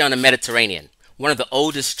is right there on the Mediterranean. One of the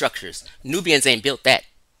oldest structures. Nubians ain't built that.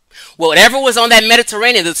 Well, whatever was on that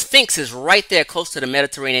Mediterranean, the Sphinx is right there close to the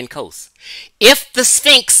Mediterranean coast. If the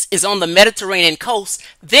Sphinx is on the Mediterranean coast,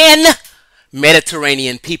 then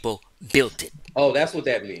Mediterranean people built it. Oh, that's what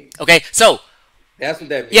that means. Okay, so that's what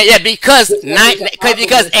that means. Yeah, because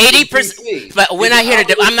 80%. But we're not here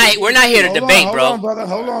to. We're not here to debate, bro. Hold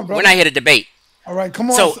on, brother. We're not here to debate. All right, come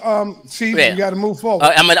on. So, Chief, you got to move forward.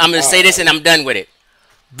 I'm gonna say this, and I'm done with it.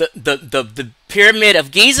 The Pyramid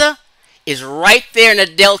of Giza is right there in the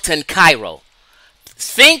Delta in Cairo.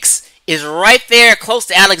 Sphinx is right there close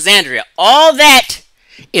to Alexandria. All that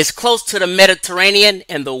is close to the Mediterranean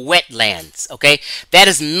and the wetlands, okay? That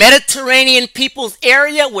is Mediterranean people's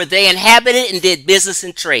area where they inhabited and did business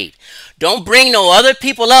and trade. Don't bring no other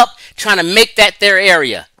people up trying to make that their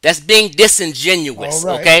area. That's being disingenuous,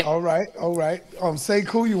 okay? All right.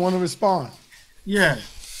 Sekou, you want to respond? Yeah.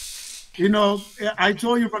 You know, I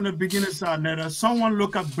told you from the beginning, sa.neter, someone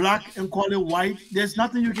look at black and call it white. There's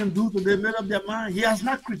nothing you can do to they made up their mind. He has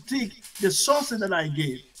not critiqued the sources that I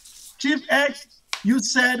gave. Chief X, you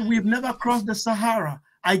said we've never crossed the Sahara.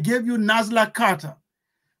 I gave you Nazla Carter,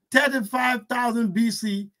 35,000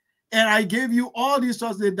 BC, and I gave you all these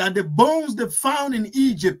sources that the bones they found in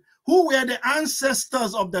Egypt, who were the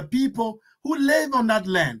ancestors of the people who live on that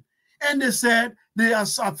land. And they said they have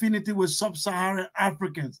affinity with sub-Saharan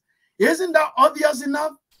Africans. Isn't that obvious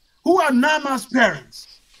enough? Who are Nama's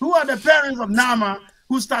parents? Who are the parents of Nama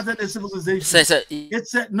who started the civilization? It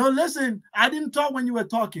said, no, listen, I didn't talk when you were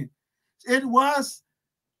talking. They were.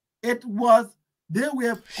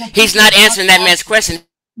 He's not answering that man's question.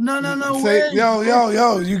 No.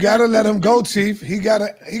 Yo, you gotta let him go, Chief. He can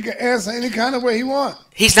answer any kind of way he wants.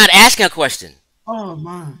 He's not asking a question. Oh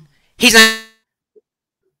man. He's not.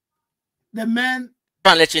 The man.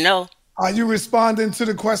 I'll let you know. Are you responding to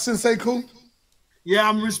the question, Sekou? Yeah,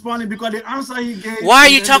 I'm responding because the answer he gave. Why are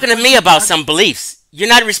you talking to me about some beliefs? You're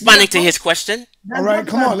not responding to his question. All right,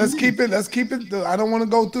 come on. Let's keep it. I don't want to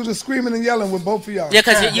go through the screaming and yelling with both of y'all. Yeah,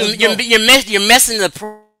 because you're messing the.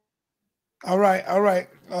 All right.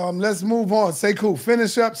 Let's move on. Sekou,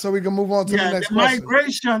 finish up so we can move on to the next question.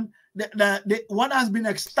 Migration. What has been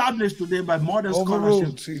established today by modern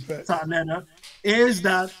scholarship is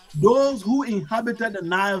that those who inhabited the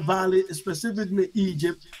Nile Valley, specifically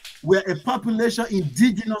Egypt, were a population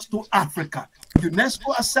indigenous to Africa.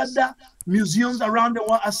 UNESCO accept that, museums around the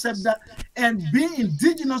world accept that, and being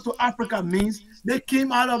indigenous to Africa means they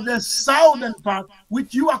came out of the southern part,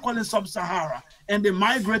 which you are calling sub-Sahara, and they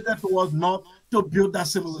migrated towards north to build that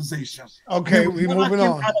civilization. Okay, we're moving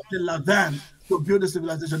on. Out of the Levant to build the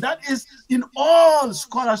civilization. That is in all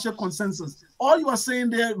scholarship consensus. All you are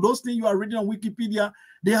saying there, those things you are reading on Wikipedia,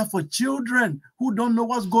 they are for children who don't know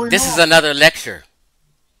what's going on. This is another lecture.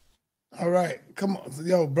 All right, come on.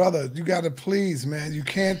 Yo, brother, you got to please, man. You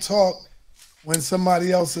can't talk when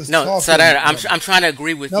somebody else is talking. No, sa.neter, I'm trying to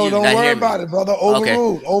agree with you. No, don't worry about it, brother.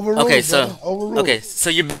 Overruled. Overruled. Okay, so brother. Overruled. Okay, so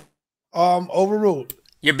you're overruled.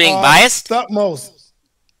 You're being biased? Thutmoses,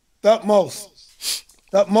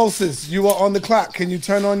 you are on the clock. Can you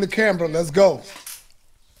turn on the camera? Let's go.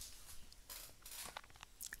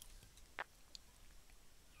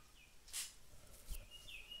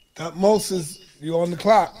 Thutmoses, you on the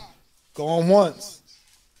clock. Go on once.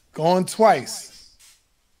 Go on twice.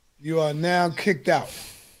 You are now kicked out.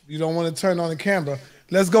 You don't want to turn on the camera.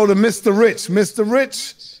 Let's go to Mr. Rich. Mr.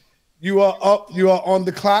 Rich, you are up. You are on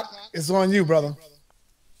the clock. It's on you, brother.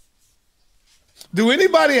 Do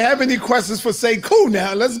anybody have any questions for Sekou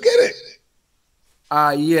now? Let's get it.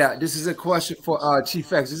 Yeah, this is a question for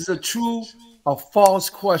Chief X. This is a true or false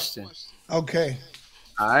question. Okay.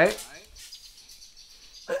 All right.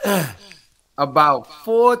 About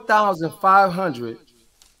 4,500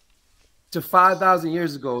 to 5,000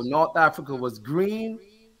 years ago, North Africa was green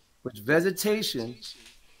with vegetation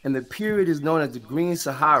and the period is known as the Green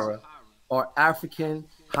Sahara or African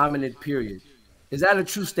hominid period. Is that a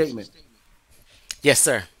true statement? Yes,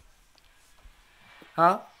 sir.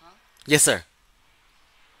 Huh? Yes, sir.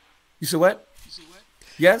 You said what?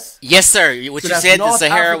 Yes? Yes, sir. What So you that's said, the North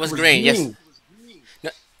Sahara Africa was was green. Yes. green. No,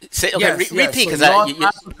 say, okay, Yes, repeat, yes. because So North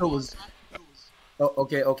Africa was. Oh,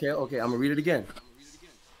 okay. I'm gonna read it again.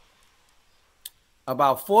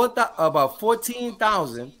 About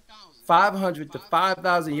 14,500 to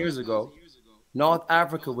 5,000 years ago, North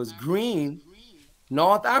Africa was green.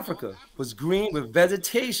 North Africa was green with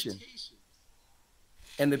vegetation,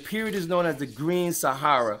 and the period is known as the Green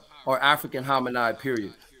Sahara or African hominid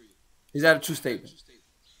period. Is that a true statement?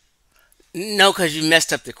 No, because you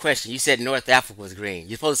messed up the question. You said North Africa was green.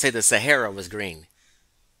 You're supposed to say the Sahara was green.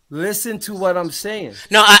 Listen to what I'm saying.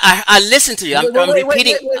 No, I listened to you. I'm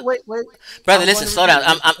repeating. Wait. Brother, listen, slow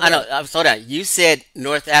down. I know. Slow down. You said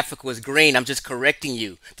North Africa was green. I'm just correcting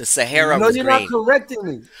you. The Sahara was green. No, you're not correcting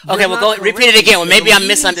me. Okay, well, go repeat it again. Well, maybe I'm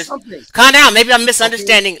misunderstanding. Calm down. Maybe I'm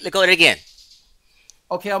misunderstanding. Okay. Go it again.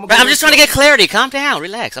 Okay, I'm just trying to get clarity. Calm down.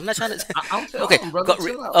 Relax. I'm not trying to. Okay.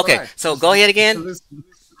 Okay. So go ahead again.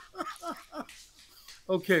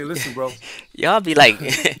 Okay, listen, bro. Y'all be like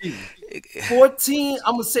 14.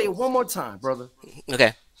 I'm gonna say it one more time, brother.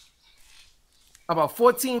 Okay. About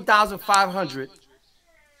 14,500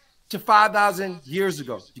 to 5,000 years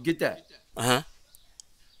ago. You get that?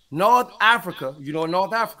 North Africa, you know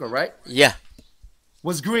North Africa, right? Yeah.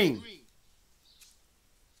 Was green.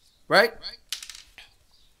 Right?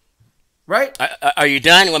 Right? Are you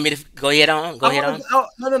done? You want me to go ahead on? No.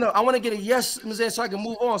 I want to get a yes, so I can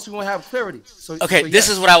move on, so we won't have clarity. So, okay, so this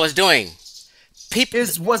is what I was doing.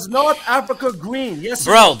 Was North Africa green? Yes,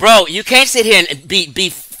 bro, you can't sit here and be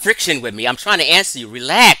friction with me. I'm trying to answer you.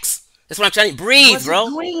 Relax. That's what I'm trying to breathe, was bro.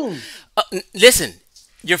 It green? Listen,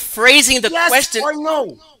 you're phrasing the question. Or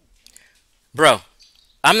no, bro.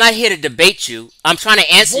 I'm not here to debate you. I'm trying to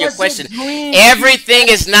answer your question. Everything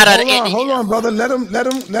is not Hold on, brother. Let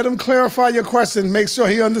him clarify your question. Make sure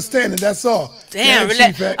he understands it. That's all. Damn,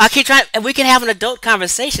 relax. I keep trying. We can have an adult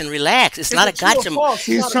conversation. Relax. It's not a gotcha.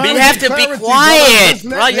 You have to be quiet,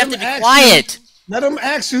 bro. You have to be quiet. Let him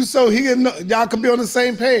ask you so y'all can be on the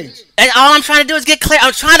same page. And all I'm trying to do is get clear.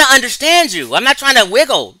 I'm trying to understand you. I'm not trying to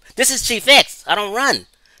wiggle. This is Chief X. I don't run.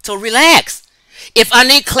 So relax. If I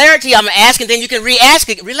need clarity, I'm asking, then you can re-ask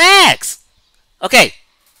it. Relax. Okay.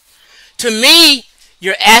 To me,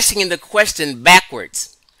 you're asking the question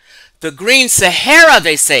backwards. The Green Sahara,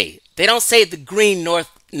 they say. They don't say the Green North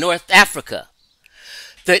Africa.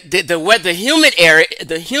 The humid area,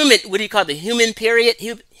 what do you call it? The humid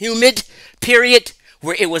period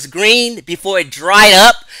where it was green before it dried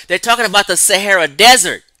up. They're talking about the Sahara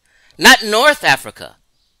Desert, not North Africa.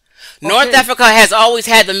 North Africa has always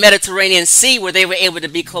had the Mediterranean Sea where they were able to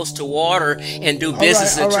be close to water and do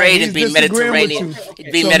business and trade and be Mediterranean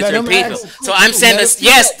people. So I'm saying this,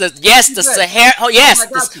 the Sahara, hold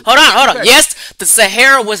on. Yes, the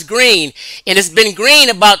Sahara was green, and it's been green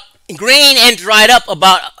and dried up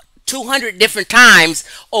about 200 different times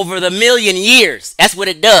over the million years. That's what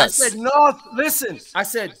it does. I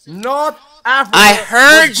said North Africa. I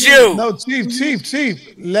heard you. No,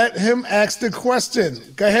 Chief. Let him ask the question.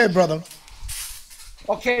 Go ahead, brother.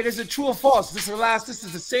 Okay, there's a true or false. This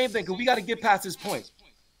is the same thing, because we got to get past this point.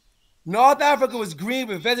 North Africa was green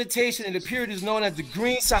with vegetation, and the period is known as the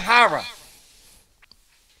Green Sahara.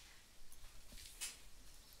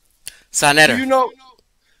 sa.neter. Do you know?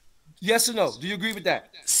 Yes or no? Do you agree with that?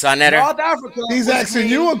 sa.neter. North Africa. He's asking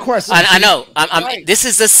you a question. I know. This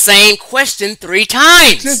is the same question 3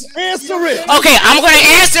 times. Just answer it. Okay, I'm going to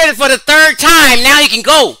answer it for the 3rd time. Now you can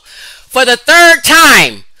go. For the 3rd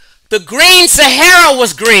time, the Green Sahara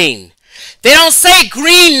was green. They don't say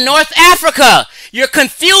green North Africa. You're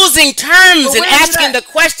confusing terms and asking the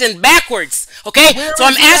question backwards. Okay, so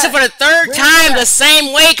I'm asking for the 3rd time the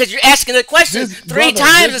same way because you're asking the question 3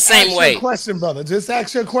 times the same way. Question, brother. Just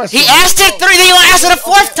ask your question. He asked it 3. Then he'll ask it a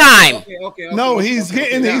 4th time. No, he's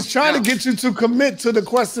trying to get you to commit to the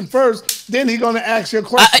question first. Then he's gonna ask your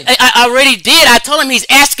question. I already did. I told him he's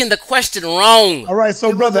asking the question wrong. All right,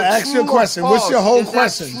 so brother, ask your question. What's your whole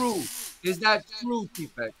question? Is that true,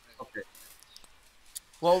 T-Peck? Okay.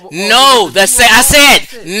 No, I said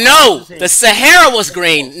no. The Sahara was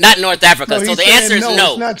green, not North Africa. So the answer is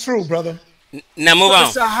no. It's not true, brother. Now move on.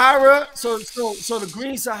 The Sahara. So the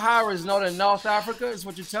Green Sahara is known in North Africa. Is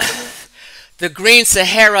what you're telling me? The Green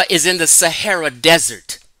Sahara is in the Sahara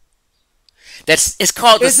Desert. It's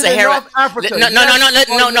called the Sahara.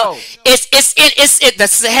 No. It's the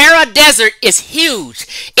Sahara Desert is huge.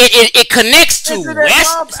 It connects to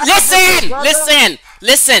west.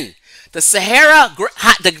 Listen. The Sahara,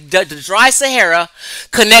 the dry Sahara,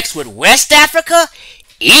 connects with West Africa,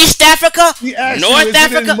 East Africa, North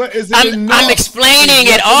Africa. I'm explaining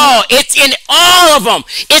it all. It's in all of them.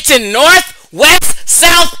 It's in North, West,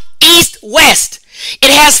 South, East, West.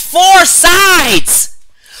 It has 4 sides.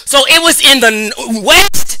 So it was in the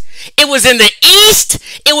West, it was in the East,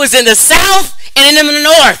 it was in the South, and in the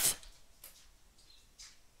North.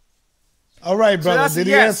 All right, brother. So did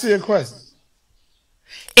he answer your question?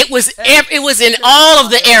 It was in all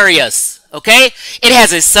of the areas. Okay, it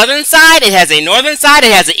has a southern side, it has a northern side,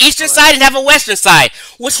 it has an eastern side, it has a western side.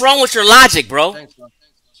 What's wrong with your logic, bro?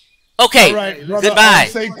 Okay, all right, brother, goodbye.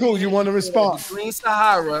 Sekou, you want to respond? Green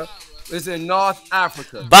Sahara is in North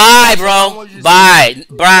Africa. Bye, bro. Bye.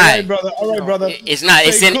 All right, brother. All right, brother. It's not.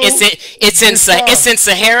 It's in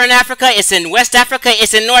Saharan Africa. It's in West Africa.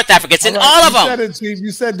 It's in North Africa. It's in all of them. You said it, Chief.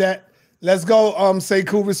 You said that. Let's go.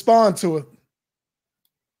 Sekou, respond to it.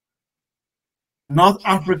 North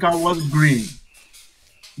Africa was green.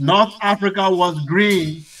 North Africa was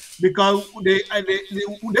green because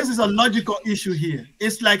this is a logical issue here.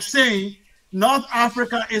 It's like saying North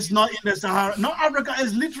Africa is not in the Sahara. North Africa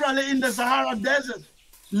is literally in the Sahara Desert.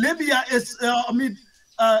 Libya is,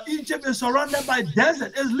 Egypt is surrounded by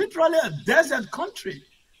desert. It's literally a desert country.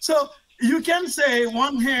 So you can say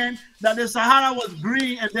one hand that the Sahara was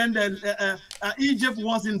green and then the, Egypt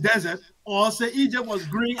was in desert, or say Egypt was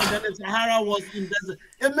green and then the Sahara was in desert.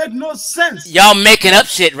 It makes no sense. Y'all making up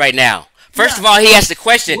shit right now. First of all, he asked the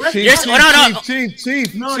question. Chief, I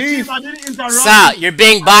didn't interrupt. Stop! You're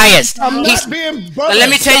being biased. I'm not being biased.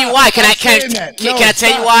 Let me tell you why. Can I tell you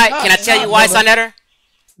why? Can I tell you why, sa.neter?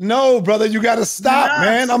 No, brother, you got to stop,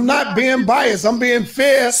 man. I'm not being biased. I'm being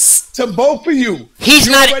fair to both of you. He's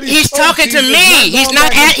not. He's talking to me. He's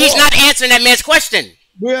not answering that man's question.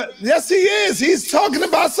 Well, yes, he is. He's talking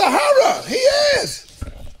about Sahara. He is.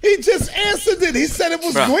 He just answered it. He said it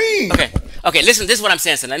was green. Okay. Listen, this is what I'm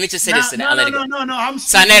saying. So let me just say this. No. I'm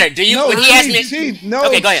sa.neter, do you? No, when he asked me, Chief, no,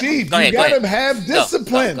 okay, go ahead. Chief, Go ahead. You gotta have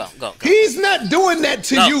discipline. Go. He's not doing that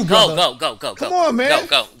to you, brother. Go. Come on, man.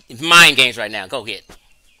 Go. Mind games right now. Go ahead.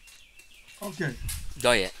 Okay.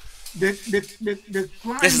 Go ahead. This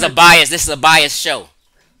is a bias. This is a biased show.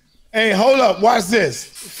 Hey, hold up. Watch this.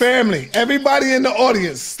 Family, everybody in the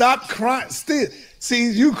audience, stop crying. See,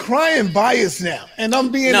 you crying bias now, and I'm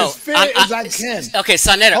being as fair as I can. Okay,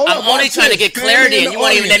 sa.neter, I'm only trying to get clarity, and you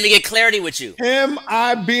won't even let me get clarity with you. Am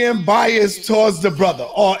I being biased towards the brother,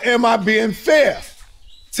 or am I being fair?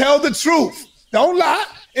 Tell the truth. Don't lie.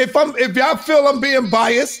 If y'all feel I'm being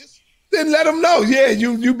biased, then let them know. Yeah,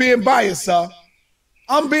 you being biased, sir.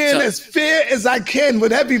 I'm being as fair as I can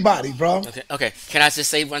with everybody, bro. Okay. Can I just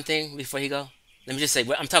say one thing before you go? Let me just say,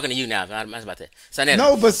 I'm talking to you now. I'm about to. sa.neter.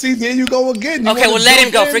 No, but see, there you go again. Okay, well, let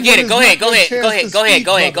him go. Forget it. Go ahead. Go ahead, Sekou.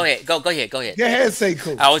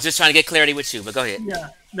 I was just trying to get clarity with you, but go ahead. Yeah,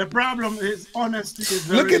 the problem is honesty is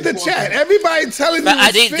very Look at the important. chat. Everybody telling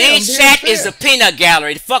you This chat is a peanut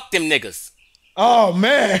gallery. Fuck them niggas. Oh,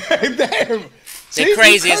 man. Damn. They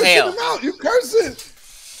crazy as hell. You cursing.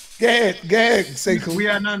 Go ahead, Sekou. We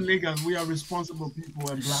are not niggas. We are responsible people.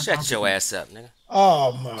 And black Shut your ass up, nigga.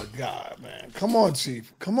 Oh, my God, man. Come on,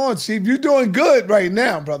 Chief. You're doing good right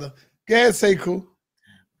now, brother. Go ahead, Sekou.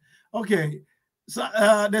 Okay. So,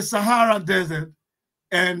 the Sahara Desert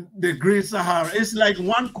and the Great Sahara, it's like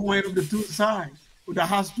one coin of the two sides. That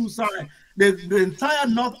has two sides. The entire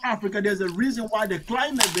North Africa, there's a reason why the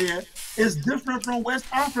climate there is different from West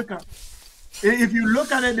Africa. If you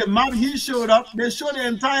look at it, the map he showed up, they show the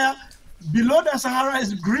entire, below the Sahara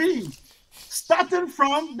is green. Starting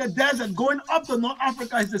from the desert, going up to North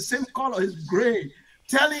Africa is the same color, it's gray,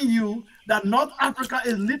 telling you that North Africa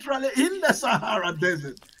is literally in the Sahara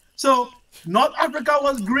Desert. So North Africa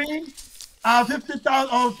was green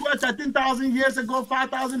 50,000 or 12, 13,000 years ago,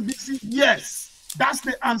 5,000 BC. Yes, that's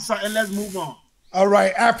the answer, and let's move on. All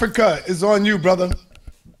right, Africa is on you, brother.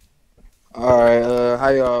 All right, how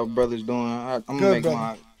y'all brothers doing? I'm gonna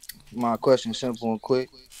make my question simple and quick.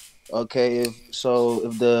 Okay, if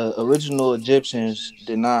the original Egyptians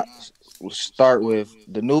did not start with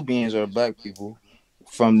the Nubians or black people,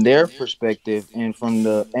 from their perspective and from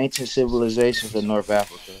the ancient civilizations of North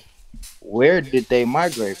Africa, where did they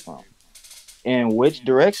migrate from? And which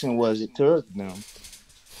direction was it towards them?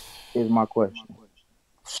 Is my question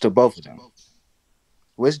to both of them.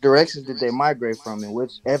 Which directions did they migrate from, and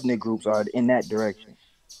which ethnic groups are in that direction?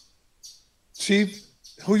 Chief,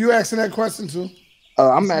 who you asking that question to?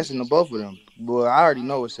 I'm asking to both of them. Well, I already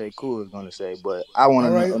know what Sekou is going to say, but I want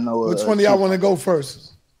to know. Which one of y'all want to go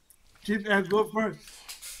first? Chief, go first.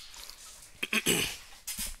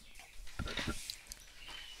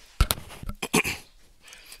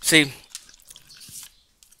 See,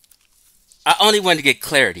 I only wanted to get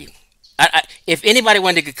clarity. If anybody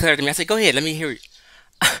wanted to get clarity to me, I said, go ahead, let me hear it.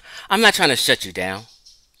 I'm not trying to shut you down.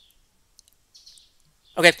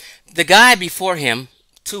 Okay, the guy before him,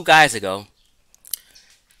 2 guys ago,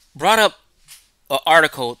 brought up an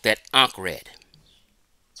article that Ankh read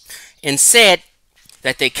and said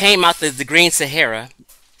that they came out of the Green Sahara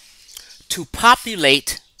to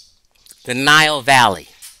populate the Nile Valley.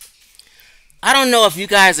 I don't know if you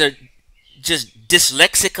guys are just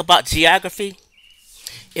dyslexic about geography.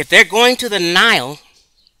 If they're going to the Nile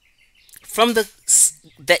from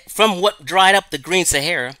what dried up the Green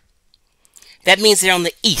Sahara, that means they're on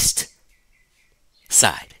the east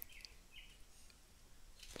side.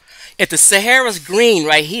 If the Sahara's green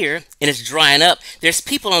right here and it's drying up, there's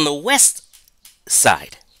people on the west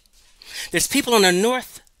side. There's people on the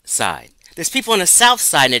north side. There's people on the south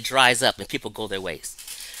side and it dries up and people go their ways.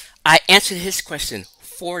 I answered his question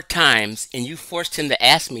 4 times and you forced him to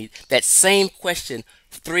ask me that same question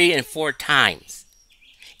 3 and 4 times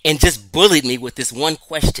and just bullied me with this one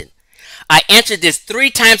question. I answered this 3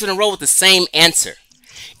 times in a row with the same answer.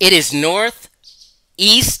 It is north,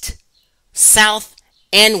 east, south,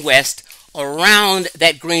 and west around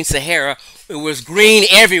that Green Sahara. It was green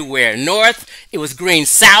everywhere. North, it was green.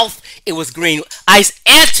 South, it was green. I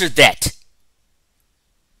answered that.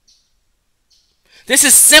 This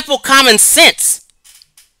is simple common sense.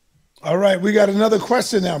 All right, we got another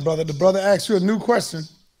question now, brother. The brother asked you a new question.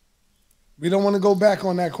 We don't want to go back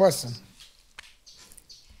on that question.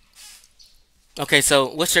 Okay, so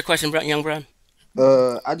what's your question, young bro?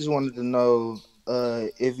 I just wanted to know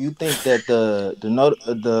if you think that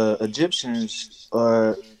the Egyptians,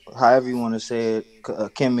 or however you want to say it,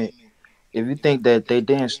 Kemet, if you think that they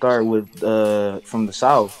didn't start with from the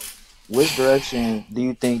south, which direction do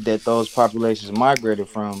you think that those populations migrated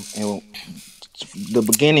from, and the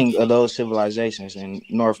beginning of those civilizations in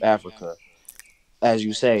North Africa, as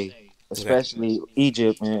you say, especially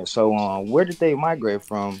Egypt and so on? Where did they migrate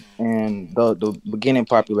from, and the beginning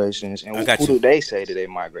populations, and who do they say that they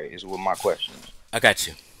migrate? Is what my question is. I got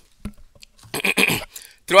you.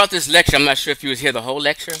 Throughout this lecture, I'm not sure if you was here the whole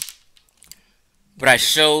lecture, but I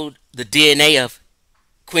showed the DNA of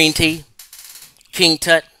Queen T, King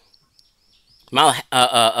Tut,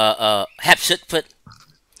 Hatshepsut,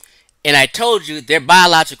 and I told you their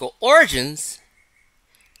biological origins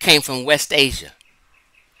came from West Asia.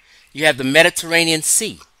 You have the Mediterranean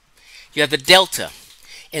Sea. You have the Delta.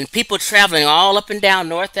 And people traveling all up and down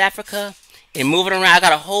North Africa and moving around. I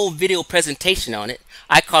got a whole video presentation on it.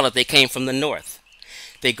 I call it they came from the north.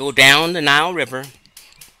 They go down the Nile River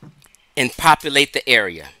and populate the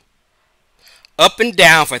area. Up and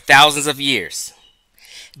down for thousands of years.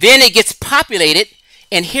 Then it gets populated,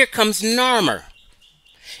 and here comes Narmer.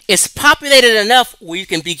 It's populated enough where you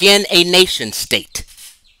can begin a nation state.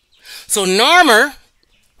 So Narmer,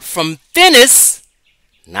 from Thinis,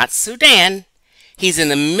 not Sudan, he's in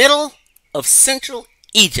the middle of central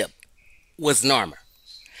Egypt, was Narmer.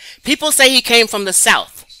 People say he came from the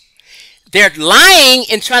south. They're lying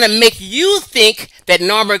and trying to make you think that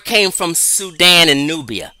Narmer came from Sudan and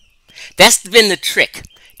Nubia. That's been the trick.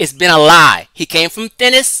 It's been a lie. He came from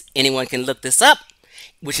Thinis. Anyone can look this up,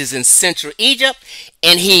 which is in central Egypt.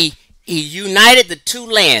 And he united the 2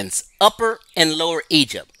 lands, Upper and Lower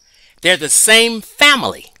Egypt. They're the same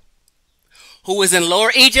family. Who was in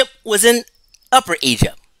Lower Egypt was in Upper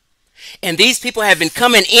Egypt. And these people have been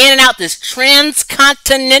coming in and out this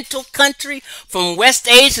transcontinental country from West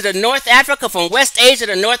Asia to North Africa, from West Asia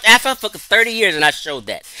to North Africa for 30 years, and I showed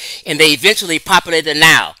that. And they eventually populated the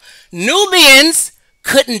Nile. Nubians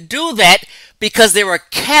couldn't do that because there were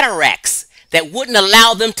cataracts that wouldn't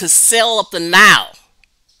allow them to sail up the Nile.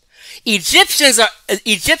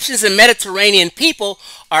 Egyptians and Mediterranean people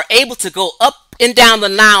are able to go up and down the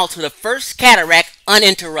Nile to the first cataract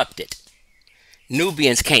uninterrupted.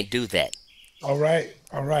 Nubians can't do that. All right.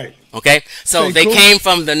 All right. Okay. So they came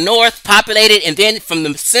from the north, populated, and then from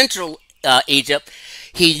the central Egypt,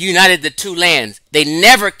 he united the 2 lands. They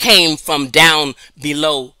never came from down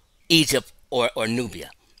below Egypt or Nubia.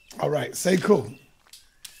 All right. Sekou.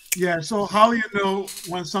 Yeah. So how you know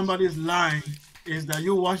when somebody is lying is that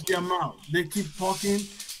you watch their mouth. They keep talking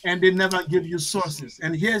and they never give you sources.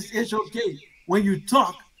 And it's okay. When you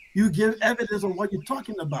talk, you give evidence of what you're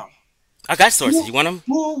talking about. I got sources. You want them?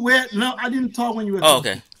 No, I didn't talk when you were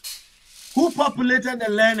talking. Okay. Who populated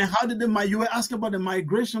the land and how did you were asking about the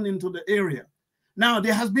migration into the area. Now,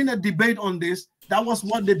 there has been a debate on this. That was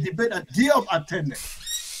what the debate at Diop attended.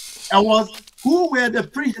 And was who were the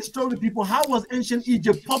prehistoric people? How was ancient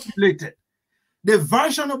Egypt populated? The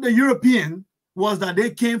version of the European was that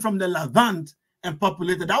they came from the Levant and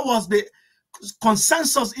populated. That was the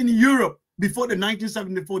consensus in Europe before the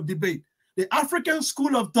 1974 debate. The African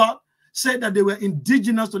school of thought said that they were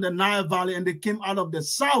indigenous to the Nile Valley and they came out of the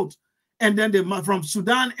south. And then they from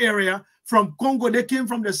Sudan area, from Congo, they came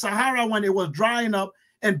from the Sahara when it was drying up,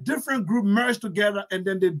 and different groups merged together, and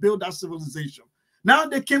then they built that civilization. Now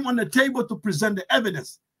they came on the table to present the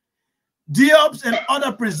evidence. Diop's and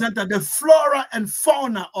other presented the flora and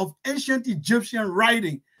fauna of ancient Egyptian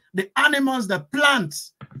writing, the animals, the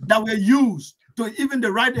plants that were used to even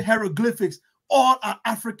the write hieroglyphics, all are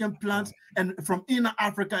African plants and from inner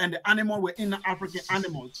Africa, and the animals were inner African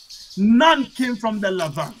animals. None came from the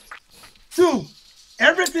Levant. Two,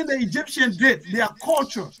 everything the Egyptians did, their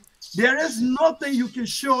culture, there is nothing you can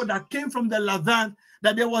show that came from the Levant,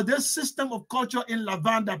 that there was this system of culture in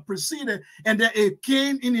Levant that preceded and that it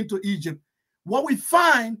came into Egypt. What we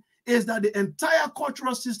find is that the entire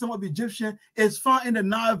cultural system of Egyptian is found in the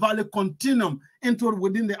Nile Valley continuum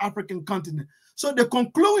within the African continent. So the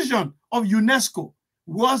conclusion of UNESCO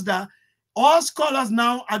was that all scholars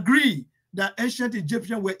now agree that ancient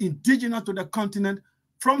Egyptians were indigenous to the continent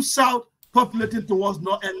from south populating towards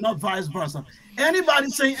north and not vice versa. Anybody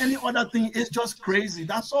saying any other thing is just crazy.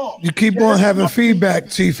 That's all. You keep on having feedback,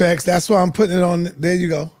 Chief X. That's why I'm putting it on. There you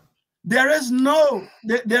go. There is no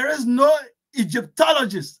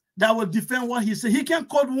Egyptologist that will defend what he said. He can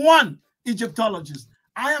quote one Egyptologist.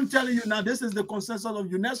 I am telling you now, this is the consensus of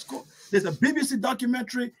UNESCO. There's a BBC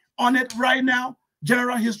documentary on it right now,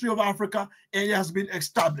 General History of Africa, and it has been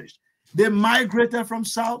established. They migrated from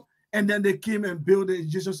south, and then they came and built the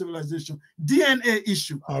Egyptian civilization. DNA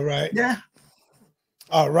issue. All right. Yeah.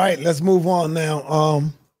 All right. Let's move on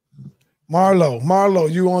now.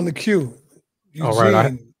 Marlo, you on the queue. Eugene. All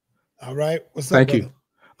right. All right. What's up? Thank you.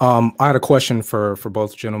 I had a question for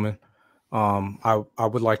both gentlemen. I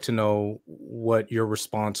would like to know what your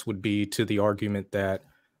response would be to the argument that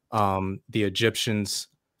the Egyptians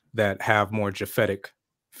that have more Japhetic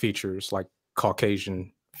features, like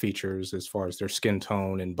Caucasian features as far as their skin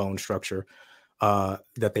tone and bone structure,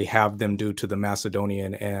 that they have them due to the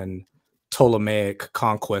Macedonian and Ptolemaic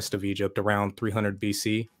conquest of Egypt around 300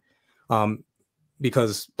 BC.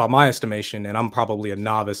 Because by my estimation, and I'm probably a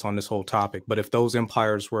novice on this whole topic, but if those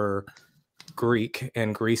empires were Greek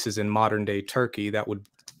and Greece is in modern day Turkey, that would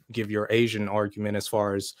give your Asian argument as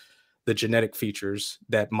far as the genetic features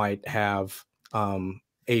that might have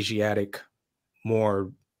Asiatic,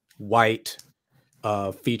 more white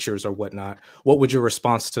features or whatnot. What would your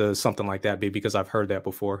response to something like that be? Because I've heard that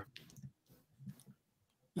before.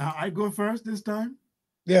 Now I go first this time?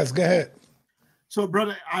 Yes, go ahead. So,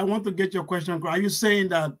 brother, I want to get your question. Are you saying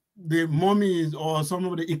that the mummies or some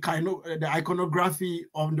of the iconography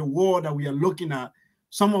of the wall that we are looking at,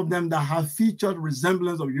 some of them that have featured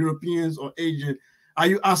resemblance of Europeans or Asian, are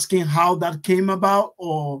you asking how that came about,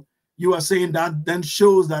 or you are saying that then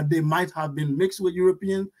shows that they might have been mixed with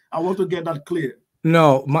Europeans? I want to get that clear.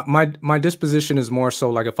 No, my disposition is more so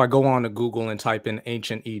like if I go on to Google and type in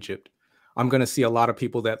ancient Egypt, I'm going to see a lot of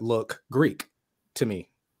people that look Greek to me.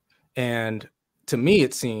 And to me,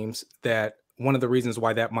 it seems that one of the reasons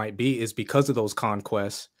why that might be is because of those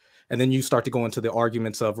conquests. And then you start to go into the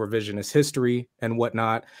arguments of revisionist history and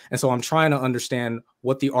whatnot. And so I'm trying to understand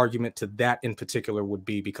what the argument to that in particular would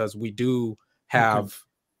be, because we do have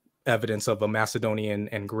evidence of a Macedonian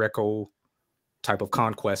and Greco type of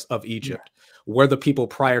conquest of Egypt, where the people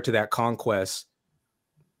prior to that conquest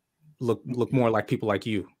look more like people like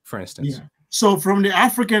you, for instance. Yeah. So from the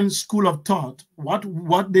African school of thought,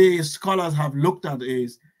 what the scholars have looked at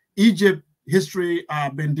is Egypt history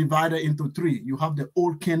been divided into three. You have the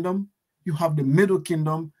Old Kingdom, you have the Middle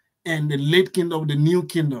Kingdom, and the Late Kingdom, the New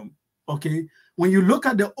Kingdom. Okay. When you look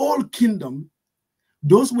at the Old Kingdom,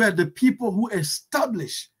 those were the people who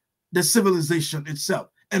established the civilization itself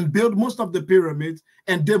and built most of the pyramids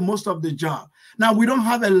and did most of the job. Now we don't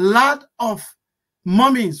have a lot of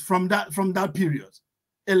mummies from that period.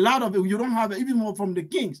 A lot of it, you don't have even more from the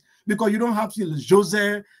kings, because you don't have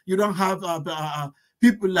Jose, you don't have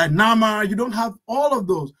people like Nama, you don't have all of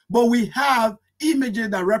those. But we have images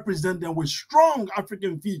that represent them with strong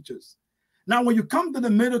African features. Now, when you come to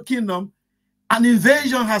the Middle Kingdom, an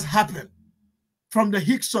invasion has happened from the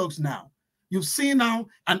Hyksos now. You've seen now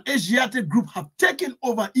an Asiatic group have taken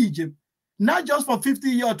over Egypt, not just for 50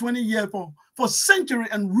 years or 20 years, for centuries,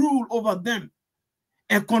 and rule over them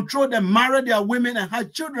and control them, marry their women and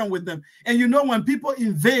have children with them. And you know, when people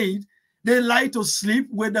invade, they like to sleep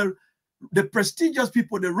with the prestigious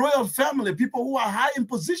people, the royal family, people who are high in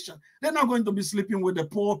position. They're not going to be sleeping with the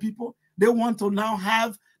poor people. They want to now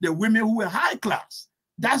have the women who are high class.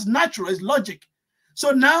 That's natural, it's logic.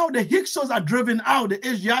 So now the Hyksos are driven out, the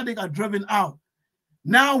Asiatic are driven out.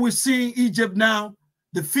 Now we're seeing Egypt now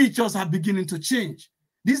the features are beginning to change.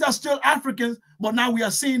 These are still Africans, but now we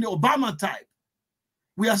are seeing the Obama type.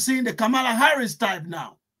 We are seeing the Kamala Harris type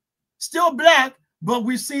now. Still black, but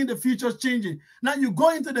we're seeing the features changing. Now you go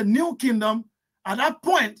into the new kingdom, at that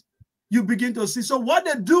point, you begin to see. So what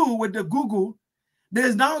they do with the Google,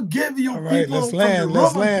 they now give you people from the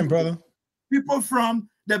Roman brother. People from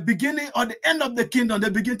the beginning or the end of the kingdom, they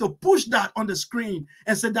begin to push that on the screen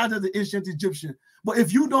and say that is the ancient Egyptian. But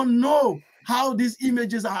if you don't know how these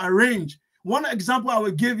images are arranged, one example I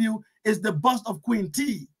will give you is the bust of Queen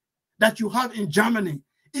T that you have in Germany.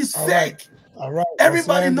 It's fake. All right.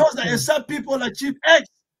 Everybody knows that except people like Chief X.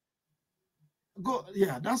 Go,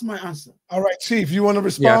 yeah, that's my answer. All right, Chief, you want to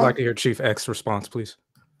respond? Yeah, I'd like to hear Chief X response, please.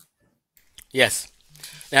 Yes.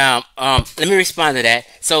 Now, let me respond to that.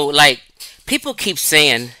 So, like, people keep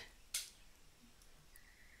saying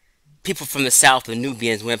people from the south, the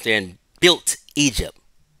Nubians, went up there and built Egypt.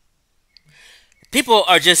 People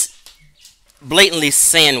are just blatantly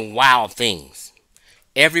saying wild things.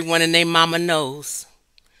 Everyone and their mama knows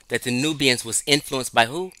that the Nubians was influenced by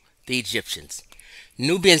who? The Egyptians.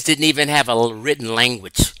 Nubians didn't even have a written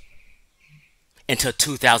language until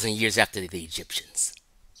 2,000 years after the Egyptians.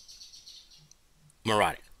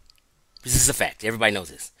 Moronic. This is a fact. Everybody knows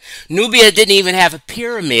this. Nubia didn't even have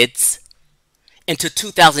pyramids until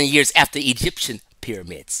 2,000 years after Egyptian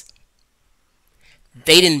pyramids.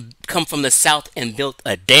 They didn't come from the south and built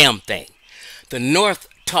a damn thing. The north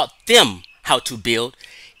taught them how to build.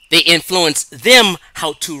 They influenced them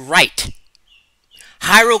how to write.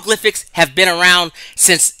 Hieroglyphics have been around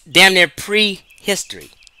since damn near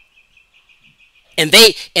prehistory. And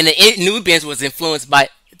the Nubians was influenced by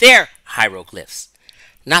their hieroglyphs,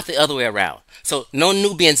 not the other way around. So no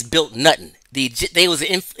Nubians built nothing.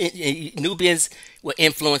 Nubians were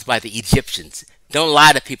influenced by the Egyptians. Don't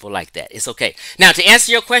lie to people like that. It's okay. Now, to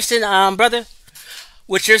answer your question, brother,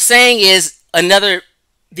 what you're saying is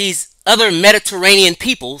these other Mediterranean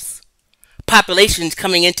peoples, populations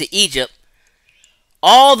coming into Egypt,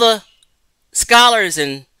 all the scholars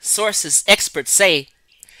and sources, experts say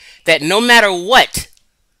that no matter what,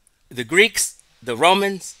 the Greeks, the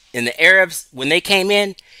Romans, and the Arabs, when they came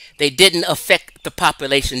in, they didn't affect the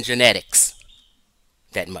population genetics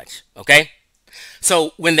that much, okay?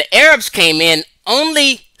 So when the Arabs came in,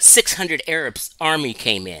 only 600 Arabs army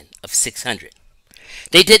came in of 600.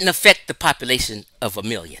 They didn't affect the population of 1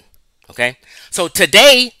 million, okay? So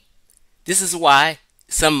today, this is why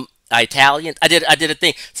some Italians, I did a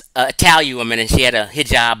thing, Italian woman, and she had a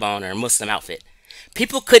hijab on, or a Muslim outfit.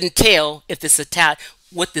 People couldn't tell if this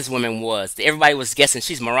what this woman was. Everybody was guessing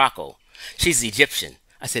she's Morocco, she's Egyptian.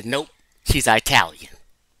 I said, nope, she's Italian.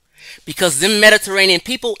 Because them Mediterranean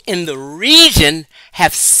people in the region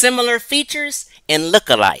have similar features and look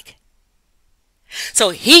alike.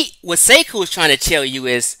 So what Sekou was trying to tell you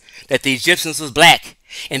is that the Egyptians was black,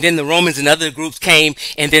 and then the Romans and other groups came,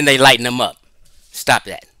 and then they lightened them up. Stop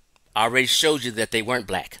that. I already showed you that they weren't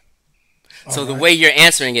black. So the way you're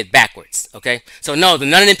answering it backwards, okay? So no,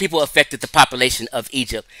 none of them people affected the population of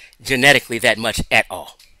Egypt genetically that much at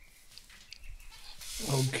all.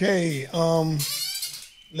 Okay,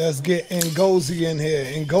 let's get Ngozi in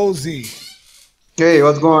here. Ngozi. Hey,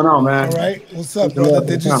 what's going on, man? All right, what's up, brother?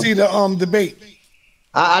 Did you see the debate?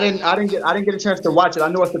 I didn't get a chance to watch it. I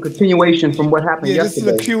know it's a continuation from what happened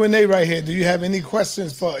yesterday. This is a Q&A right here. Do you have any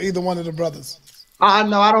questions for either one of the brothers?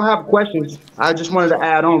 No, I don't have questions. I just wanted to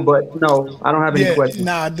add on, but no, I don't have any questions.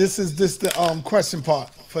 Nah, this is the question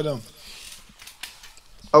part for them.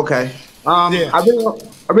 Okay. I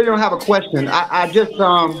really don't have a question. I just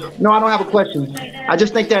no, I don't have a question. I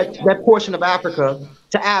just think that portion of Africa,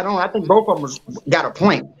 to add on, I think both of them got a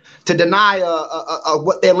point. To deny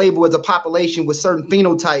what they label as a population with certain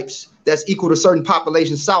phenotypes that's equal to certain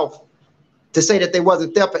populations south, to say that they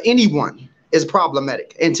wasn't there for anyone is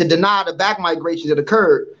problematic. And to deny the back migration that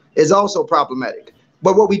occurred is also problematic.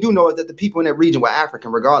 But what we do know is that the people in that region were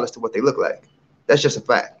African, regardless of what they look like. That's just a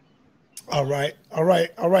fact. All right,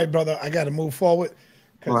 brother. I got to move forward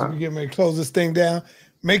because we're getting ready to close this thing down.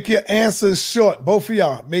 Make your answers short, both of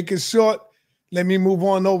y'all. Make it short. Let me move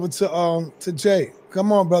on over to Jay.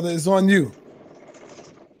 Come on, brother. It's on you.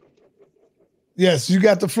 Yes, you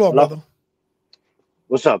got the floor, brother.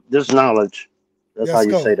 What's up? This is Knowledge. That's how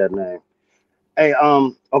you say that name. Hey,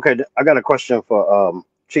 okay, I got a question for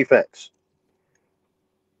Chief X.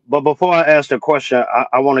 But before I ask the question,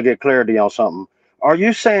 I want to get clarity on something. Are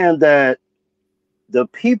you saying that the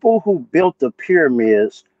people who built the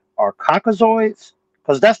pyramids are Caucasoids?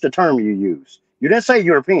 Because that's the term you use. You didn't say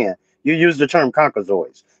European. You used the term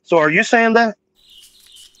Caucasoids. So are you saying that?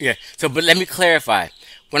 Yeah. So, but let me clarify.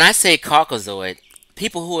 When I say Caucasoid,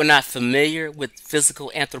 people who are not familiar with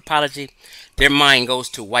physical anthropology, their mind goes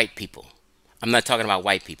to white people. I'm not talking about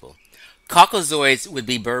white people. Caucasoids would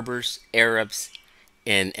be Berbers, Arabs,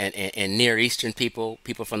 and Near Eastern people,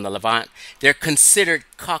 people from the Levant. They're considered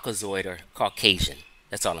Caucasoid or Caucasian.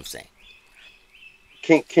 That's all I'm saying.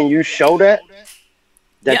 Can you show that?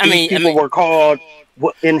 That these people were called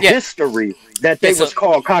in history, that they was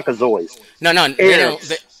called Caucasoids. No, Arabs,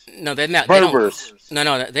 they're not. Berbers.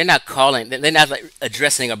 They're not calling. They're not like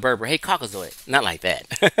addressing a Berber. Hey, Caucasoid. Not like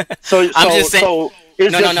that. So I'm just saying. So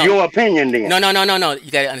it's just your opinion then. No.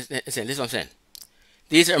 You gotta understand. This is what I'm saying.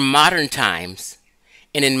 These are modern times,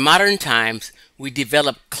 and in modern times we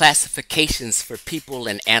develop classifications for people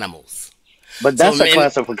and animals. But that's a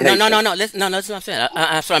classification. No. That's what I'm saying.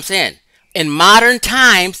 That's what I'm saying. In modern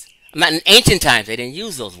times, not in ancient times, they didn't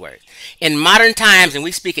use those words. In modern times, and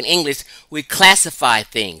we speak in English, we classify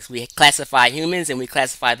things. We classify humans and we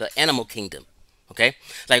classify the animal kingdom. Okay?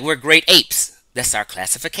 Like we're great apes. That's our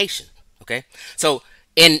classification. Okay? So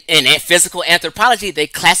in physical anthropology, they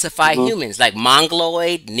classify humans like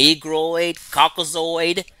Mongoloid, Negroid,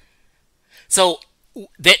 Caucasoid. So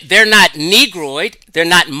they're not Negroid, they're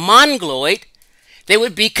not Mongoloid. They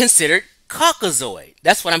would be considered Caucasoid.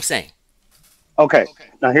 That's what I'm saying. Okay,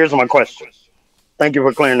 now here's my question. Thank you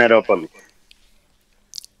for clearing that up for me.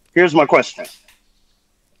 Here's my question.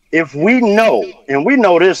 If we know, and we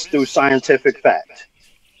know this through scientific fact,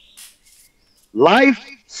 life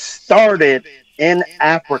started in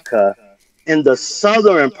Africa in the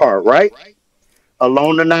southern part, right?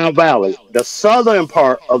 Along the Nile Valley, the southern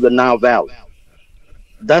part of the Nile Valley.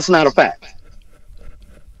 That's not a fact.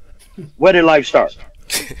 Where did life start?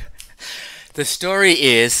 The story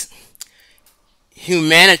is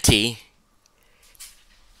humanity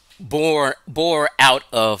bore out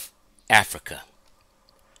of Africa.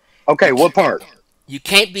 Okay, what part? You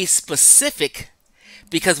can't be specific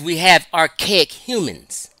because we have archaic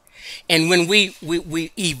humans. And when we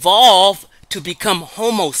evolve to become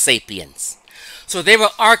Homo sapiens. So there were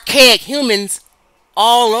archaic humans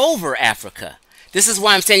all over Africa. This is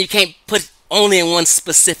why I'm saying you can't put only in one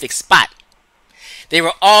specific spot. They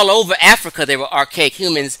were all over Africa. They were archaic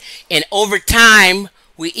humans. And over time,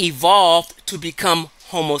 we evolved to become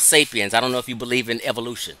Homo sapiens. I don't know if you believe in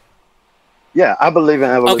evolution. Yeah, I believe in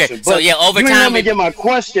evolution. Okay, so yeah, over time. Let me get my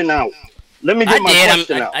question out. Let me get my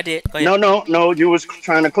question out. I did. Go ahead. No. You was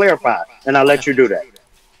trying to clarify, and I let you do that.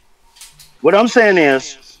 What I'm saying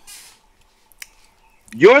is,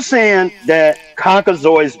 you're saying that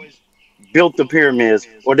Caucasoids built the pyramids,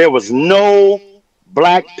 or there was no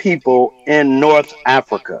black people in North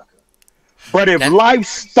Africa. But if life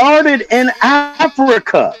started in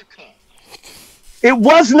Africa, it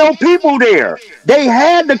was no people there. They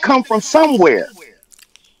had to come from somewhere.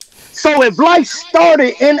 So if life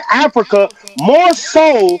started in Africa, more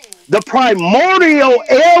so the primordial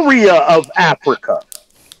area of Africa,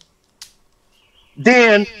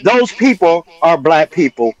 then those people are black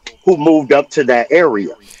people who moved up to that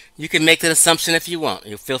area. You can make that assumption if you want.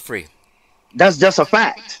 You feel free. That's just a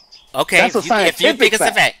fact. Okay, that's a scientific if you think it's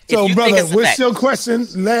a fact. So, brother, what's your question?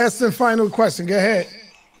 Last and final question. Go ahead.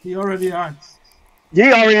 He already answered. He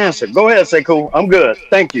already answered. Go ahead, Sekou. I'm good.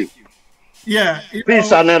 Thank you. Yeah. Peace,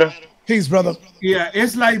 sa.neter. Peace, brother. Yeah,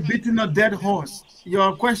 it's like beating a dead horse.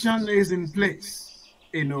 Your question is in place.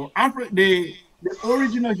 You know, the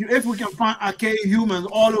original, if we can find archaic humans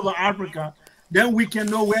all over Africa, then we can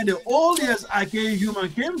know where the oldest archaic human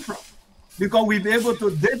came from. Because we've been able to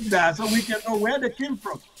date that, so we can know where they came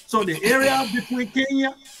from. So the area between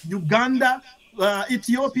Kenya, Uganda,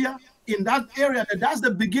 Ethiopia, in that area, that's the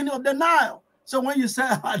beginning of the Nile. So when you say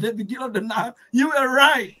at the beginning of the Nile, you are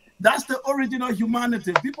right. That's the original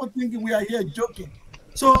humanity. People thinking we are here joking.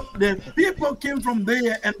 So the people came from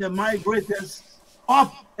there and they migrated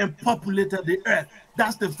up and populated the earth.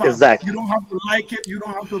 That's the fact. Exactly. You don't have to like it. You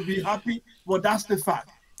don't have to be happy, but that's the fact.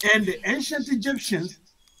 And the ancient Egyptians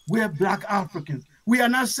were black Africans. We are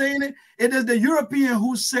not saying it. It is the European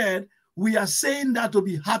who said we are saying that to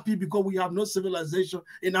be happy because we have no civilization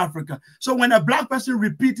in Africa. So when a black person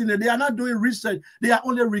repeating it, they are not doing research. They are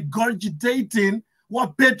only regurgitating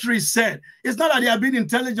what Petrie said. It's not that they are being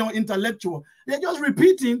intelligent or intellectual. They're just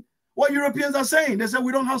repeating what Europeans are saying. They said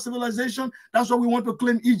we don't have civilization. That's why we want to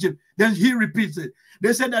claim Egypt. Then he repeats it.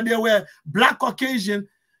 They said that they were black Caucasian.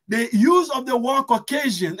 The use of the word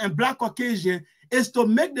Caucasian and black Caucasian is to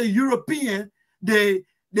make the European the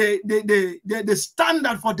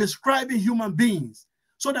standard for describing human beings.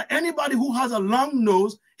 So that anybody who has a long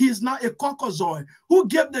nose, he is not a Caucasoid. Who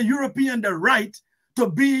gave the European the right to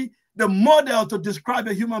be the model to describe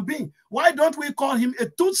a human being? Why don't we call him a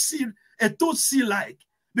Tutsi-like?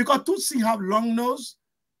 because Tutsi have long nose.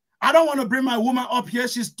 I don't want to bring my woman up here.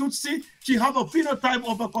 She's Tutsi. She have a phenotype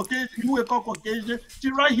of a Caucasian. You will call Caucasian.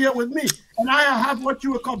 She's right here with me. And I have what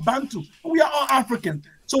you would call Bantu. We are all African.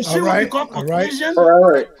 So she will be called Caucasian.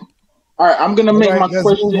 All right. I'm going to make my question.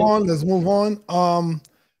 Let's move on. Let's move on.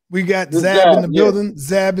 We got Zab in the building.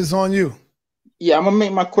 Zab is on you. Yeah, I'm going to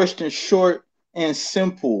make my question short and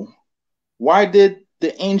simple. Why did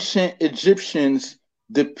the ancient Egyptians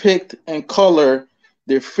depict and color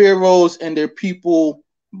their pharaohs and their people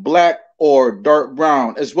black or dark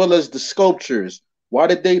brown, as well as the sculptures? Why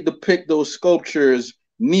did they depict those sculptures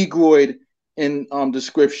Negroid in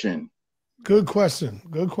description? Good question.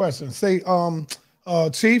 Good question. Say,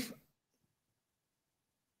 Chief.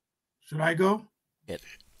 Should I go? Yeah.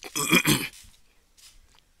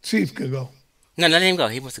 Chief could go. No, let him go.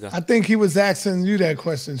 He wants to go. I think he was asking you that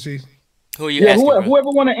question, Chief. Who are you asking? Whoever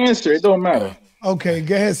want to answer, it don't matter. Okay,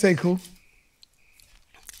 go ahead, Sekou.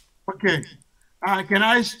 Okay. Can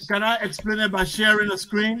I explain it by sharing the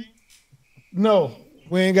screen? No,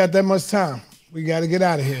 we ain't got that much time. We got to get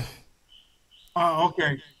out of here.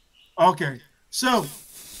 Okay. Okay. So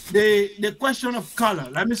the question of color.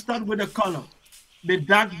 Let me start with the color. The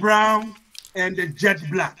dark brown and the jet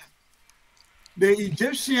black. The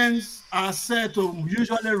Egyptians are said to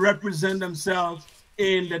usually represent themselves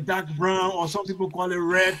in the dark brown, or some people call it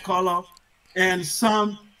red color. And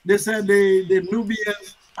some, they said the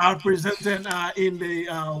Nubians are presented in the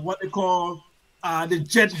what they call the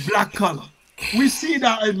jet black color. We see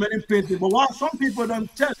that in many paintings, but what some people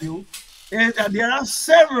don't tell you is that there are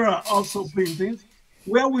several also paintings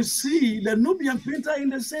where we see the Nubian painter in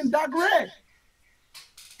the same dark red.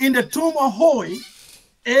 In the tomb of Hoi,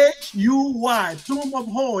 H-U-Y, tomb of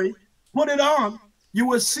Hoi, put it on, you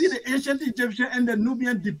will see the ancient Egyptian and the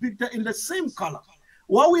Nubian depicted in the same color.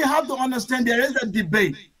 What we have to understand, there is a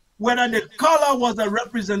debate whether the color was a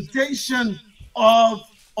representation of,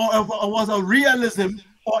 or was a realism,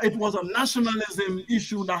 or it was a nationalism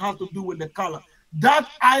issue that has to do with the color. That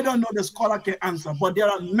I don't know, the scholar can answer, but there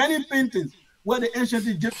are many paintings where the ancient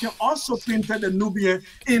Egyptian also painted the Nubian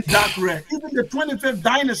in dark red. Even the 25th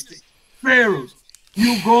dynasty pharaohs,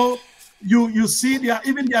 you go, you see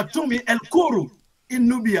even their tomb in El Kuru in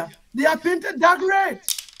Nubia, they are painted dark red,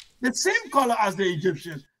 the same color as the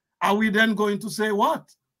Egyptians. Are we then going to say what?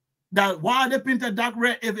 That why they painted dark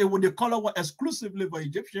red if it would the color was exclusively for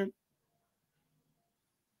Egyptian?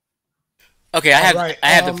 Okay, I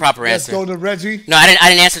have the proper answer. Let's go to Reggie. No, I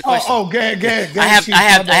didn't answer the question. Oh, go ahead.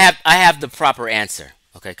 I have the proper answer.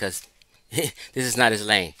 Okay, because this is not his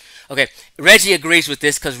lane. Okay, Reggie agrees with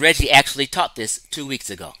this because Reggie actually taught this 2 weeks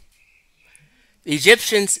ago. The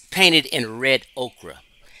Egyptians painted in red ochre.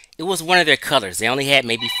 It was one of their colors. They only had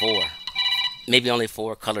maybe only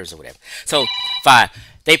four colors or whatever. So 5.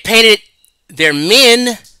 They painted their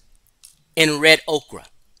men in red ochre.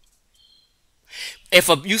 If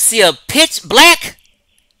you see a pitch black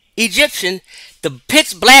Egyptian, the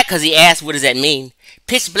pitch black, because he asked what does that mean,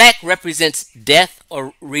 pitch black represents death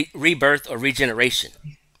or rebirth or regeneration.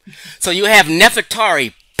 So you have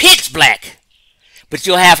Nefertari pitch black, but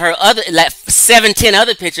you'll have her other 7-10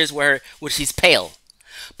 other pictures where she's pale.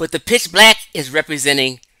 But the pitch black is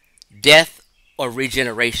representing death or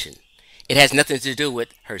regeneration. It has nothing to do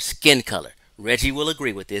with her skin color. Reggie will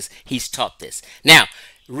agree with this. He's taught this. Now,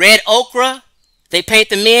 red ochre, they paint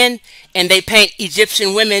the men, and they paint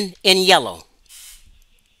Egyptian women in yellow.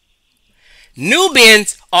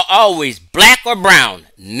 Nubians are always black or brown,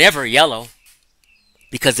 never yellow,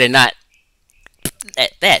 because they're not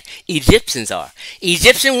that. Egyptians are.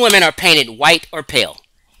 Egyptian women are painted white or pale,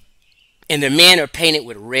 and their men are painted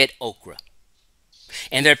with red ochre.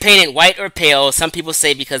 And they're painted white or pale. Some people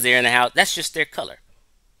say because they're in the house. That's just their color.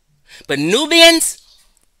 But Nubians,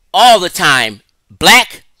 all the time,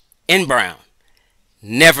 black and brown.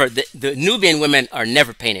 Never, the Nubian women are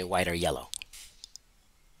never painted white or yellow.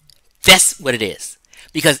 That's what it is.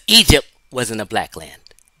 Because Egypt wasn't a black land.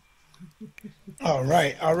 All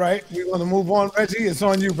right. We want to move on. Reggie, it's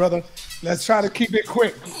on you, brother. Let's try to keep it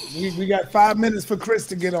quick. We got 5 minutes for Chris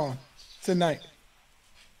to get on tonight.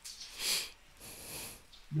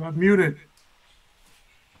 You are muted.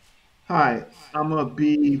 Hi, I'm going to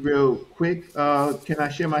be real quick. Can I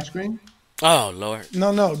share my screen? Oh, Lord.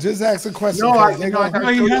 No, just ask a question. No,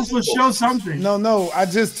 he has to show something. No, I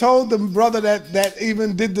just told the brother that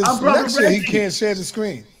even did this lecture, he can't share the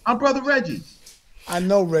screen. I'm Brother Reggie. I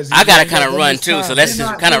know, Reggie. I got to kind of run, too, so let's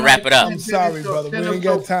just kind of wrap it up. I'm sorry, brother. We ain't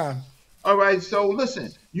got time. All right, so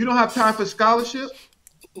listen, you don't have time for scholarship?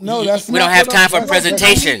 No, we don't have time for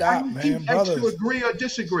presentation. I need to agree or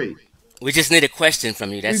disagree. We just need a question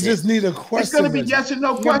from you. That's we just need a question. It's going to be yes or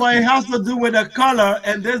no question. But it has to do with the color,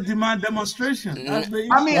 and this demand demonstration. That's the issue.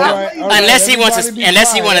 I mean, unless he wants to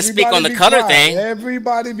speak on the color thing.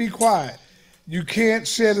 Everybody be quiet. You can't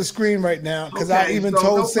share the screen right now because I even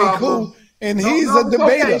told Sekou, and he's a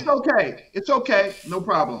debater. It's okay. It's okay. No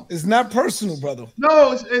problem. It's not personal, brother.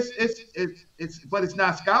 No, but it's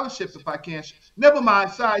not scholarships if I can't. Never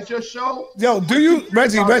mind. Sorry, it's your show. Yo,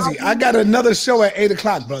 Reggie? I got another show at 8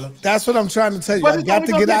 o'clock, brother. That's what I'm trying to tell you. I got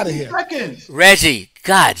to get out of here. Seconds. Reggie,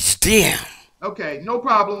 God damn. Okay, no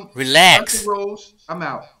problem. Relax. Rose, I'm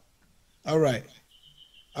out. All right,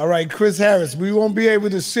 Chris Harris. We won't be able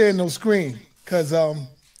to share no screen because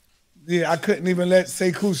I couldn't even let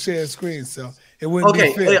Sekou share a screen, so it wouldn't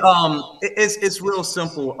be fair. It's real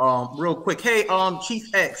simple, real quick. Hey, Chief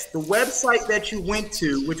X, the website that you went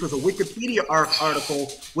to, which was a Wikipedia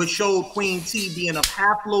article, which showed Queen T being of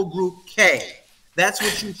haplogroup K. That's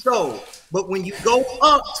what you showed. But when you go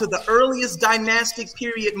up to the earliest dynastic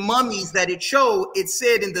period mummies that it showed, it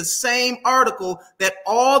said in the same article that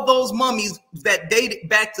all those mummies that dated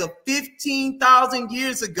back to 15,000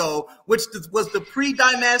 years ago, which was the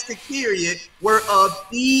pre-dynastic period, were of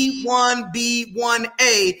B1,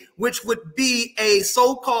 B1A, which would be a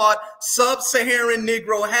so-called sub-Saharan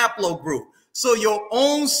Negro haplogroup. So your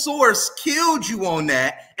own source killed you on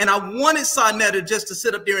that. And I wanted sa.neter just to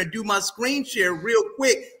sit up there and do my screen share real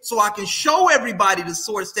quick so I can show everybody the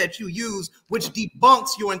source that you use, which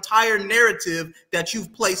debunks your entire narrative that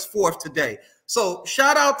you've placed forth today. So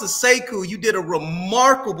shout out to Sekou. You did a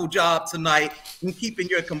remarkable job tonight in keeping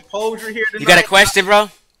your composure here tonight. You got a question, bro?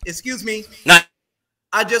 Excuse me. No.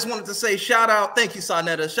 I just wanted to say shout out, thank you,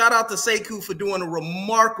 sa.neter. Shout out to Sekou for doing a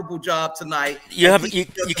remarkable job tonight. You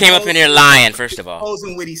came up in here lying, first of all.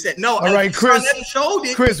 What he said. No, all right, Chris. Showed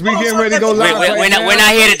it. Chris, we getting ready to go live. We're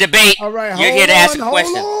not here to debate. All right, you're here to ask a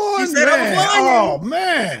question. He said I was lying. Oh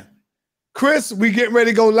man, Chris, we getting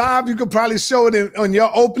ready to go live. You could probably show it on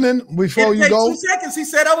your opening before you go. 2 seconds. He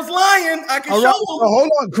said I was lying. I can show him. So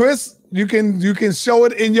hold on, Chris. You can show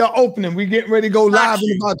it in your opening. We getting ready to go live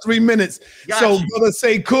in about 3 minutes. So brother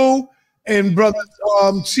Sekou and brother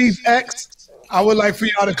Chief X, I would like for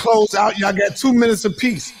y'all to close out. Y'all got 2 minutes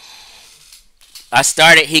apiece. I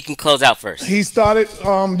started. He can close out first. He started.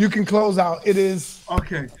 You can close out. It is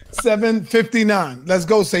 7:59. Let's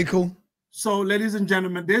go, Sekou. So, ladies and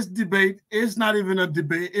gentlemen, this debate is not even a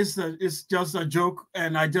debate. It's just a joke,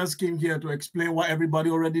 and I just came here to explain what everybody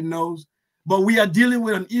already knows. But we are dealing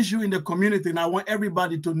with an issue in the community, and I want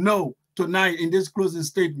everybody to know tonight in this closing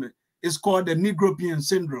statement. It's called the Negropean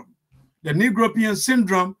syndrome. The Negropean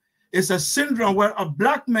syndrome is a syndrome where a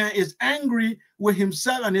black man is angry with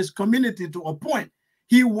himself and his community to a point.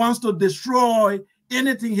 He wants to destroy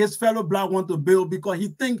anything his fellow black want to build because he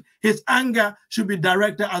thinks his anger should be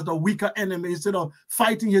directed as the weaker enemy instead of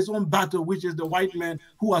fighting his own battle, which is the white man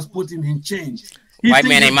who has put him in chains. White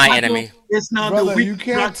man ain't my enemy. It's now brother, the you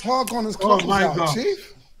can't talk on this close out,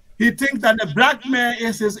 Chief. He thinks that the black man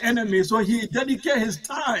is his enemy, so he dedicates his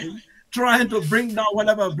time trying to bring down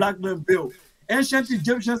whatever black man built. Ancient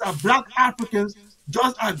Egyptians are black Africans,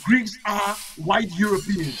 just as Greeks are white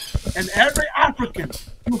Europeans. And every African,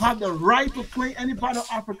 you have the right to claim any part of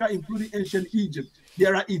Africa, including ancient Egypt.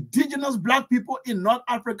 There are indigenous black people in North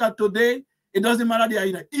Africa today. It doesn't matter they are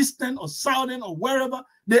in the Eastern or Southern or wherever,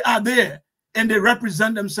 they are there. And they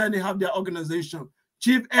represent themselves, they have their organization.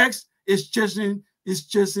 Chief X is chasing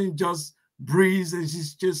just breeze, and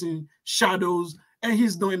he's chasing shadows, and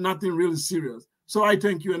he's doing nothing really serious. So I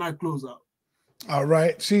thank you, and I close out. All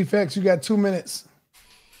right, Chief X, you got 2 minutes.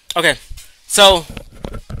 Okay, so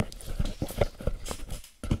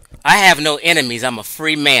I have no enemies. I'm a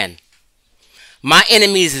free man. My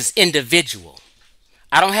enemies is individual.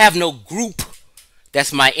 I don't have no group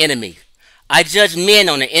that's my enemy. I judge men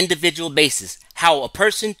on an individual basis, how a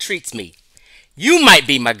person treats me. You might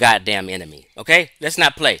be my goddamn enemy, okay? Let's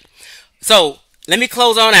not play. So, let me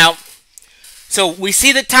close on out. So, we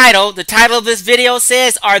see the title. The title of this video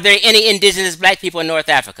says, are there any indigenous black people in North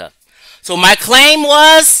Africa? So, my claim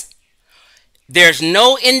was, there's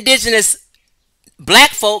no indigenous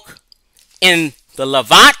black folk in the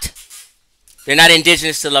Levant. They're not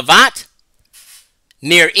indigenous to Levant,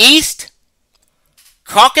 Near East,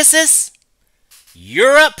 Caucasus,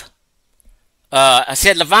 Europe, I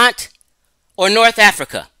said Levant, or North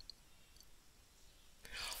Africa.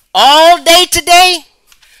 All day today,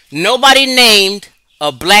 nobody named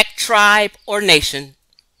a black tribe or nation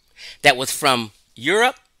that was from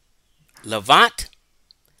Europe, Levant,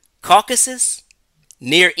 Caucasus,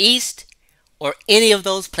 Near East, or any of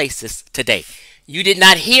those places today. You did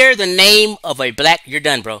not hear the name of a black, you're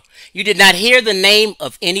done, bro. You did not hear the name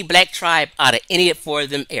of any black tribe out of any four of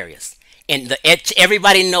them areas. And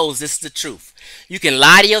everybody knows this is the truth. You can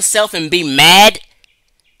lie to yourself and be mad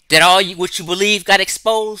that what you believe got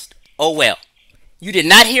exposed. Oh well. You did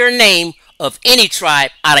not hear a name of any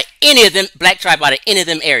tribe out of any of them, black tribe out of any of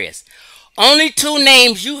them areas. Only two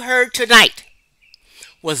names you heard tonight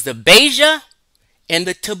was the Beja and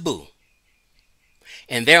the Taboo.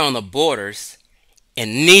 And they're on the borders,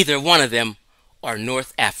 and neither one of them are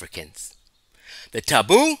North Africans. The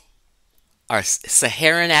Taboo are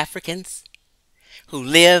Saharan Africans who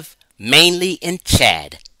live mainly in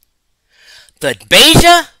Chad. The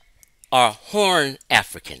Beja are Horn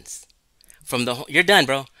Africans. You're done,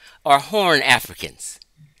 bro. Are Horn Africans.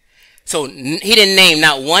 So he didn't name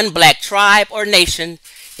not one black tribe or nation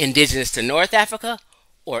indigenous to North Africa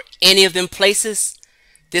or any of them places.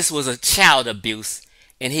 This was a child abuse,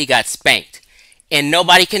 and he got spanked. And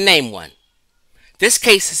nobody can name one. This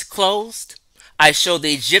case is closed. I showed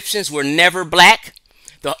the Egyptians were never black.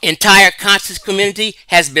 The entire conscious community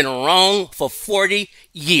has been wrong for 40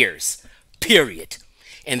 years, period.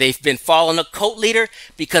 And they've been following a cult leader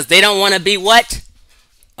because they don't want to be what?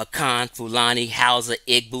 Akan, Fulani, Hausa,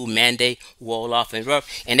 Igbo, Mande, Wolof,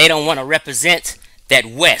 and they don't want to represent that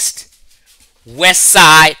West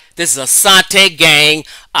side. This is a Sante gang.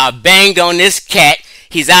 I banged on this cat.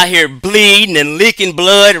 He's out here bleeding and leaking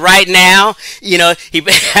blood right now. You know,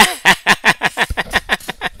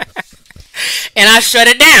 and I shut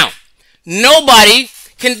it down. Nobody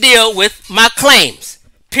can deal with my claims,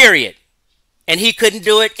 period. And he couldn't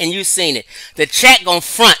do it, and you seen it. The chat gonna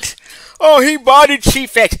front. Oh, he bodied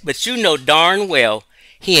Chief X. But you know darn well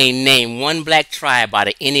he ain't named one black tribe out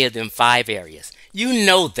of any of them 5 areas. You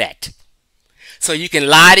know that. So you can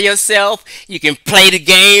lie to yourself. You can play the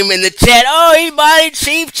game in the chat. Oh, he bodied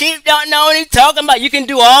Chief. Chief don't know what he's talking about. You can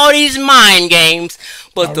do all these mind games,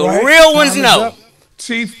 but all the real ones know.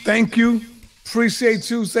 Chief, thank you. Appreciate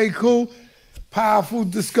you, Sekou. Powerful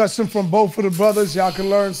discussion from both of the brothers. Y'all can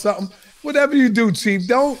learn something. Whatever you do, Chief,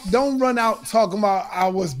 don't run out talking about I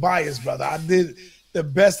was biased, brother. I did the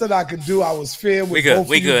best that I could do. I was fair with both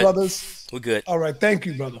of you brothers. We good. All right, thank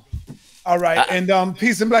you, brother. All right, and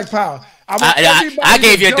peace and black power. I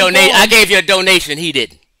gave you a donation. I gave you a donation. He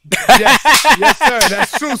didn't. Yes, sir.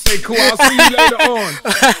 That's true, Sekou. I'll see you later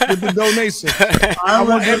on with the donation. I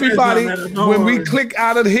want everybody, when we click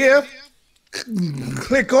out of here,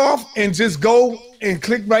 click off and just go and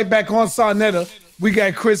click right back on sa.neter. We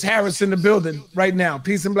got Chris Harris in the building right now.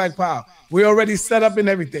 Peace and black power. We already set up and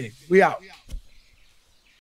everything. We out.